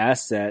be an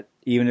asset,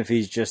 even if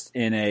he's just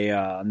in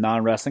a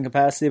non-wrestling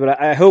capacity.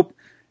 But I hope,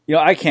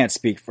 I can't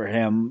speak for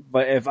him,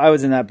 but if I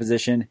was in that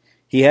position,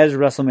 he has a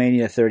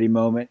WrestleMania 30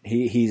 moment.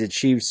 He's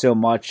achieved so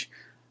much.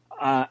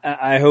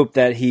 I hope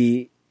that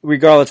he,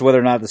 regardless of whether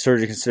or not the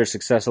surgery is considered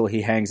successful,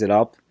 he hangs it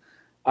up.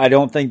 I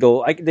don't think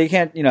they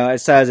can't,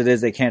 as sad as it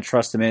is, they can't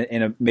trust him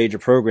in a major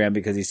program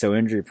because he's so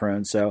injury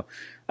prone. So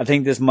I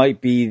think this might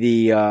be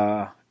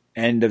the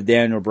end of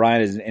Daniel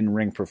Bryan as an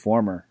in-ring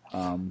performer.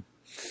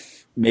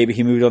 Maybe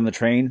he moved on the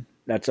train.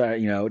 That's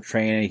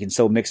train, and he can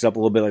still mix it up a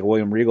little bit like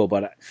William Regal.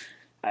 But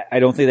I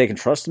don't think they can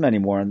trust him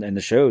anymore in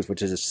the shows,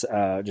 which is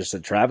just a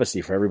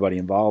travesty for everybody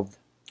involved.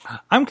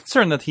 I'm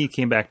concerned that he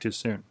came back too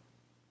soon.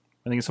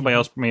 I think somebody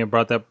else may have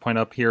brought that point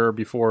up here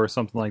before or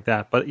something like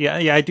that. But yeah,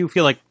 I do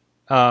feel like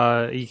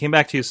he came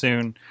back too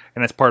soon,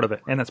 and that's part of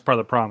it, and that's part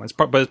of the problem.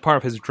 But it's part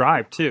of his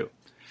drive too.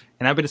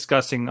 And I've been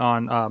discussing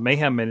on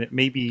Mayhem Minute,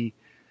 maybe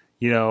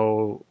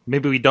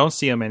we don't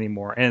see him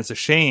anymore, and it's a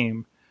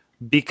shame.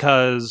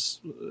 Because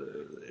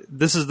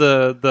this is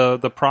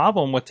the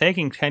problem with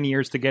taking 10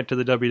 years to get to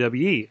the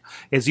WWE,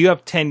 is you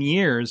have 10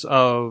 years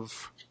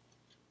of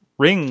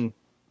ring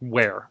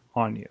wear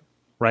on you,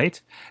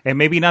 right? And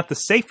maybe not the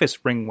safest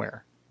ring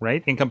wear,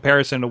 right? In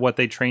comparison to what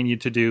they train you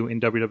to do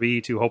in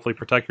WWE to hopefully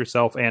protect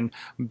yourself and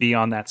be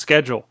on that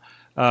schedule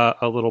a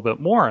little bit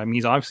more. I mean,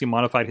 he's obviously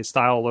modified his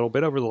style a little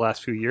bit over the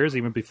last few years,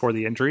 even before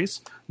the injuries,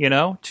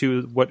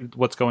 to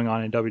what's going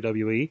on in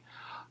WWE.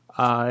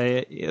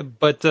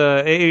 But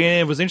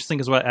it was interesting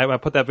because I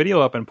put that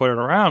video up and put it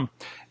around,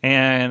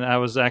 and I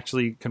was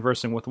actually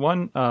conversing with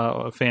one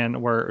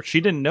fan where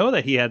she didn't know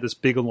that he had this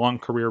big, long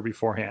career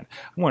beforehand.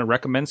 I want to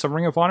recommend some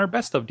Ring of Honor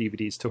Best of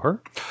DVDs to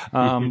her.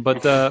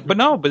 But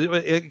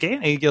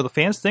again, the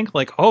fans think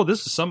like, oh,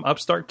 this is some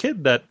upstart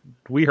kid that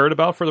we heard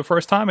about for the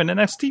first time in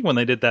NXT when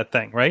they did that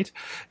thing, right?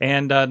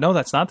 And no,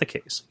 that's not the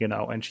case,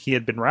 and he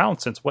had been around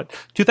since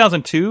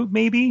 2002,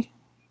 maybe,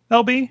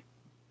 LB?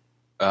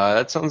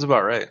 That sounds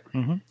about right.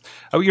 Mm-hmm.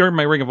 Oh, you're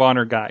my Ring of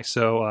Honor guy,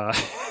 so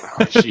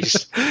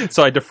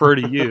so I defer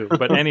to you.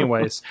 But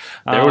anyways,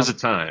 there was a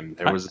time.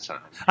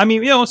 I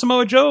mean,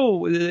 Samoa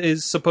Joe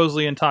is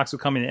supposedly in talks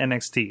with coming to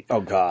NXT.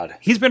 Oh God,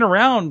 he's been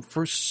around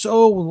for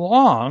so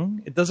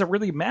long; it doesn't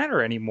really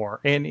matter anymore.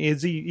 And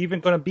is he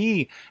even going to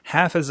be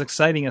half as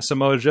exciting as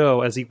Samoa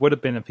Joe as he would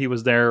have been if he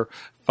was there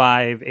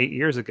 5-8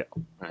 years ago?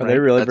 Are they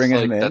really bringing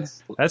him in?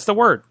 That's the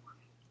word.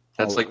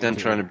 That's like them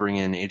trying to bring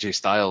in AJ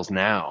Styles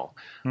now.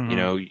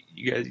 Mm-hmm.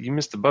 You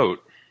missed the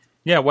boat.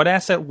 Yeah, what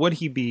asset would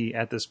he be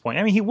at this point?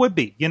 I mean, he would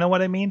be. You know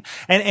what I mean?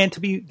 And to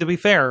be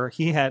fair,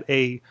 he had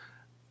I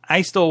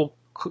still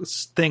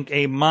think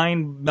a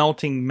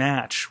mind-melting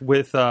match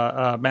with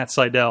Matt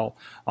Sydal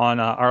on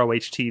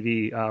ROH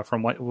TV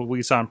from what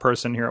we saw in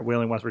person here at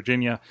Wheeling, West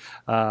Virginia,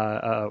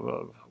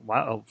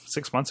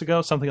 6 months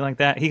ago, something like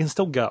that. He can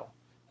still go,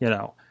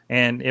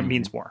 and it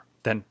means more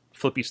than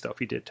flippy stuff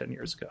he did 10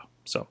 years ago.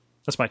 So.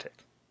 That's my take.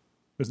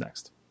 Who's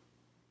next?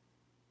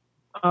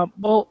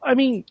 Well, I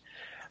mean,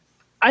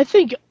 I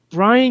think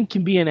Bryan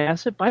can be an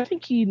asset, but I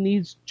think he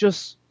needs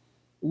just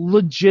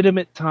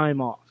legitimate time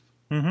off.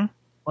 Mm-hmm.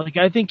 Like,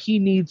 I think he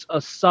needs a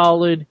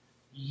solid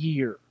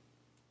year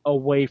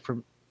away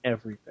from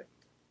everything.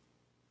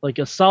 Like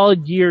a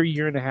solid year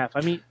and a half.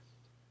 I mean,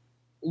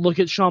 look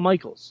at Shawn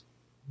Michaels.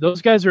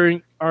 Those guys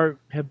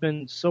have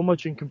been so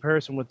much in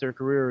comparison with their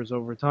careers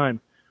over time.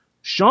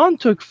 Shawn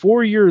took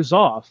 4 years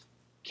off,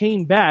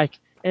 came back,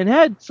 and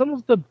had some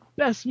of the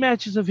best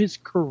matches of his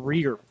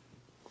career.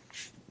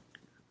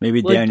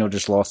 Maybe Daniel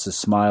just lost his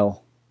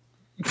smile.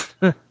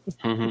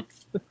 Mm-hmm.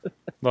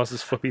 Lost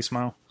his flippy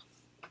smile.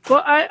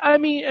 Well, I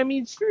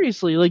mean,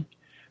 seriously, like,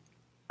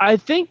 I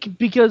think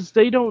because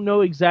they don't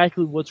know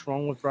exactly what's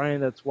wrong with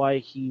Bryan, that's why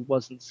he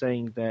wasn't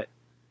saying that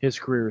his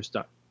career is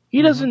done.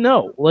 He doesn't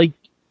know. Like,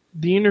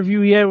 the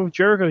interview he had with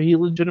Jericho, he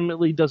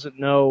legitimately doesn't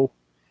know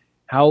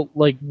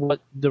what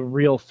the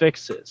real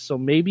fix is. So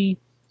maybe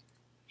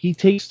he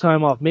takes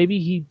time off. Maybe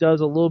he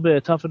does a little bit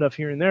of Tough Enough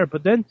here and there,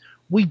 but then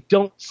we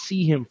don't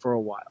see him for a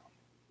while.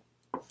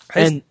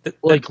 And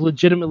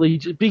legitimately,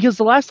 because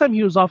the last time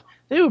he was off,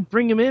 they would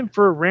bring him in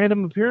for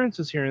random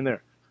appearances here and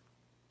there.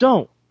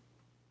 Don't.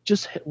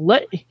 Just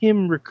let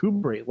him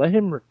recuperate. Let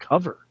him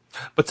recover.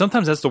 But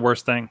sometimes that's the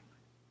worst thing,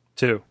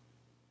 too,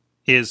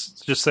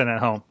 is just sitting at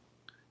home.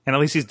 And at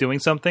least he's doing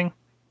something,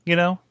 you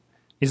know?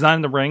 He's not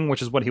in the ring,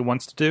 which is what he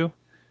wants to do.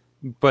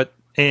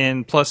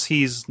 And plus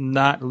he's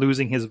not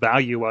losing his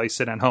value while he's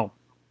sitting at home.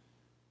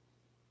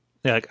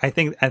 Yeah, I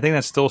think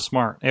that's still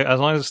smart. As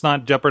long as it's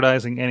not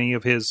jeopardizing any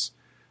of his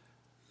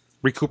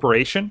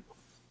recuperation,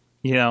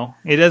 you know,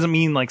 it doesn't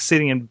mean like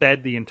sitting in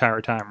bed the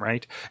entire time,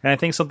 right? And I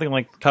think something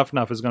like Tough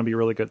Enough is going to be a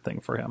really good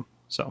thing for him.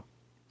 So,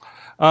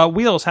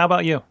 Wheels, how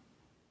about you?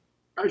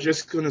 I was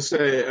just going to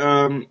say,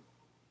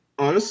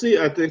 honestly,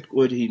 I think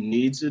what he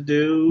needs to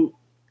do,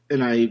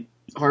 and I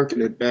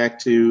harken it back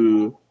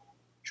to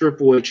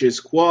Triple H's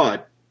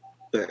quad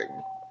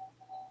thing.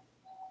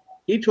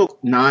 He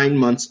took 9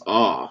 months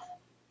off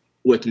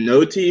with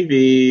no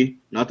TV,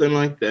 nothing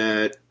like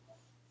that.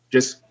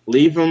 Just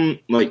leave him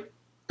like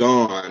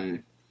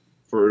gone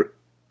for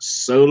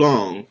so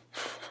long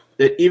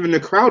that even the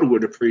crowd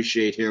would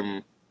appreciate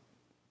him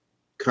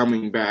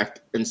coming back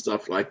and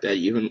stuff like that,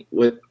 even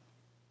with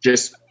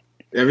just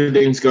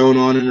everything's going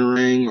on in the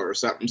ring or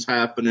something's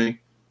happening,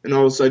 and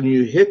all of a sudden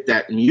you hit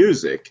that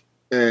music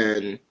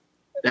and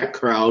that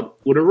crowd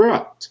would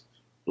erupt.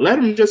 Let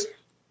him just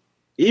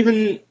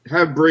even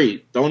have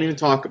breathe. Don't even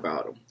talk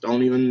about him.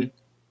 Don't even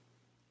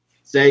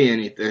say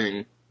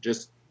anything.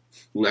 Just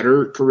let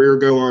her career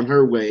go on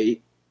her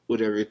way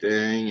with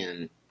everything.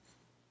 And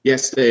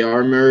yes, they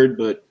are married,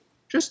 but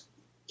just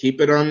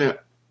keep it on the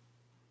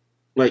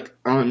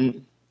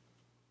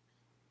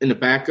in the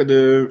back of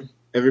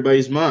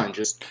everybody's mind.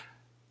 Just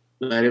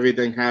let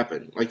everything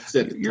happen. Like you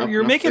said,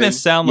 you're making it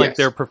sound like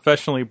they're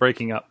professionally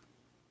breaking up.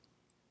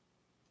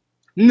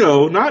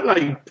 No, not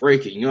like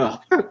breaking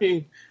up. I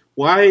mean,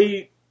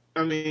 why?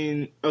 I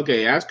mean,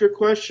 okay, ask her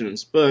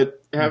questions,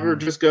 but have her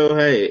just go,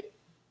 hey,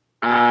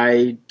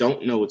 I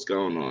don't know what's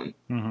going on.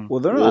 Mm-hmm. Well,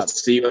 we'll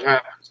see what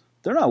happens.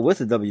 They're not with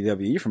the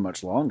WWE for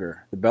much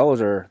longer. The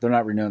Bellas they're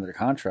not renewing their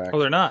contract. Oh,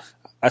 they're not?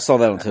 I saw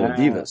that on Total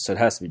Divas, so it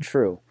has to be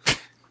true.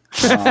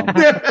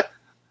 But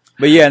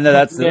yeah, no,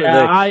 that's...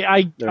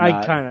 I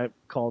kind of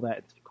call that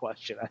into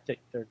question. I think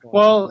they're going...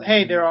 Well,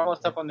 hey, they're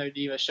almost up on their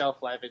Diva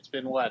shelf life. It's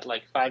been, what,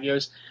 like 5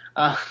 years?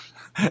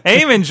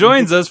 Eamon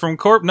joins us from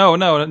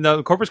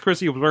Corpus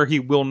Christi, where he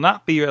will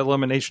not be at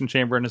Elimination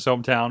Chamber in his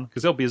hometown,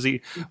 because he'll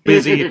be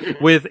busy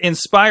with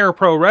Inspire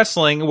Pro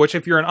Wrestling, which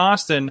if you're in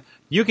Austin,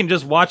 you can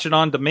just watch it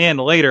on demand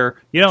later.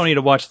 You don't need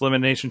to watch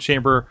Elimination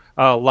Chamber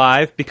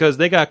live, because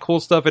they got cool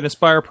stuff at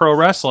Inspire Pro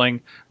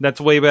Wrestling that's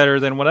way better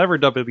than whatever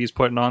WWE's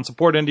putting on.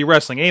 Support indie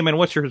wrestling. Eamon,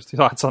 what's your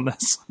thoughts on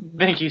this?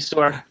 Thank you,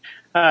 Stork.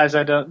 So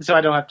I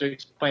don't have to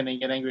explain and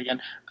get angry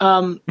again.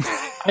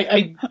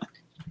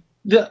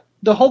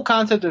 The whole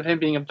concept of him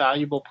being a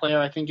valuable player,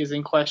 I think, is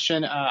in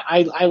question.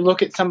 I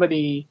look at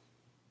somebody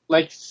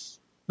like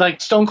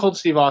Stone Cold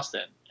Steve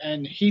Austin,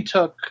 and he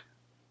took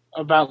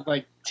about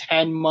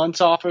 10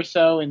 months off or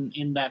so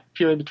in that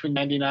period between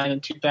 99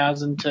 and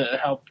 2000 to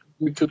help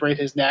recuperate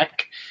his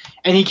neck.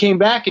 And he came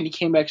back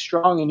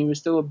strong, and he was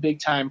still a big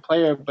time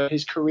player, but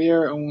his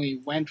career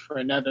only went for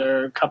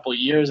another couple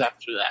years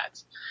after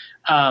that.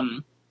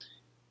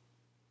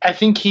 I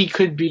think he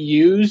could be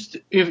used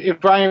if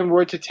Brian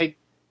were to take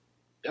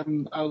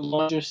a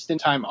larger stint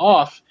time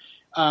off.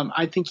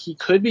 I think he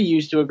could be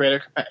used to a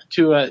greater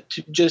to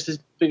just as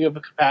big of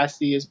a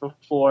capacity as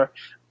before,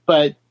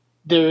 but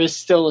there is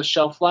still a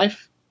shelf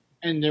life,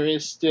 and there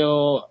is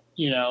still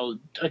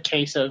a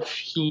case of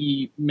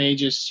he may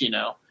just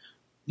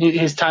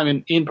his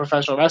time in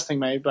professional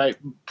wrestling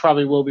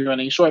probably will be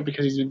running short,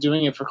 because he's been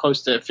doing it for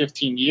close to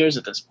 15 years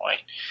at this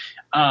point.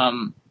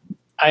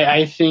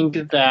 I think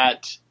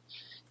that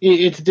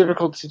it's a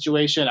difficult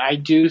situation. I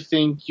do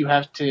think you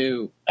have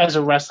to, as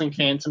a wrestling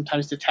fan,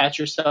 sometimes detach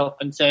yourself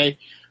and say,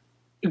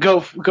 go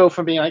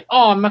from being like,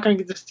 oh, I'm not going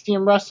to get to see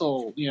him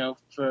wrestle,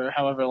 for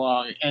however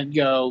long, and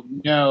go,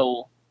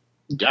 no,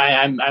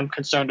 I'm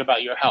concerned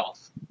about your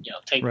health.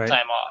 Take the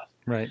time off.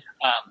 Right.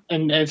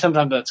 And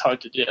sometimes that's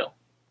hard to do.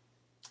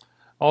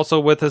 Also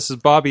with us is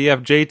Bobby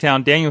F.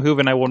 J-Town. Daniel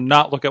Hooven, I will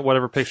not look at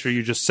whatever picture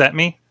you just sent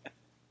me.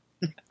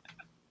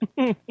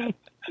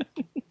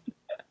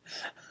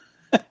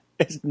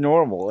 It's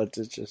normal.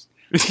 It's just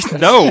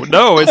no,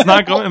 it's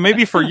not going.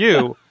 Maybe for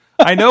you,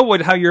 I know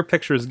how your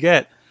pictures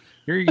get.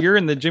 You're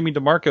in the Jimmy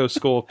DeMarco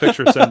school of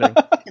picture sending.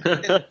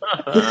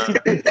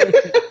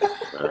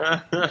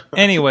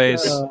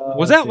 Anyways,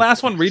 was that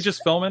last one Regis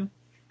Philbin?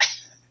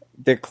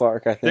 Dick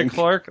Clark, I think. Dick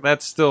Clark.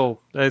 That's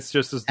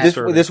just as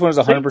disturbing. This one is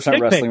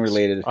 100% wrestling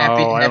related.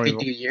 Happy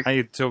New Year.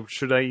 So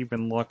should I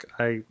even look?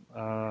 It's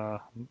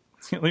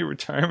the only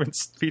retirement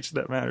speech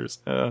that matters.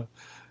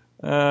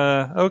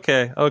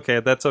 Okay,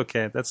 that's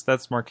okay.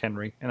 That's Mark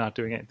Henry and not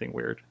doing anything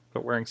weird.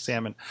 but wearing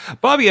salmon.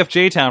 Bobby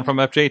FJ Town from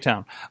FJ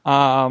Town.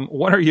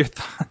 What are your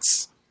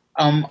thoughts?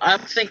 I'm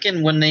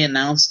thinking when they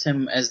announced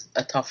him as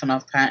a Tough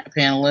Enough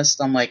panelist,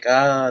 I'm like,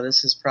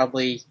 this is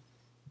probably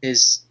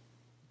his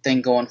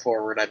thing going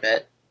forward. I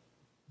bet.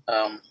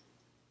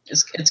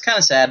 It's kind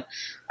of sad.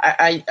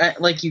 I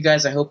like you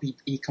guys. I hope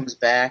he comes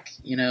back.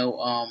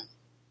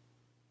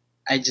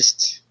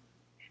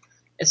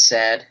 It's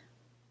sad,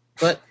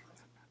 but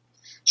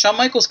Shawn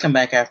Michaels come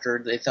back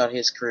after they thought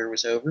his career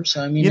was over.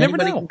 So I mean,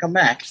 anybody can come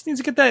back. Just needs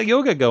to get that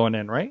yoga going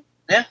in, right?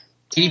 Yeah,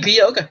 DDP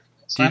yoga.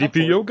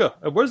 DDP yoga.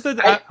 Where's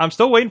the? I'm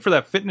still waiting for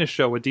that fitness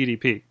show with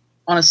DDP.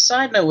 On a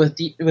side note with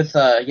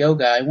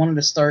yoga, I wanted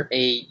to start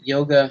a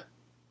yoga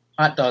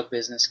hot dog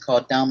business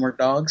called Downward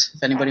Dogs.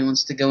 If anybody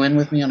wants to go in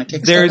with me on a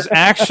Kickstarter. There's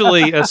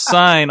actually a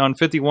sign on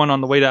 51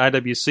 on the way to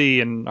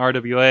IWC and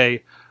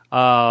RWA.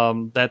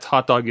 That's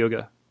hot dog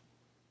yoga.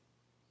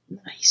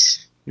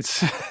 Nice.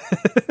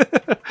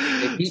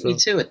 They beat me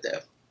to it though.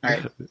 All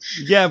right.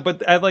 Yeah,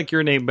 but I like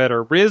your name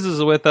better. Riz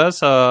is with us.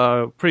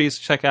 Please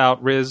check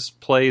out Riz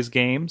Plays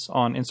Games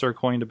on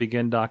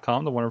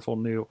InsertCoinToBegin.com, the wonderful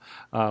new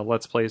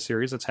Let's Play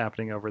series that's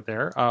happening over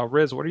there.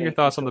 Riz, what are your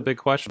thoughts on the big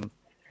question?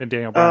 And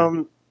Daniel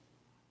Bryan?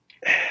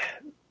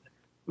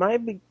 My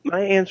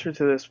answer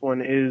to this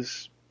one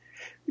is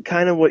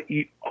kind of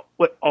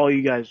what all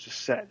you guys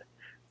just said,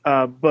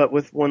 but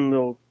with one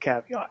little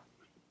caveat.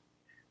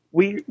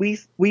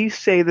 We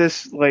say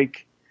this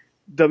like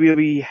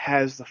WWE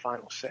has the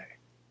final say.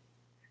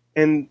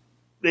 And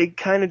they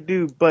kind of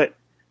do, but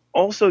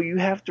also you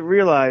have to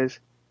realize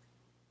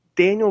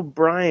Daniel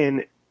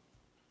Bryan,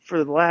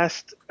 for the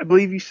last, I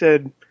believe you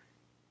said,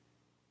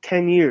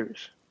 10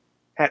 years,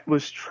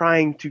 was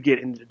trying to get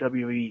into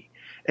WWE.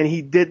 And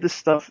he did the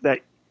stuff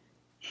that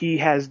he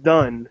has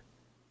done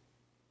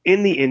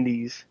in the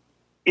indies,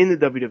 in the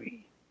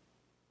WWE.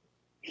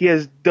 He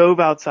has dove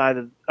outside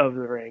of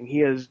the ring. He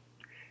has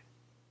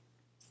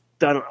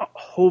done a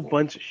whole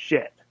bunch of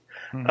shit.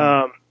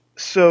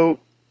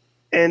 Mm-hmm.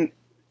 And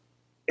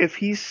if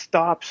he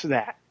stops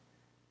that,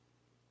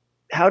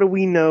 how do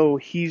we know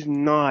he's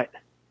not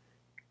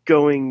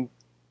going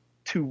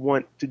to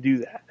want to do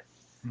that?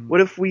 Mm-hmm.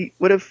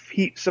 What if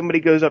somebody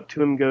goes up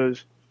to him and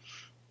goes,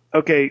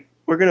 okay,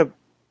 we're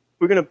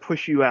gonna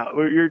push you out,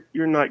 or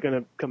you're not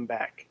gonna come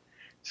back.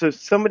 So I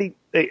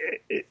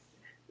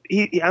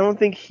don't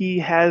think he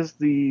has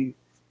the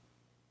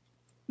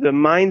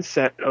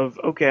mindset of,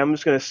 okay, I'm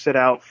just gonna sit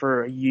out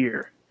for a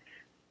year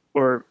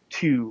or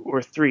 2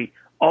 or 3.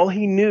 All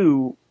he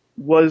knew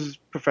was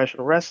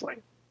professional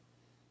wrestling.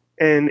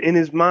 And in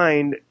his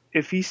mind,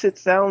 if he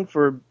sits down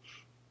for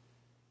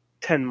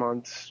 10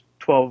 months,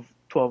 12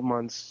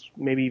 months,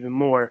 maybe even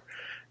more,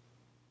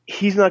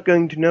 he's not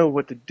going to know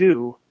what to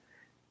do,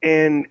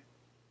 and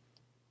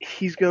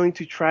he's going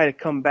to try to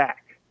come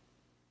back.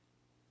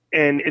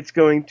 And it's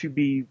going to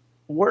be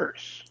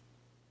worse.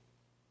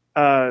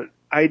 I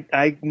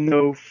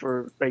know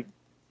from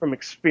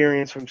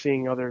experience, from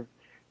seeing other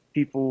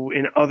people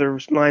in other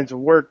lines of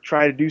work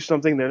try to do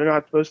something that they're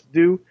not supposed to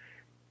do,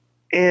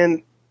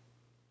 and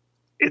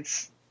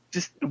it's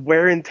just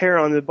wear and tear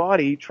on the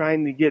body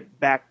trying to get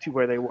back to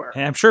where they were.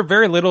 And I'm sure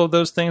very little of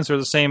those things are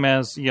the same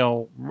as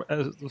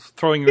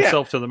throwing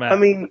yourself to the mat. I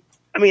mean,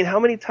 how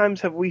many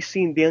times have we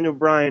seen Daniel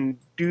Bryan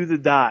do the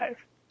dive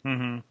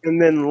and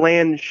then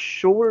land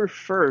shoulder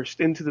first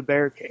into the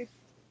barricade,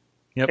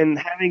 and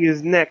having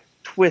his neck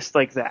twist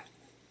like that?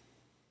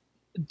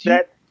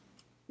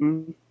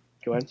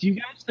 Go ahead. Do you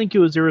guys think it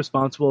was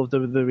irresponsible of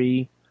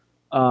WWE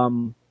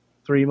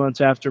 3 months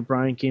after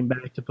Bryan came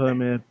back to put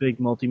him in a big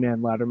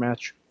multi-man ladder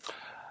match?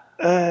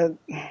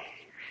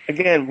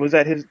 Again, was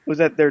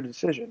that their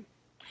decision?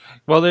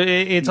 Well,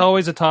 it's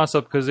always a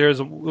toss-up because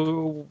there's,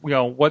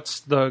 what's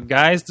the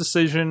guy's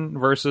decision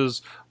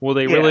versus will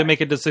they really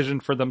make a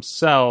decision for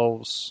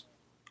themselves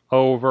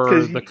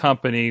over the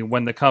company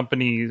when the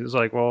company is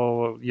like,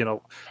 well,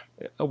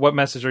 what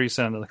message are you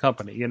sending to the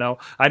company?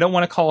 I don't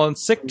want to call in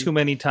sick too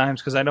many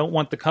times because I don't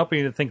want the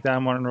company to think that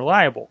I'm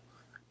unreliable,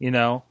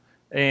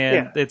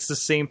 And it's the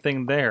same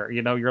thing there.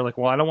 You're like,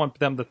 well, I don't want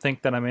them to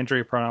think that I'm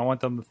injury prone. I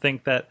want them to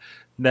think that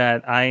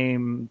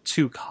I'm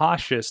too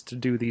cautious to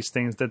do these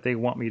things that they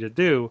want me to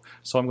do,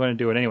 so I'm going to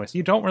do it anyways.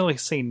 You don't really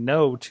say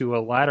no to a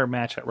ladder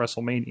match at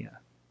WrestleMania,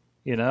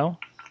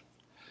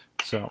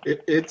 So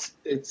it's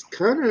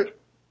kind of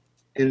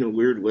in a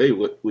weird way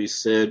what we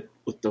said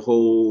with the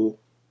whole.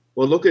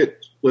 Well, look at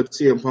what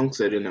CM Punk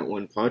said in that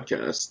one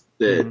podcast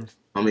that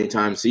how many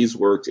times he's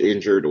worked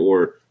injured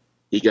or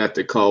he got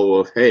the call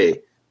of,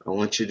 hey, I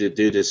want you to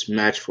do this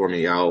match for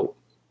me. I'll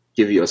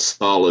give you a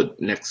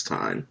solid next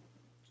time.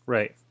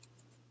 Right.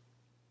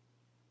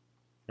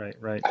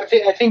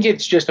 I think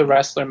it's just a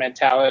wrestler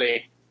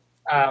mentality.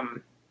 I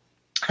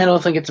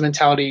don't think it's a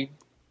mentality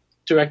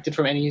directed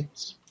from any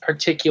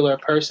particular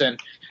person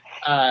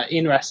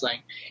in wrestling.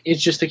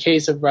 It's just a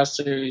case of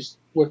wrestlers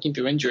working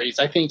through injuries.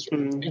 I think,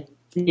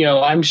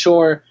 I'm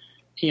sure,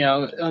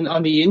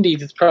 on the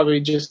indies, it's probably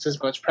just as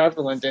much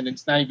prevalent, and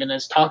it's not even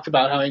as talked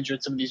about how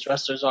injured some of these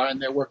wrestlers are,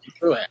 and they're working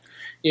through it.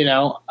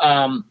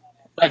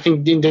 I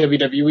think in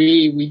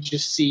WWE, we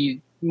just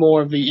see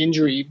more of the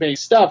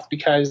injury-based stuff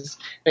because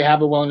they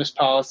have a wellness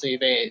policy.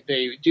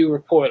 They do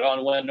report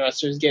on when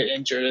wrestlers get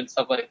injured and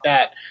stuff like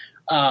that.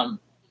 I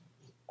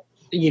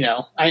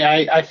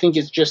think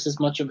it's just as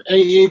much of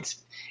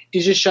it's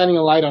just shining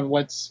a light on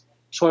what's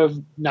sort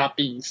of not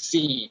being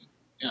seen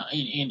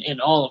in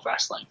all of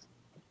wrestling.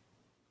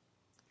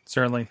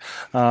 Certainly.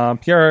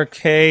 Pierre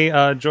K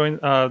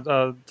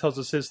tells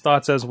us his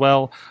thoughts as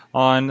well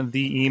on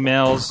the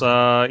emails.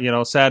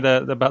 Sad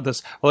about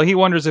this. Well, he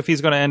wonders if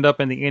he's going to end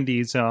up in the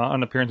Indies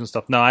on appearance and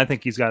stuff. No, I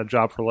think he's got a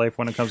job for life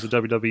when it comes to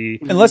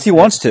WWE. Unless he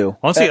wants to.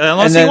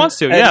 Unless he wants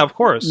to, yeah, of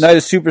course. Night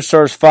of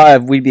Superstars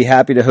 5, we'd be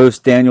happy to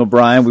host Daniel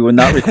Bryan. We would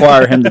not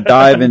require him to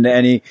dive into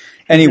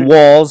any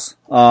walls,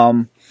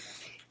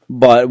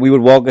 but we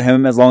would welcome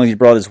him as long as he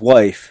brought his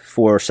wife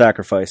for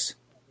sacrifice.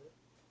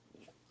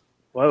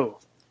 Whoa.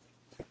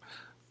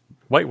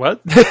 Wait,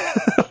 what?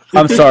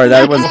 I'm sorry,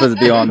 that wasn't supposed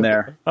to be on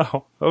there.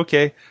 Oh,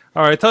 okay.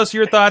 All right, tell us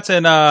your thoughts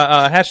and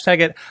hashtag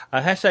it.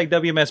 Hashtag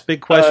WMS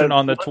big question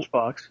on the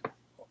Lunchbox.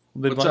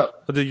 What's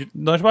up? Did you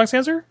Lunchbox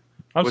answer?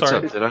 I'm What's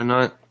sorry. up? Did I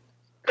not?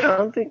 I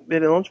don't think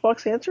did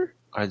Lunchbox answer.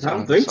 I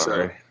don't think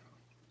so.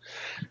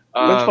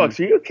 Lunchbox,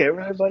 are you okay,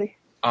 right, buddy?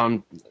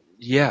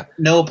 Yeah.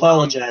 No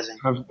apologizing.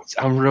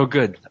 I'm real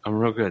good.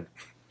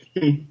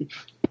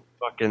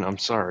 Fucking, I'm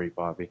sorry,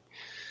 Bobby.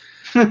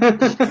 I'm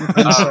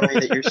sorry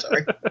that you're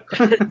sorry.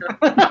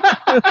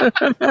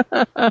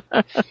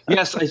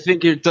 Yes, I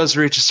think it does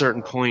reach a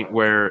certain point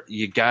where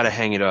you got to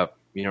hang it up.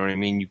 You know what I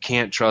mean? You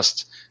can't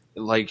trust,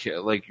 like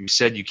you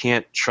said, you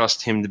can't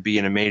trust him to be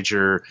in a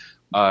major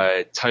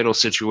title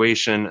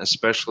situation,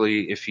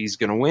 especially if he's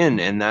going to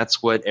win, and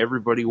that's what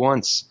everybody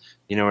wants.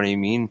 You know what I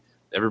mean?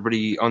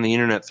 Everybody on the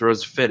internet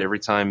throws a fit every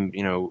time,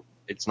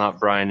 it's not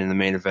Bryan in the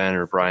main event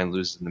or Bryan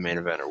loses in the main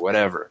event or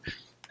whatever.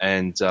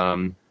 And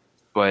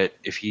but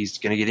if he's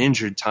going to get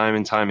injured time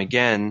and time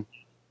again,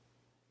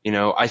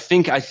 I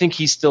think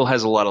he still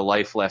has a lot of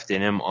life left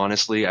in him,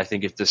 honestly. I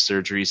think if this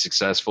surgery is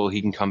successful,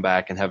 he can come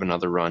back and have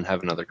another run,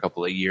 have another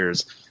couple of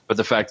years. But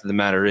the fact of the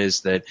matter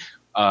is that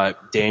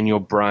Daniel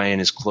Bryan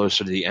is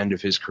closer to the end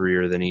of his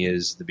career than he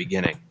is the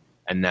beginning.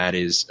 And that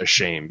is a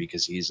shame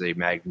because he's a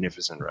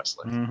magnificent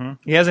wrestler. Mm-hmm.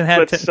 He hasn't had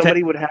But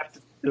somebody would have to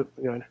do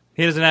it.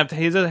 He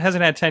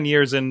hasn't had 10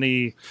 years in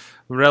the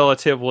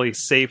relatively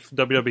safe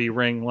WWE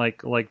ring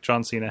like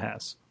John Cena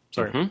has.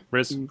 Sorry,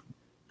 Riz.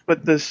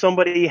 But does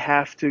somebody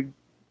have to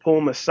pull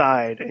him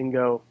aside and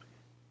go,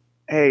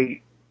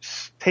 "Hey,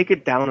 take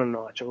it down a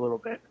notch a little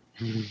bit.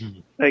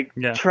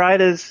 Try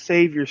to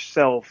save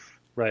yourself."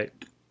 Right.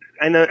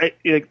 I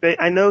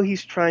know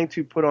he's trying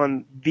to put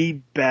on the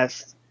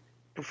best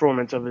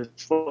performance of his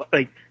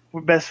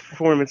best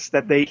performance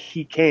that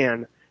he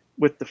can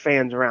with the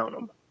fans around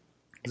him.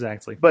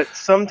 Exactly. But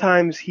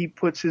sometimes he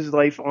puts his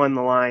life on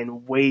the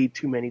line way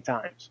too many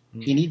times.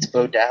 He needs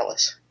Bo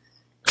Dallas.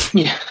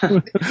 Yeah.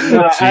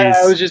 I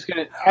was just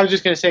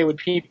gonna say, would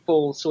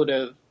people sort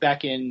of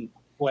back in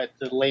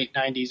the late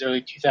 '90s,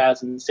 early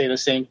 2000s say the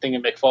same thing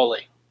in Mick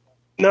Foley?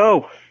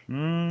 No,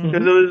 because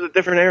it was a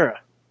different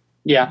era.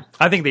 Yeah,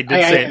 I think they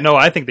did say it. No,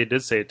 I think they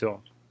did say it to him.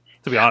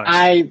 To be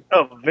honest,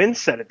 Vince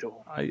said it to him.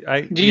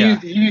 Do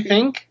you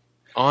think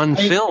on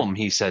film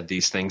he said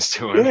these things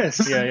to him?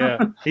 Yes. Yeah.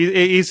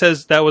 He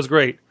says that was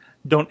great.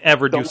 Don't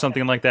ever do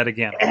something like that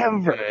again.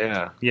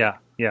 Ever. Yeah,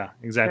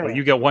 exactly. Yeah.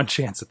 You get one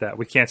chance at that.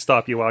 We can't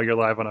stop you while you're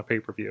live on a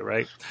pay-per-view,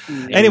 right?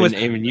 Anyways,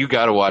 Eamon, you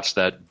got to watch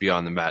that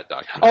Beyond the Mat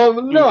documentary. Oh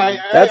no,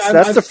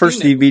 that's the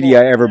first DVD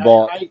I ever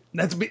bought.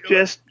 That's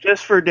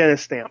just for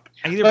Dennis Stamp.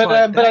 But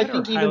I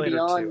think even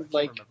beyond,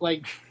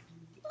 like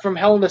from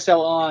Hell in a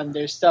Cell on,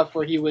 there's stuff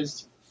where he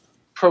was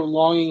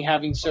prolonging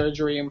having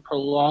surgery and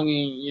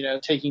prolonging,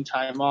 taking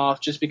time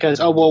off just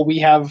because, we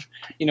have,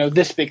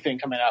 this big thing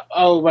coming up.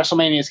 Oh,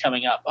 WrestleMania is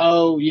coming up.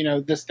 Oh,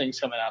 this thing's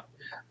coming up.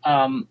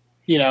 And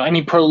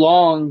he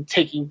prolonged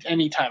taking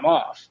any time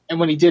off. And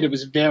when he did, it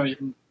was very,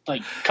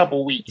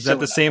 couple weeks. Is that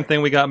the same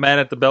thing we got mad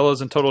at the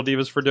Bellas and Total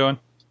Divas for doing?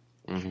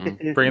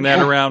 Mm-hmm. Bringing that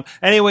around.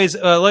 Anyways,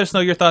 let us know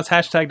your thoughts.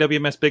 Hashtag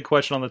WMS Big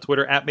Question on the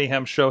Twitter at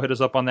Mayhem Show. Hit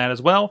us up on that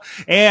as well.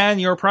 And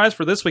your prize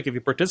for this week, if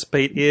you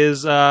participate,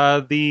 is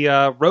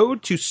the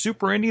Road to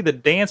Super Indy, the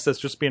dance that's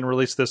just being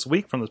released this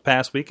week from this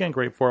past weekend.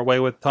 Great four-way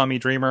with Tommy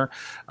Dreamer,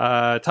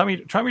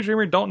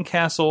 Dalton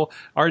Castle,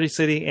 RJ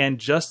City, and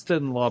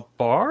Justin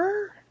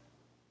LaBar.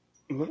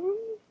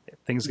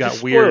 Things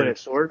got weird.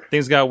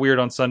 Things got weird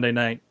on Sunday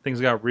night. Things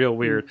got real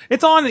weird.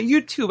 It's on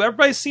YouTube.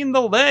 Everybody's seen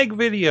the leg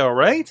video,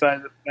 right?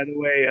 By the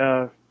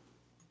way,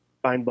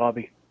 find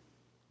Bobby.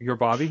 You're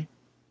Bobby?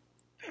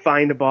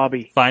 Find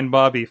Bobby. Find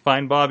Bobby.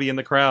 Find Bobby in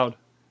the crowd.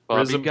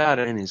 Bobby got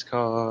it in his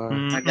car.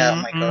 I got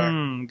in my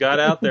car. Got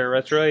out there.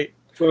 That's right.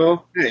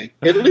 Well, hey,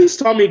 at least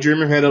Tommy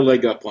Dreamer had a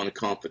leg up on a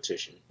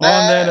competition.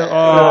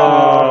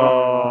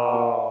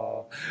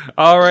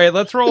 All right,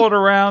 let's roll it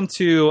around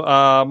to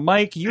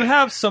Mike. You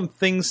have some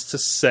things to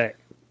say.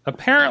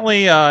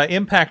 Apparently,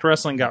 Impact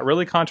Wrestling got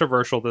really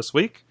controversial this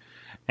week,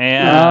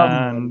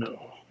 and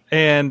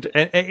and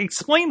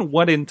explain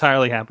what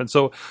entirely happened.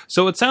 So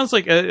it sounds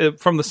like,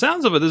 from the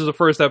sounds of it, this is the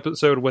first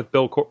episode with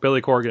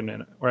Billy Corgan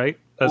in it, right?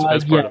 As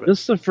part of it.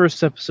 This is the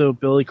first episode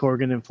Billy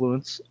Corgan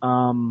influence.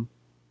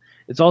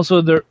 It's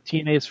also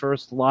TNA's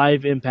first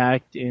live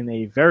impact in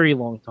a very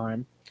long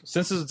time.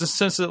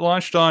 Since it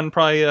launched on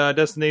probably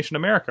Destination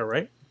America,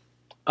 right?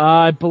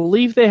 I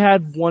believe they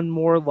had one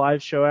more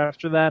live show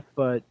after that,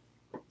 but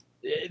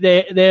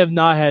they have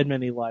not had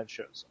many live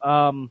shows.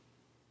 So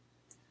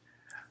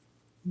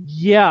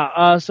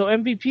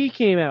MVP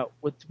came out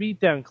with the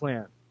Beatdown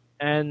Clan.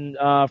 And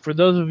for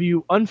those of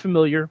you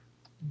unfamiliar,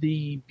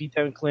 the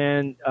Beatdown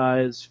Clan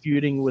is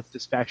feuding with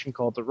this faction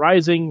called the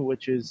Rising,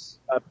 which is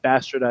a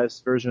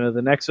bastardized version of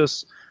the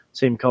Nexus,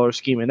 same color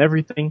scheme and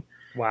everything.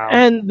 Wow.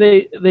 And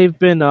they've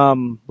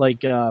been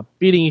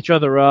beating each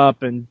other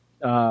up and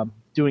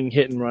doing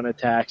hit and run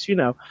attacks,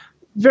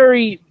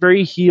 very,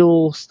 very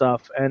heel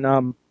stuff.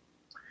 And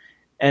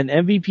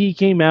MVP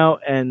came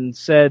out and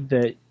said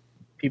that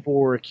people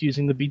were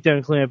accusing the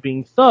Beatdown Clan of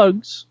being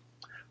thugs,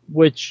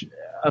 which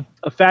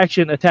a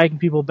faction attacking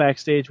people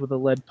backstage with a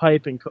lead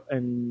pipe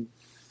and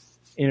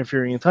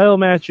interfering in title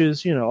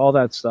matches, all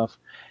that stuff.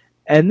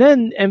 And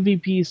then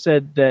MVP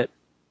said that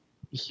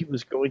he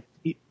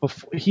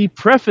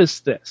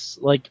prefaced this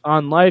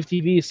on live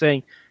TV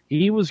saying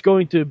he was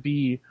going to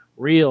be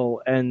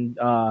real and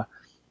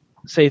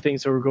say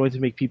things that were going to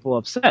make people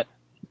upset.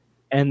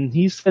 And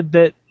he said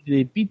that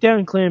the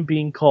Beatdown Clan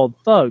being called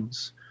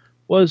thugs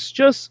was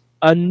just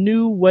a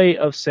new way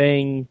of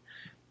saying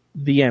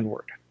the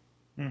N-word.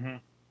 Mm-hmm.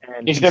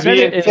 And He's going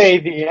to say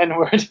the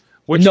N-word.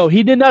 No,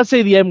 he did not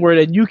say the N-word,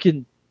 and you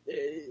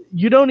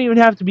don't even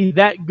have to be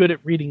that good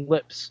at reading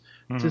lips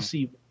to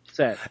see what it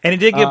said. And it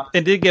did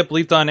get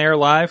bleeped on air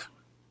live?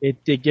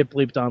 It did get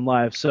bleeped on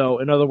live. So,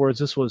 in other words,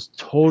 this was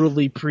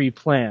totally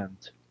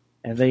pre-planned.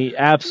 And they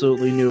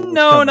absolutely knew it was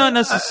coming. Not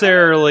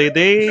necessarily.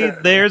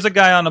 There's a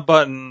guy on a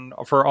button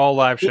for all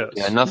live shows.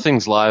 Yeah,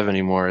 nothing's live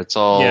anymore. It's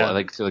all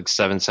like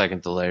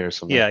 7-second delay or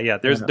something. Yeah.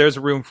 There's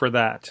room for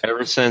that.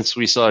 Ever since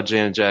we saw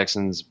Janet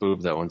Jackson's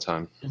boob that one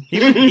time.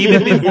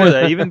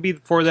 Even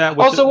before that.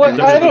 Also,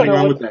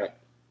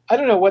 I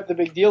don't know what the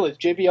big deal is.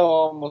 JBL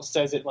almost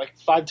says it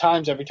 5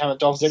 times every time a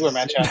Dolph Ziggler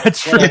match happens.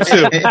 That's true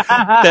too.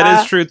 That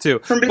is true too.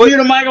 From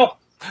Bermuda Michael.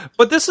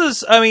 But this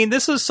is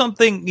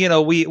something,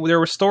 there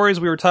were stories,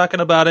 we were talking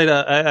about it.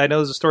 I know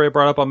there's a story I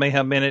brought up on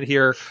Mayhem Minute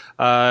here,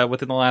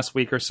 within the last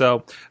week or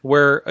so,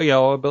 where,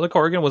 Billy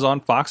Corgan was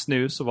on Fox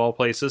News, of all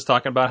places,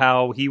 talking about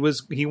how he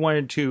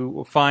wanted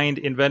to find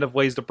inventive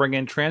ways to bring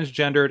in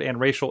transgendered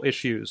and racial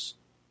issues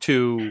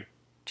to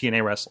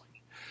TNA wrestling.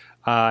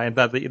 And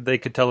that they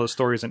could tell those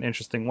stories in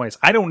interesting ways.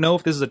 I don't know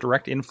if this is a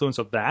direct influence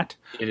of that.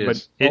 It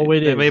is. But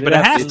it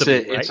has to be.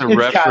 It's a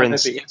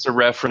reference. It's a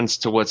reference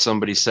to what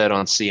somebody said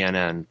on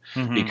CNN,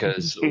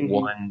 because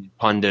one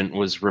pundit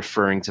was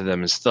referring to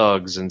them as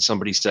thugs, and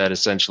somebody said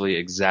essentially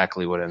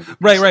exactly what MVP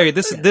Right.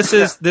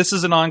 This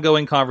is an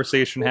ongoing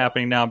conversation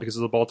happening now because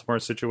of the Baltimore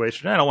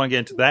situation. I don't want to get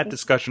into that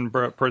discussion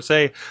per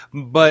se,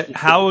 but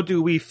how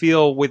do we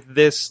feel with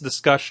this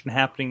discussion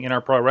happening in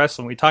our pro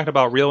wrestling? We talked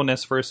about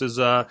realness versus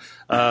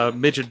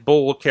midget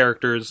bull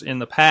characters in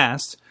the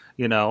past,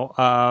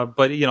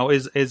 but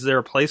is there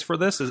a place for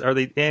this? Are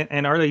they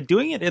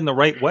doing it in the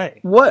right way?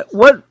 What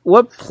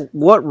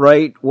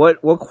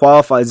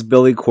qualifies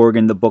Billy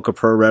Corgan the book a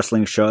pro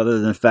wrestling show other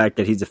than the fact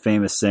that he's a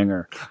famous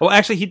singer? Well,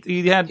 actually,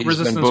 he had He's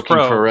Resistance been booking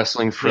Pro. pro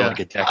wrestling for like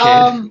a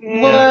decade.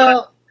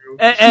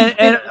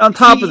 And on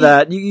top of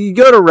that, you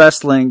go to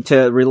wrestling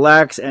to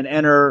relax and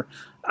enter.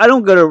 I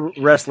don't go to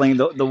wrestling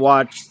to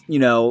watch,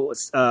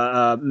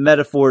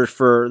 metaphors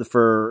for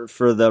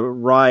the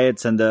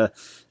riots and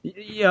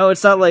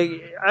it's not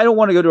like I don't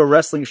want to go to a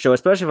wrestling show,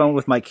 especially if I'm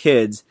with my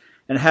kids,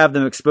 and have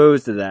them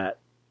exposed to that.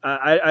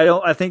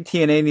 I think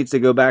TNA needs to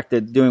go back to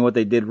doing what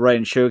they did right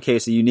and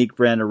showcase a unique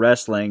brand of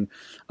wrestling,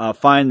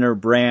 find their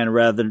brand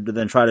rather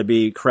than try to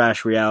be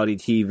crash reality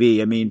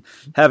TV. I mean,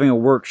 having a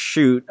work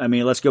shoot,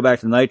 let's go back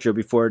to Nitro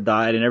before it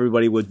died and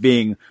everybody was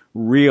being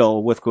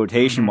real with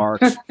quotation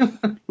marks,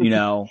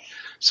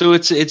 So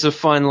it's a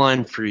fine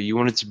line for you. You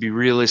want it to be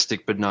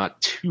realistic, but not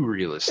too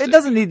realistic. It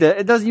doesn't need to.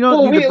 It does. You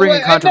don't need to bring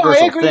in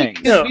controversial things.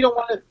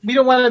 We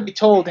don't want to be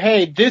told,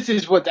 "Hey, this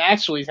is what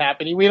actually is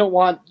happening." We don't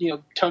want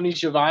Tony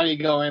Schiavone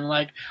going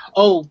like,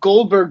 "Oh,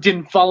 Goldberg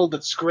didn't follow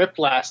the script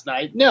last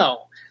night."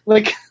 No,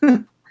 I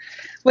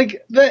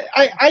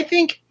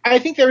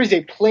think there is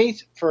a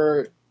place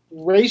for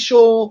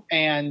racial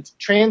and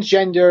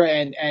transgender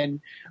and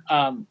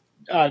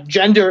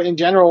gender in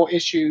general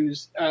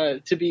issues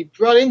to be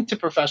brought into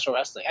professional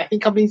wrestling. I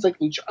think companies like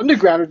Lucha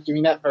Underground are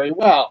doing that very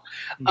well.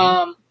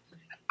 Mm-hmm.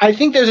 I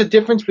think there's a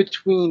difference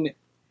between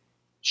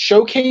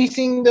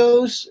showcasing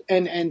those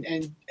and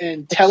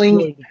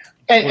telling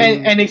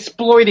and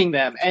exploiting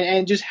them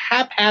and just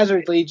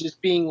haphazardly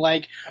just being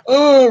like,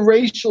 oh,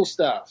 racial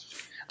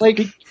stuff. Like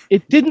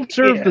it didn't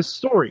serve the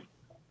story.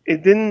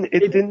 It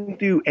didn't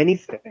do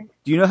anything.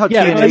 Do you know how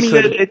TNA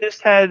could? It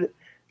just had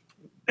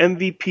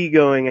MVP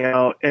going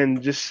out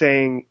and just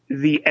saying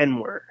the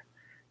N-word.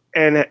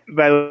 And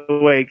by the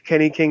way,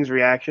 Kenny King's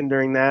reaction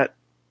during that,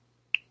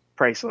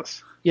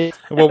 priceless. Yeah.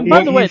 Well,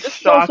 By the way, He's this is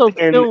shocked also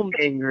and filmed.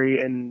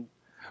 angry and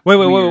wait.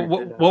 weird.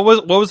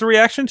 What was the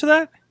reaction to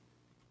that?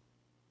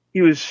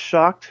 He was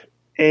shocked,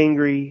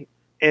 angry,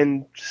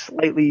 and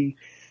slightly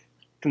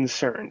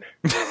concerned.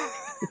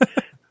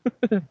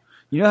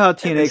 You know how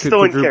TNA It's could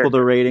still in quadruple character.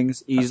 the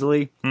ratings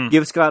easily?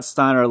 Give Scott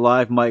Steiner a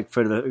live mic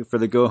for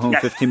the go home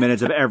 15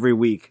 minutes of every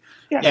week,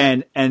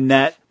 Yeah. and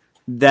that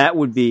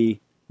would be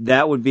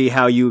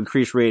how you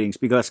increase ratings,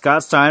 because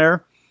Scott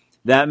Steiner,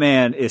 that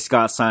man is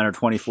Scott Steiner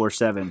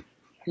 24/7.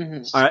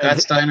 Scott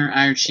Steiner,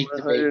 Iron Sheik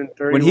debate.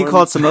 When he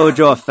called Samoa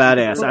Joe a fat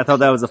ass, I thought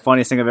that was the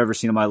funniest thing I've ever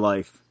seen in my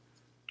life.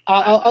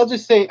 I'll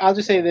just say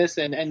this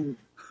and I'm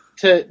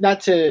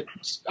not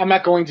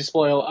going to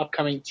spoil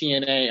upcoming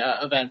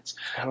TNA events.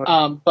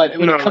 But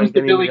when it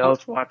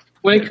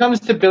comes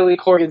to Billy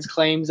Corgan's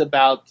claims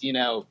about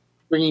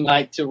bringing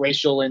light to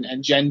racial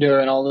and gender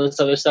and all this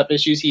other stuff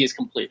issues, he is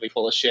completely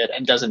full of shit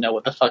and doesn't know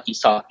what the fuck he's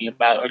talking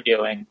about or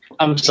doing.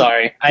 I'm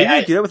sorry. Didn't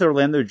he do that with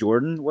Orlando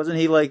Jordan? Wasn't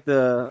he like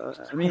the?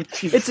 I mean,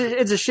 it's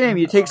a shame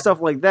you take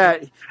stuff like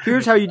that.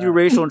 Here's how you do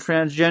racial and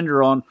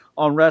transgender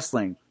on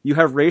wrestling. You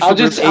have racial. I'll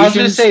just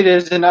say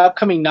there's an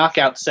upcoming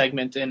knockout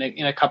segment in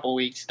a couple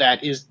weeks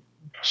that is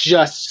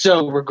just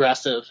so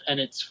regressive, and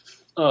it's.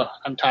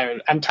 I'm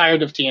tired. I'm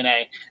tired of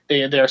TNA.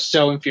 They're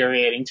so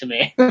infuriating to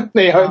me. I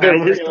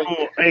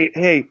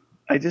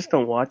just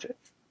don't watch it.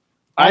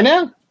 I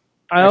know.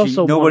 I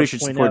also nobody wanna should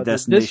point support out that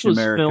Destination this was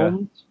America.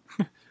 filmed-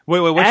 Wait,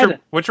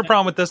 what's your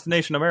problem with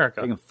Destination America?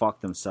 They can fuck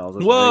themselves.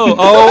 That's Whoa! what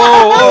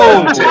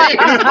Oh! they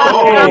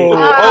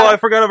I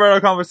forgot about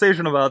our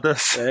conversation about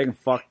this. Yeah, they can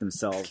fuck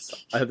themselves.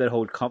 I hope that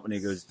whole company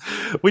goes.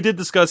 We did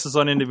discuss this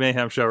on Indie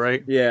Mayhem Show,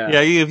 right? Yeah. Yeah.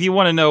 If you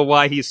want to know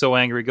why he's so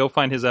angry, go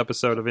find his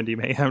episode of Indie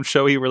Mayhem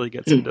Show. He really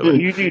gets into it.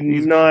 You do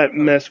not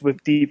mess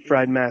with Deep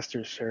Fried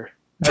Masters, sir.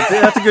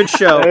 That's a good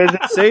show. That is an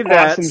Save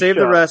that. awesome Save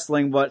the show.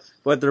 wrestling, but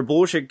their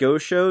bullshit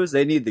ghost shows,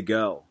 they need to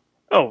go.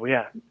 Oh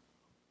yeah.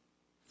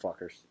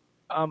 Fuckers.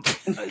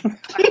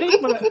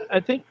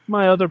 I think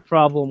my other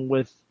problem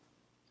with,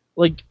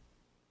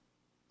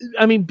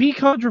 be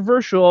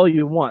controversial all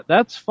you want.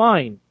 That's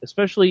fine,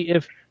 especially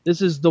if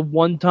this is the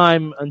one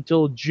time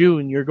until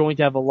June you're going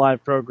to have a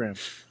live program.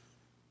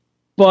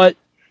 But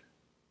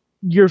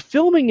you're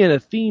filming in a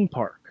theme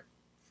park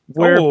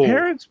where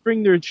parents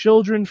bring their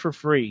children for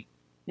free.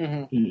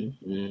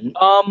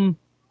 Mm-hmm.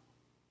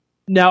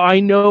 Now I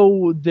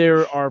know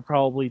there are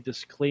probably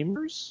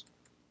disclaimers,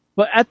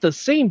 but at the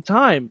same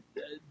time,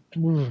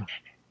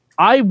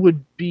 I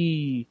would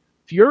be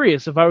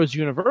furious if I was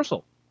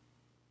Universal.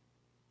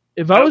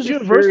 If I was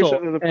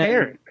Universal, the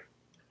parent.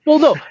 Well,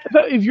 no,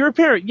 if you're a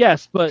parent,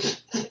 yes,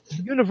 but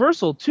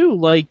Universal too.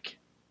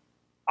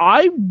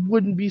 I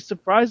wouldn't be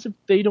surprised if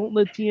they don't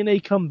let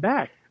TNA come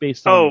back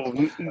based on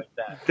something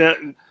like that.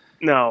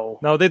 No,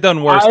 they've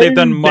done worse. They've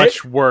done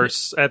much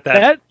worse at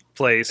that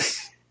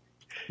place.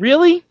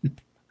 Really?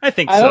 I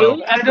think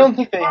so. I don't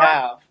think they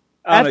have.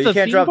 I don't know, you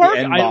can't drop the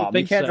N-bomb. You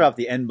think can't so. drop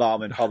the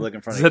N-bomb in public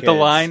in front Is of that the kids.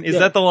 line? Is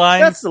that the line?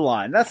 That's the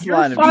line. That's the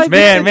line.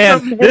 Man,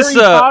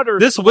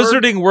 this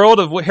Wizarding World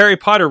of Harry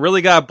Potter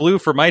really got blue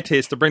for my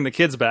taste to bring the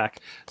kids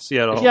back.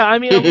 Seattle. Yeah,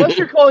 unless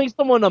you're calling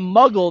someone a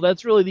muggle,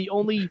 that's really the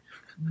only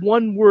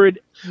one-word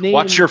name.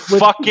 Watch your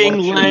fucking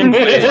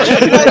language. We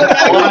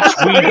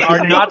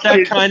are not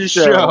that kind of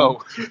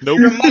show. Nope.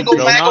 Do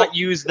not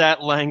use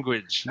that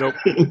language. Nope.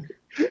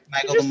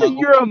 Just say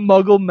you're a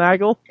muggle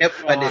maggle. Yep,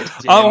 I did.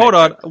 Oh, hold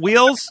on.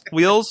 Wheels,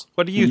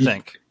 what do you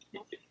think?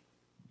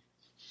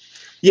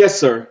 Yes,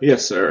 sir.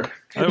 Yes, sir.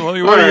 What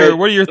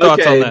are your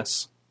thoughts on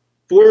this?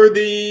 For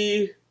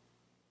the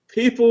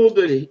people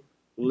that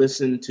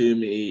listen to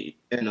me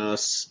and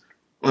us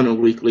on a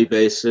weekly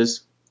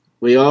basis,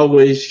 we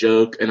always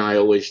joke, and I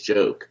always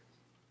joke,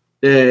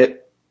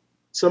 that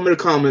some of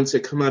the comments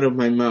that come out of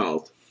my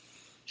mouth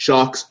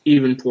shocks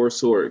even poor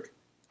Sorg.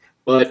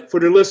 But for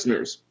the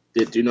listeners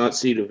that do not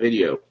see the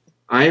video,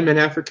 I am an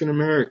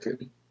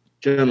African-American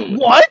gentleman.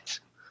 What?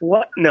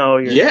 What? No,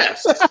 you're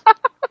Yes.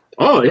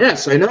 Oh,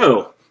 yes, I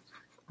know.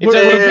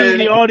 We're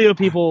the audio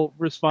people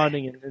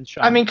responding and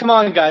shock. Come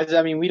on, guys.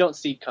 We don't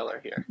see color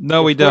here.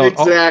 No, we don't.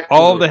 Exactly.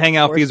 All of the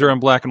hangout feeds are in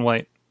black and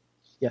white.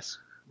 Yes.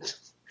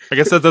 I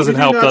guess that doesn't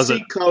help, does We do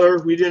not see color.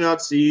 We do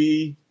not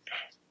see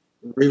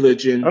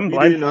religion. I'm we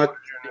blind. do not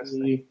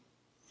see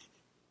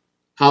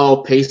how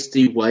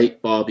pasty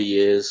white Bobby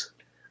is.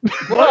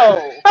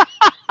 Whoa.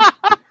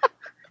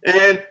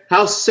 And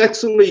how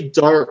sexually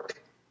dark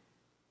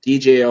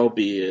DJ LB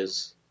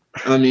is.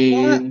 Why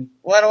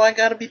do I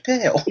gotta be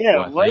pale?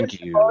 Yeah, thank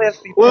you.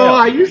 Well,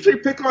 I usually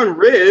pick on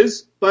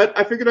Riz, but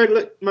I figured I'd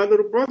let my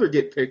little brother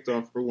get picked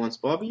on for once,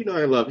 Bobby. You know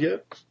I love you.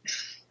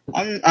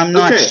 I'm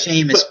not Okay,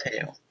 Seamus but-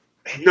 pale.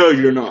 No,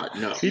 you're not.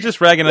 No. You're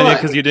just ragging on you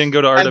because you didn't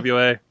go to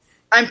RWA.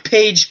 I'm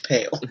Paige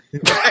pale.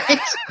 Right?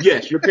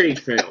 Yes, you're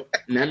page pale,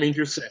 and that means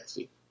you're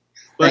sexy.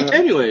 But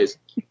anyways,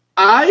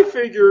 I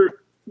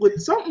figure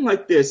with something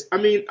like this, I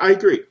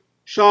agree.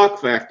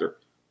 Shock factor.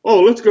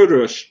 Oh, let's go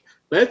to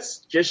let's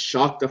just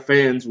shock the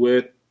fans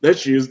with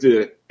let's use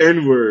the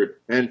N-word.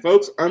 And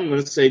folks, I'm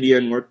going to say the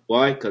N-word.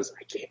 Why? Because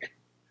I can.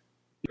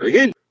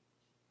 Again,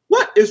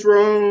 what is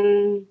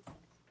wrong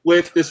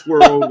with this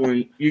world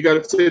when you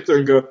got to sit there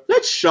and go,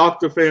 let's shock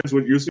the fans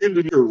with using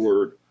the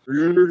N-word?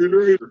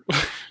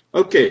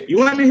 Okay, you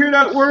want to hear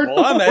that word?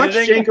 Well, I'm Watch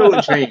editing. Django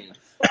Unchained.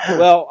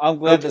 Well, I'm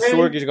glad the Okay.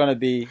 Sorg is going to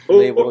be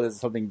labeled as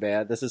something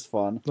bad. This is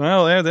fun.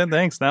 Well, there, then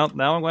thanks. Now I'm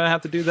going to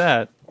have to do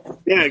that.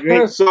 Yeah,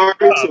 great. Sorry,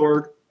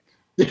 Sorg.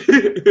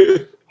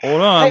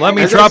 Hold on, Hey, let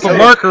me as I drop a said,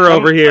 marker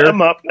over here.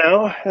 I'm up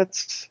now.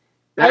 That's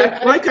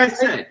Like I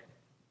said,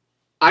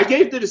 I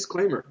gave the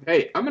disclaimer.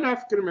 Hey, I'm an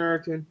African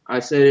American. I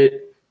said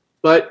it.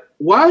 But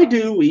why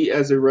do we,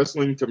 as a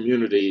wrestling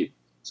community,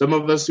 some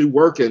of us who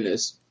work in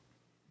this,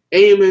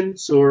 Eamon,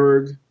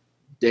 Sorg,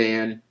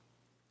 Dan,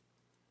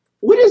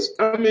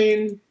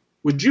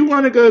 would you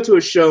want to go to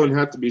a show and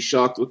have to be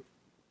shocked with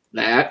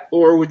that?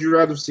 Or would you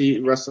rather see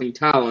wrestling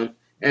talent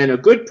and a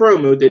good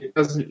promo that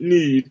doesn't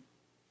need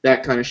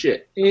that kind of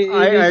shit?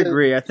 I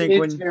agree. I think it's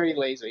when very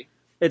lazy.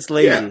 it's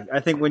lazy. Yeah. I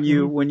think when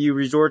you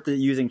resort to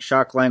using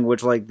shock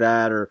language like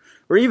that, or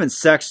even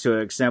sex to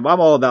an extent. I'm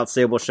all about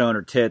Sable showing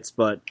her tits,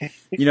 but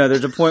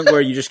there's a point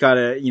where you just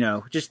gotta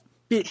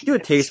do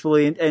it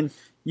tastefully and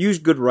use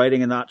good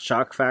writing and not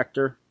shock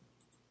factor.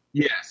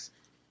 Yes.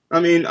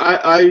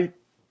 I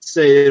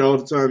say it all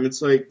the time.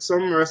 It's like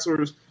some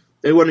wrestlers,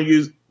 they want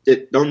to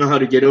that don't know how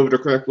to get over the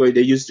correct way.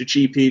 They use the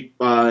cheap heat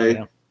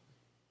by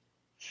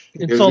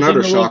Here's Insulting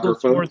another the shocker, local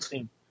sports folks.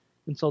 team.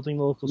 Insulting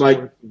the local Like-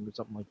 sports team or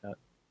something like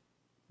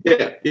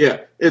that.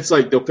 Yeah. It's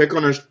like they'll pick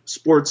on a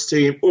sports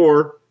team,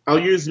 or I'll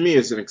use me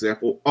as an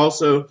example.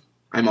 Also,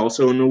 I'm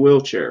also in a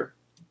wheelchair.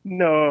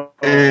 no.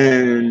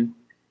 And,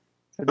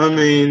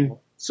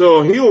 so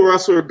a heel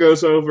wrestler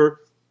goes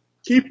over,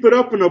 keep it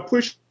up and I'll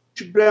push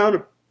you down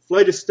a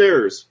flight of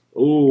stairs.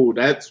 Oh,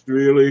 that's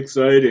really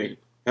exciting.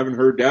 Haven't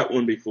heard that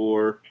one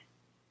before.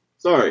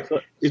 Sorry.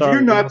 If sorry,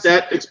 you're not boss.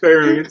 that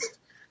experienced,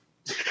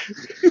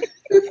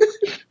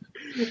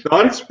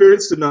 not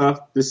experienced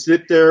enough to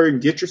sit there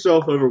and get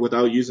yourself over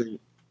without using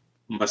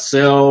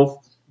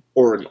myself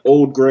or an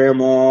old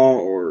grandma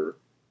or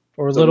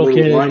Or some little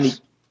kids. whiny-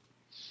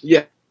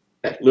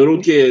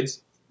 little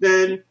kids,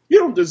 then you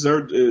don't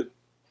deserve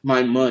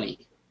my money.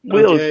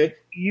 Will, Okay?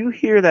 you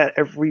hear that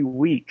every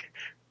week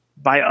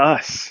by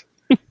us.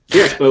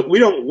 Yes, but we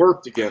don't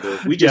work together.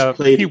 We just Yeah,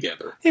 play he-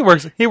 together. He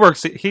works.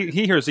 He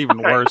hears even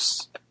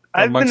worse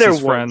I've been amongst there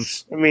his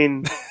once. friends. I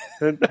mean,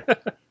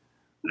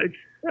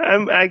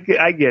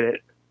 I get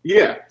it.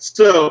 Yeah.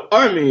 So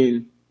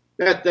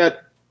that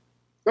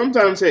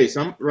sometimes, hey,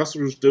 some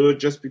wrestlers do it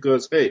just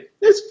because, hey,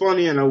 it's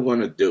funny and I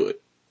want to do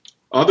it.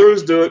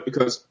 Others do it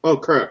because, oh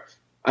crap,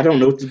 I don't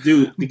know what to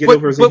do to get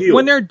over as a But heel.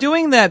 when they're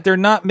doing that, they're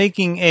not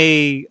making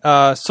a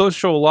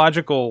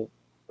sociological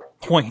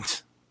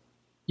point.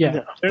 Yeah.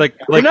 No. Like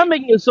They're not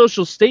making a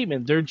social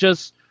statement. They're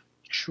just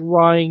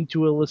trying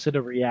to elicit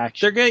a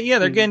reaction.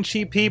 they're getting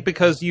cheap heat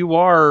because you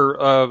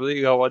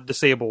are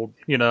disabled,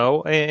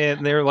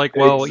 and they're like,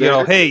 well,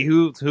 Exactly. hey,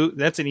 who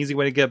that's an easy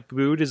way to get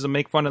booed is to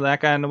make fun of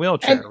that guy in the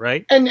wheelchair,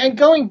 right? And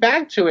going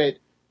back to it,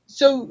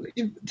 so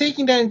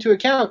taking that into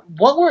account,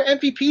 what were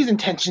MVP's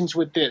intentions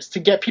with this? To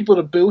get people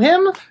to boo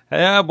him?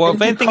 Yeah, well, if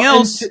And anything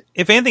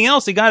to-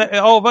 else, he got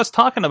all of us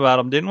talking about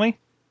him, didn't we?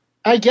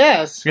 I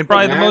guess. And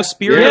probably the most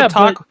spirited Yeah,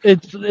 talk.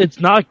 but it's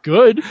not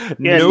good.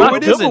 Yeah, It's No, not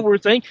it good what isn't. we're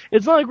saying.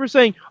 It's not like we're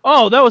saying,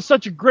 "Oh, that was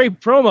such a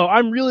great promo.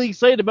 I'm really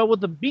excited about what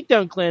the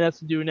Beatdown Clan has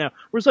to do now."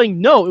 We're saying,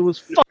 "No, it was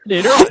fucking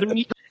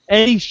entertaining,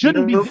 and he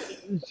shouldn't be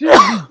That's doing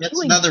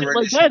another shit like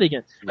rendition. that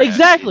again."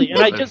 Exactly, and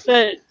I just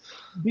said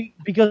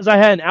because I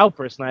had an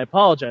outburst, and I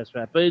apologize for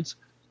that. But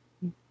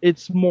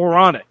it's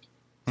moronic.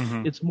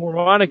 Mhm. It's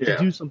moronic Yeah.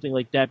 to do something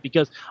like that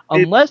because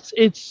unless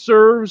it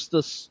serves the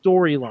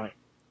storyline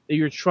that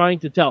you're trying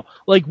to tell.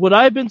 Like, would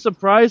I have been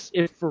surprised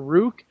if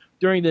Farouk,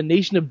 during the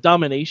Nation of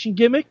Domination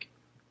gimmick,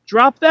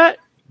 dropped that?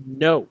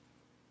 No.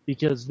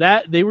 Because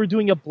they were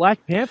doing a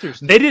Black Panthers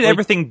thing. They did Like,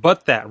 everything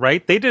but that,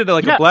 right? They did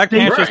like Yeah, a Black they-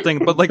 Panthers right. thing,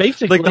 but like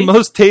Basically. the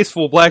most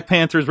tasteful Black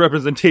Panthers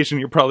representation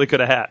you probably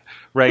could have had,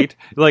 right?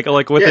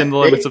 like within the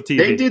limits of TV.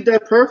 They did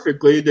that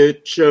perfectly.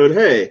 That showed,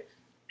 hey,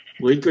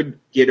 we could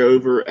get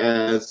over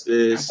as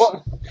this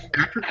Well-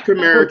 African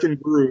American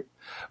group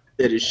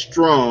that is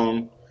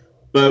strong,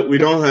 but we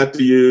don't have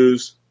to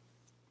use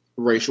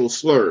racial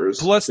slurs.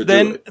 Plus, to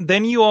do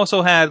then it. you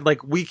also had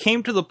we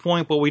came to the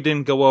point, but we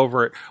didn't go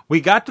over it.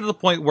 We got to the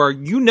point where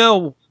you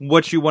know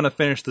what you want to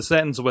finish the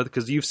sentence with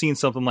because you've seen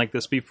something like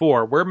this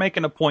before. We're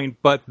making a point,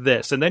 but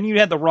this, and then you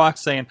had The Rock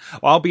saying,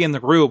 "I'll be in the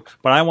group,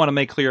 but I want to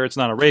make clear it's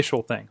not a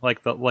racial thing, like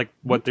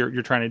what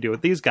you're trying to do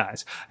with these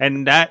guys,"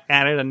 and that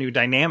added a new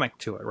dynamic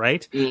to it,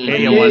 right? Mhm.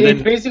 And, you know, and It's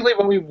then- basically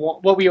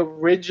what we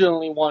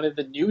originally wanted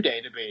the New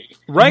Day to be.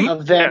 Right.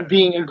 Of them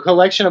being a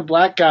collection of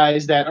black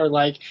guys that are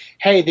like,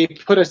 hey, they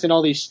put us in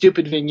all these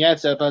stupid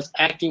vignettes of us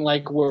acting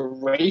like we're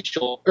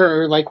racial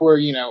or like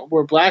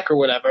we're black or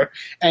whatever,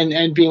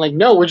 and being like,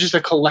 no, we're just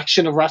a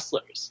collection of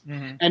wrestlers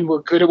and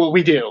we're good at what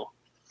we do.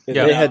 If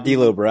Yeah. they had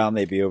D'Lo Brown,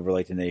 they'd be over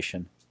like the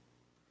Nation.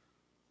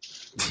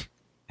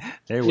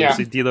 Hey, we Yeah.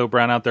 see D'Lo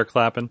Brown out there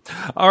clapping.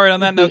 All right, on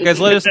that note, guys,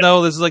 let us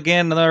know. This is,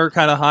 again, another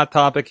kind of hot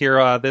topic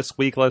here this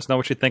week. Let us know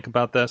what you think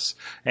about this.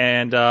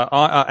 And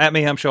at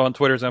Mayhem Show on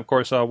Twitter, and of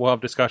course, we'll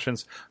have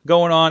discussions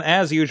going on,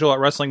 as usual, at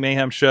Wrestling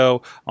Mayhem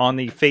Show on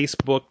the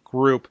Facebook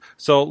group.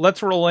 So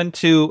let's roll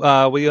into,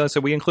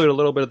 we include a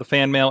little bit of the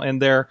fan mail in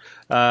there,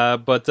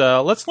 but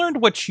let's learn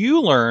what you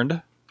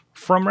learned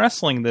from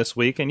wrestling this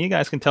week, and you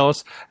guys can tell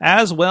us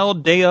as well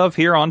day of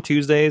here on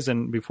Tuesdays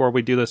and before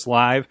we do this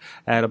live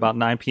at about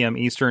 9 p.m.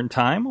 Eastern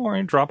time,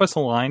 or drop us a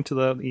line to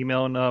the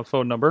email and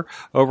phone number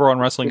over on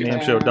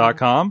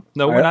WrestlingMayhemShow.com.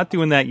 No, we're not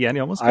doing that yet.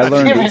 You almost I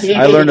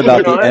learned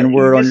about the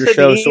N-word on your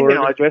show, You just said the Sword.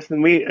 email address,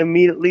 and we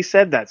immediately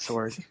said that,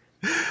 Sword.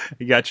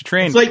 You got your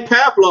train. It's like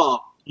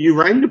Pavlov. You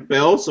rang the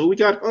bell, so we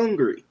got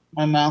hungry.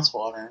 My mouth's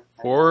watering.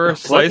 Or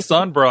Slice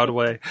on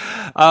Broadway.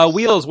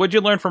 Wheels, what'd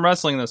you learn from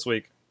wrestling this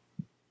week?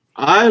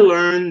 I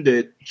learned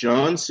that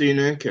John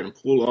Cena can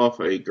pull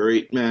off a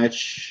great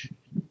match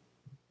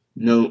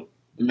no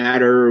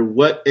matter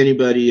what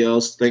anybody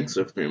else thinks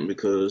of him,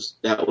 because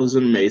that was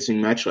an amazing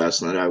match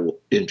last night. I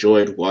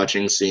enjoyed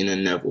watching Cena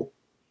and Neville.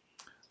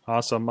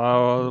 Awesome.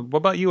 What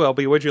about you,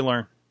 LB? What'd you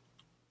learn?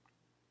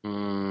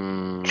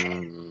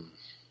 Eamon,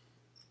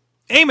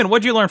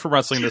 what'd you learn from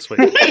wrestling this week?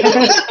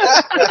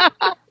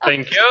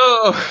 Thank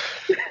you.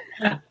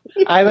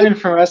 I learned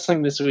from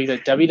wrestling this week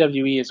that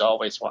WWE is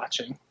always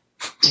watching.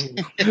 He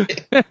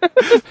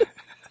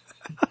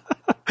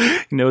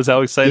knows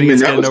how exciting Eamon,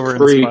 it's that getting was over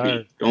creepy.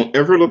 Inspired. Don't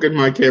ever look at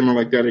my camera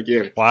like that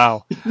again.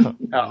 Wow.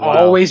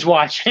 Always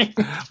watching.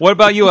 What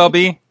about you,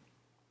 LB?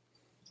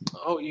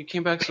 Oh, you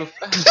came back so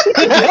fast.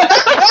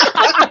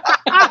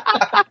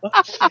 I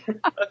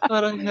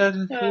thought I had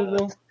a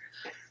little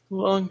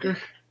longer.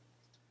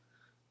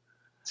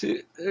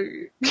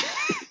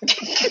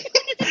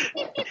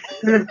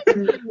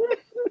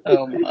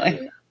 Oh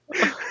my.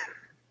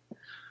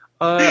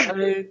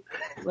 I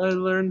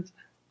learned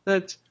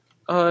that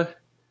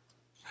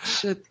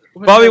shit.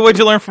 Bobby, what'd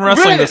you learn from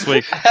wrestling this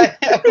week? I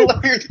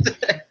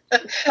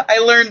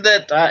learned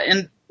that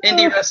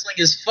indie wrestling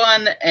is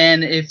fun,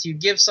 and if you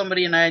give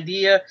somebody an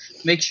idea,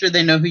 make sure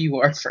they know who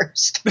you are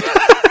first.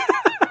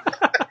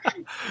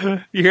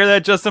 You hear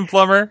that, Justin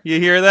Plummer? You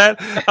hear that?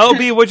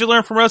 LB, what'd you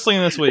learn from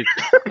wrestling this week?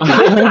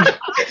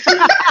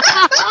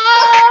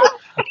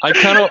 I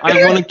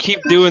want to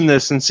keep doing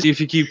this and see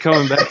if you keep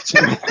coming back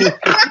to me.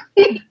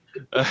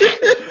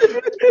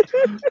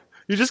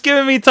 You're just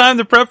giving me time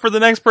to prep for the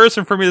next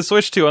person for me to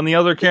switch to on the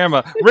other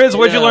camera. Riz,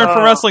 what'd you learn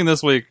from wrestling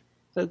this week?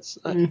 That's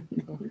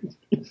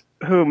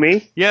Who,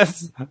 me?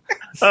 Yes.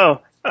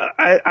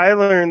 I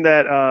learned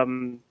that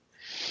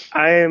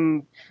I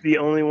am the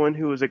only one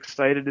who was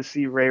excited to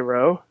see Ray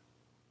Rowe.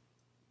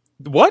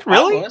 What?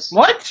 Really?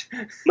 What?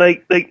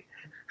 Like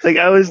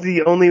I was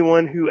the only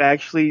one who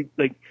actually,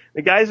 like,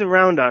 the guys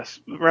around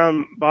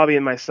Bobby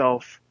and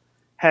myself,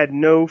 had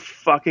no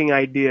fucking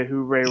idea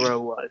who Ray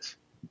Rowe was.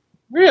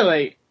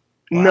 Really?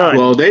 None.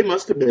 Well, they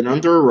must have been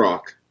under a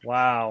rock.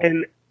 Wow.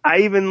 And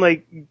I even,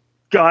 like,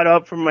 got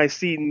up from my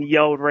seat and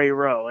yelled Ray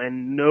Rowe,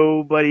 and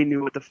nobody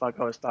knew what the fuck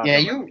I was talking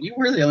about. Yeah, you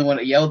were the only one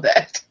that yelled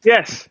that.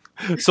 Yes.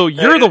 So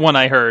you're the one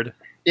I heard.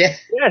 Yeah.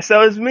 Yes, that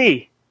was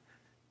me.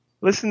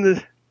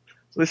 Listen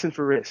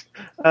for Riz.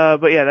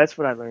 But yeah, that's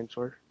what I learned,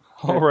 Sword.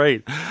 All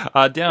right.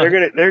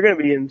 Dan. They're gonna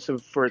be in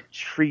for a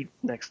treat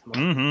next month.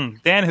 Mm-hmm.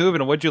 Dan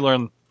Hooven, what'd you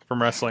learn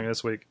from wrestling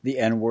this week? The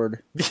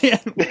N-word. Yeah.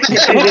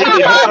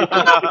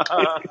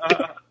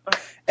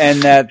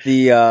 And that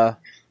the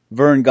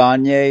Vern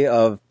Gagne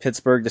of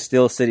Pittsburgh, the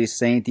Steel City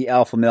Saint, the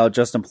alpha male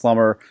Justin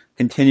Plummer,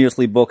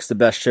 continuously books the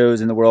best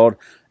shows in the world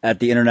at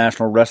the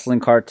International Wrestling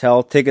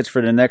Cartel. Tickets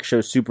for the next show,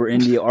 Super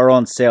Indie, are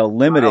on sale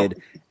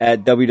limited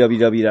at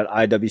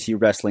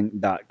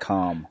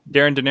www.iwcwrestling.com.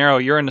 Darren De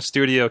Niro, you're in the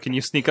studio. Can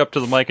you sneak up to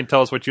the mic and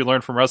tell us what you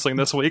learned from wrestling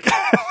this week?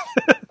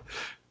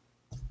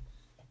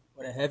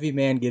 When a heavy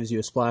man gives you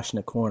a splash in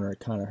the corner, it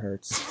kind of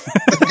hurts.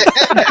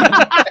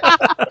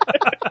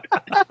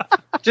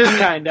 Just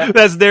kind of.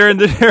 That's Darren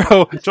De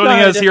Niro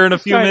joining us here in a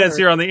few minutes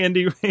here on the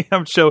Indie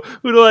Mayhem Show.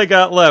 Who do I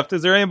got left?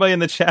 Is there anybody in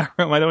the chat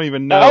room? I don't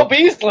even know.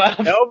 LB's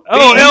left. Oh,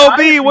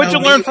 LB, what'd you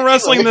learn from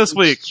wrestling this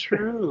week? It's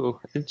true.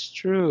 It's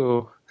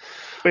true.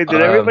 Wait,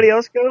 did everybody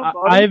else go?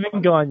 I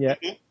haven't gone yet.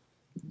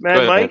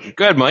 Mad Mike?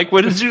 Go ahead, Mike.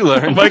 What did you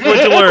learn? Mike,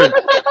 what'd you learn?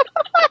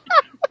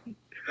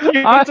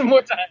 Some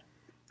more time.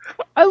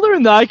 I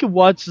learned that I could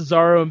watch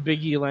Cesaro and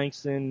Big E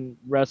Langston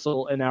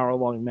wrestle an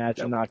hour-long match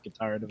and not get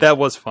tired of it. That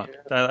was fun.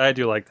 I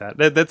do like that.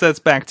 That's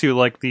back to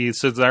like the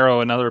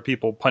Cesaro and other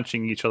people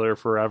punching each other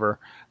forever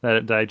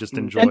that I just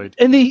enjoyed.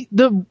 And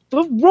the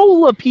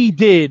roll-up he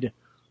did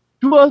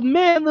to a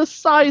man the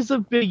size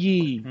of Big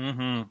E.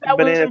 Mm-hmm. That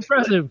was Banana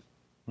impressive.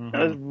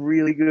 That was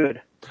really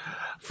good.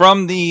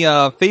 From the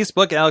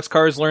Facebook, Alex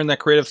Cars learned that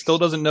creative still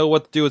doesn't know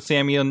what to do with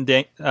Damian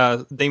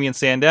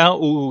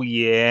Sandow. Ooh,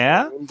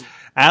 yeah.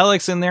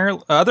 Alex in there,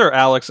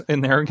 Alex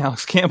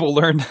Campbell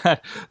learned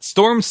that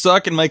storms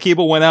suck and my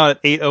cable went out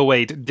at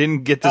 8:08.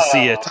 Didn't get to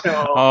see it.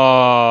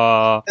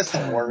 Oh. That's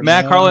the worst.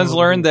 Matt Carlins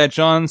learned that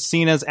John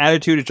Cena's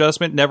attitude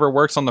adjustment never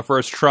works on the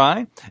first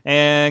try.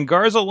 And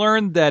Garza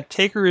learned that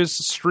Taker's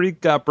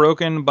streak got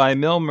broken by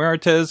Mil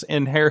Muertes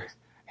and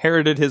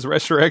inherited his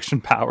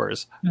resurrection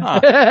powers.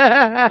 Huh.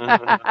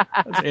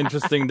 That's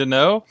interesting to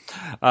know.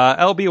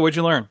 LB, what'd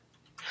you learn?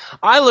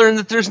 I learned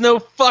that there's no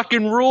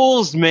fucking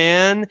rules,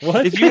 man.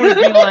 What? If you want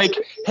to be like,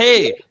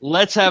 hey,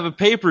 let's have a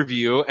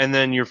pay-per-view, and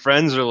then your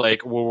friends are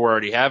like, well, we're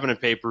already having a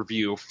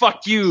pay-per-view.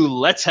 Fuck you,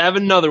 let's have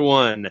another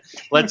one.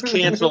 Let's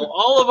cancel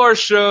all of our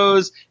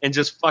shows and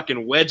just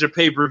fucking wedge a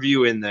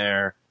pay-per-view in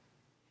there.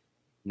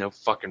 No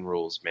fucking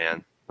rules,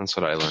 man. That's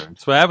what I learned.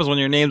 That's what happens when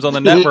your name's on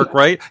the network,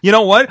 right? You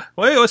know what?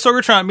 Wait, with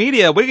Sorgatron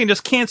Media, we can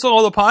just cancel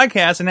all the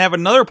podcasts and have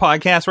another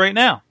podcast right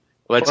now.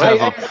 Let's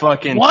have a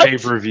fucking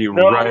pay-per-view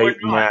right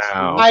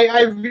now.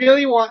 I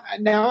really want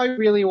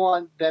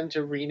them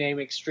to rename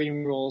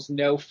Extreme Rules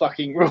No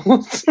Fucking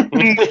Rules.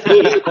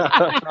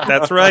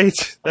 That's right.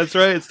 That's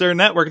right. It's their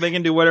network. They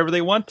can do whatever they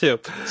want to.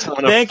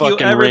 Thank you,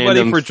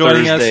 everybody, for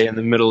joining us in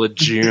the middle of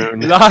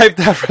June.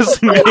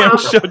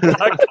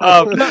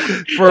 Live.WrestlingMayhemShow.com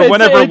for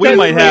whenever we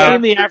might have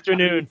in the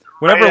afternoon.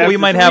 Whenever we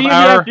might have in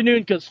our the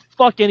afternoon, because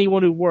fuck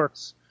anyone who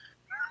works.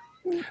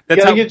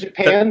 That's gotta get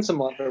Japan some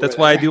love. That's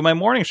why I do my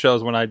morning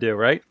shows when I do,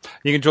 right?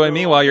 You can join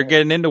me while you're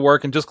getting into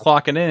work and just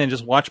clocking in and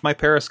just watch my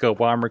Periscope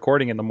while I'm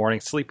recording in the morning,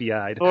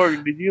 sleepy-eyed.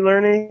 Sorg, did you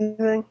learn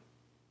anything?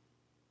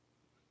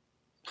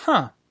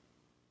 Huh.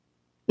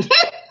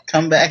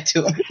 Come back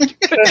to him.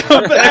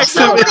 Come back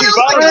to me.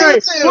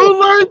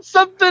 Who learned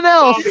something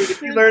else?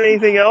 Did you learn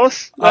anything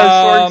else?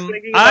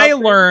 I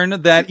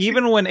learned that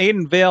even when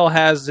Aiden Vale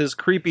has his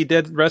creepy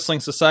Dead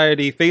Wrestling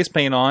Society face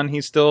paint on,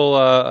 he still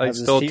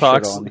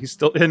talks. on. He's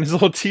still in his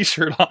little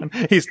T-shirt on.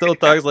 He still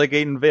talks like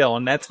Aiden Vale,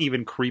 and that's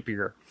even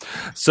creepier.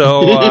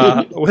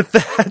 So with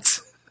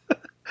that.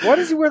 Why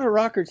does he wear the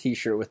rocker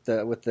T-shirt with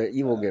the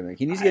evil gimmick?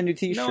 He needs to get a new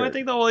T-shirt. No, I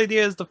think the whole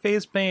idea is the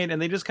face paint,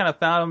 and they just kind of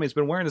found him. He's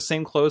been wearing the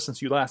same clothes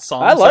since you last saw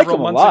him. I like several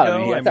him a months lot.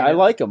 ago. I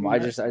like him. I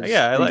just I didn't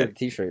get like the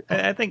T-shirt.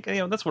 I think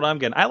that's what I'm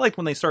getting. I liked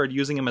when they started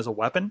using him as a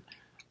weapon.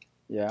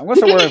 Yeah, I'm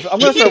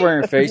gonna start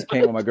wearing face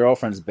paint when my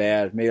girlfriend's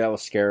bad. Maybe that will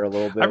scare her a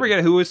little bit. I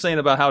forget who was saying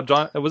about how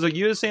was it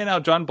you saying how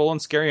John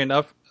Boland's scary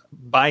enough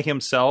by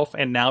himself,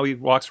 and now he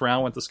walks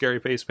around with the scary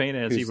face paint,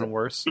 and it's even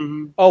worse.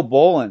 Mm-hmm. Oh,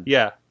 Boland.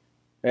 Yeah,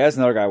 that's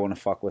another guy I want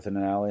to fuck with in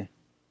an alley.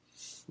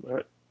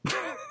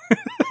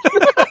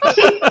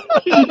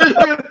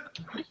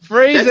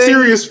 That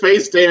serious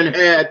face Dan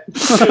had.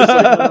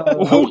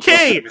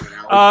 Okay,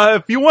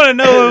 if you want to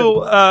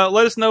know,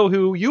 let us know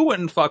who you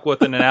wouldn't fuck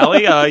with in an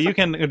alley. You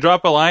can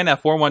drop a line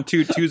at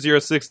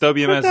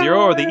 412-206-WMS0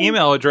 or the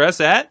email address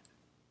at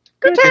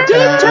Good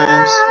times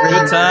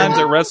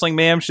at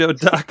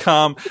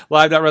WrestlingMayhemShow.com,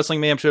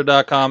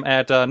 live.WrestlingMayhemShow.com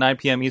at 9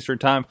 p.m. Eastern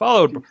Time,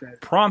 followed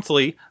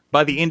promptly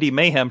by the Indie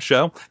Mayhem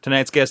Show.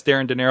 Tonight's guest,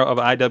 Darren De Niro of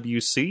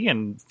IWC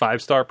and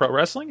 5-Star Pro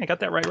Wrestling. I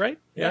got that right?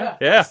 Yeah.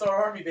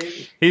 5-Star Army,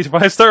 baby. He's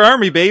 5-Star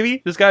Army,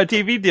 baby. Just got a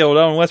TV deal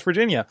down in West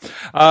Virginia.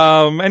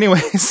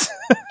 Anyways,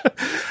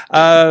 what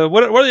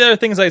are the other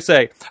things I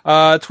say?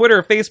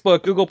 Twitter,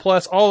 Facebook, Google+,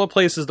 all the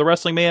places. The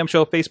Wrestling Mayhem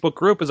Show Facebook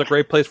group is a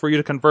great place for you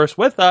to converse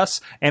with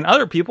us and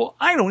other people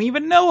I don't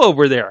even know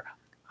over there.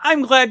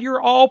 I'm glad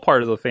you're all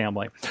part of the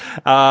family.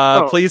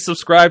 Please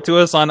subscribe to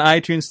us on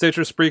iTunes,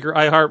 Stitcher, Spreaker,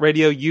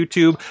 iHeartRadio,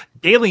 YouTube,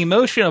 Daily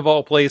Motion of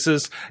all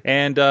places,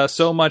 and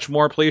so much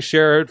more. Please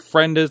share it,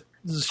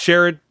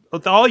 share it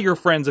with all your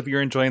friends if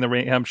you're enjoying the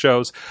Mayhem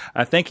shows.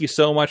 Thank you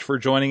so much for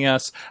joining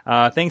us.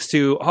 Thanks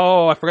to,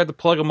 I forgot to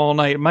plug them all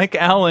night, Mike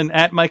Allen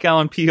at Mike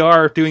Allen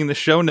PR doing the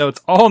show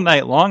notes all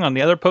night long on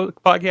the other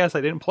podcast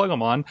I didn't plug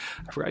them on.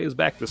 I forgot he was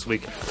back this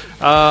week.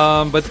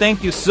 But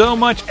thank you so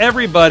much,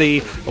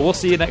 everybody. We'll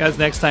see you guys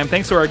next time.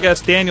 Thanks to our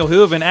guest, Daniel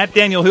Hooven, at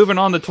Daniel Hooven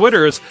on the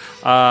Twitters.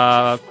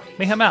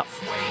 Mayhem out.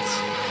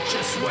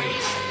 Just wait.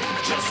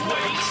 Just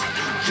wait.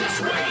 Just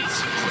wait.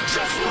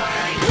 Just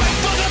wait. Wait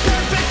for the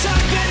perfect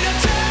time then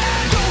attack.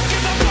 Don't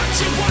give up what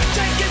you want,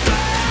 take it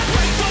back.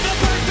 Wait for the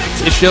perfect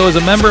time. This show is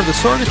a member of the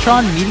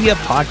Sorgatron Media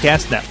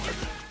Podcast Network.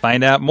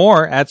 Find out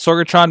more at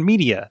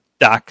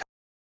sorgatronmedia.com.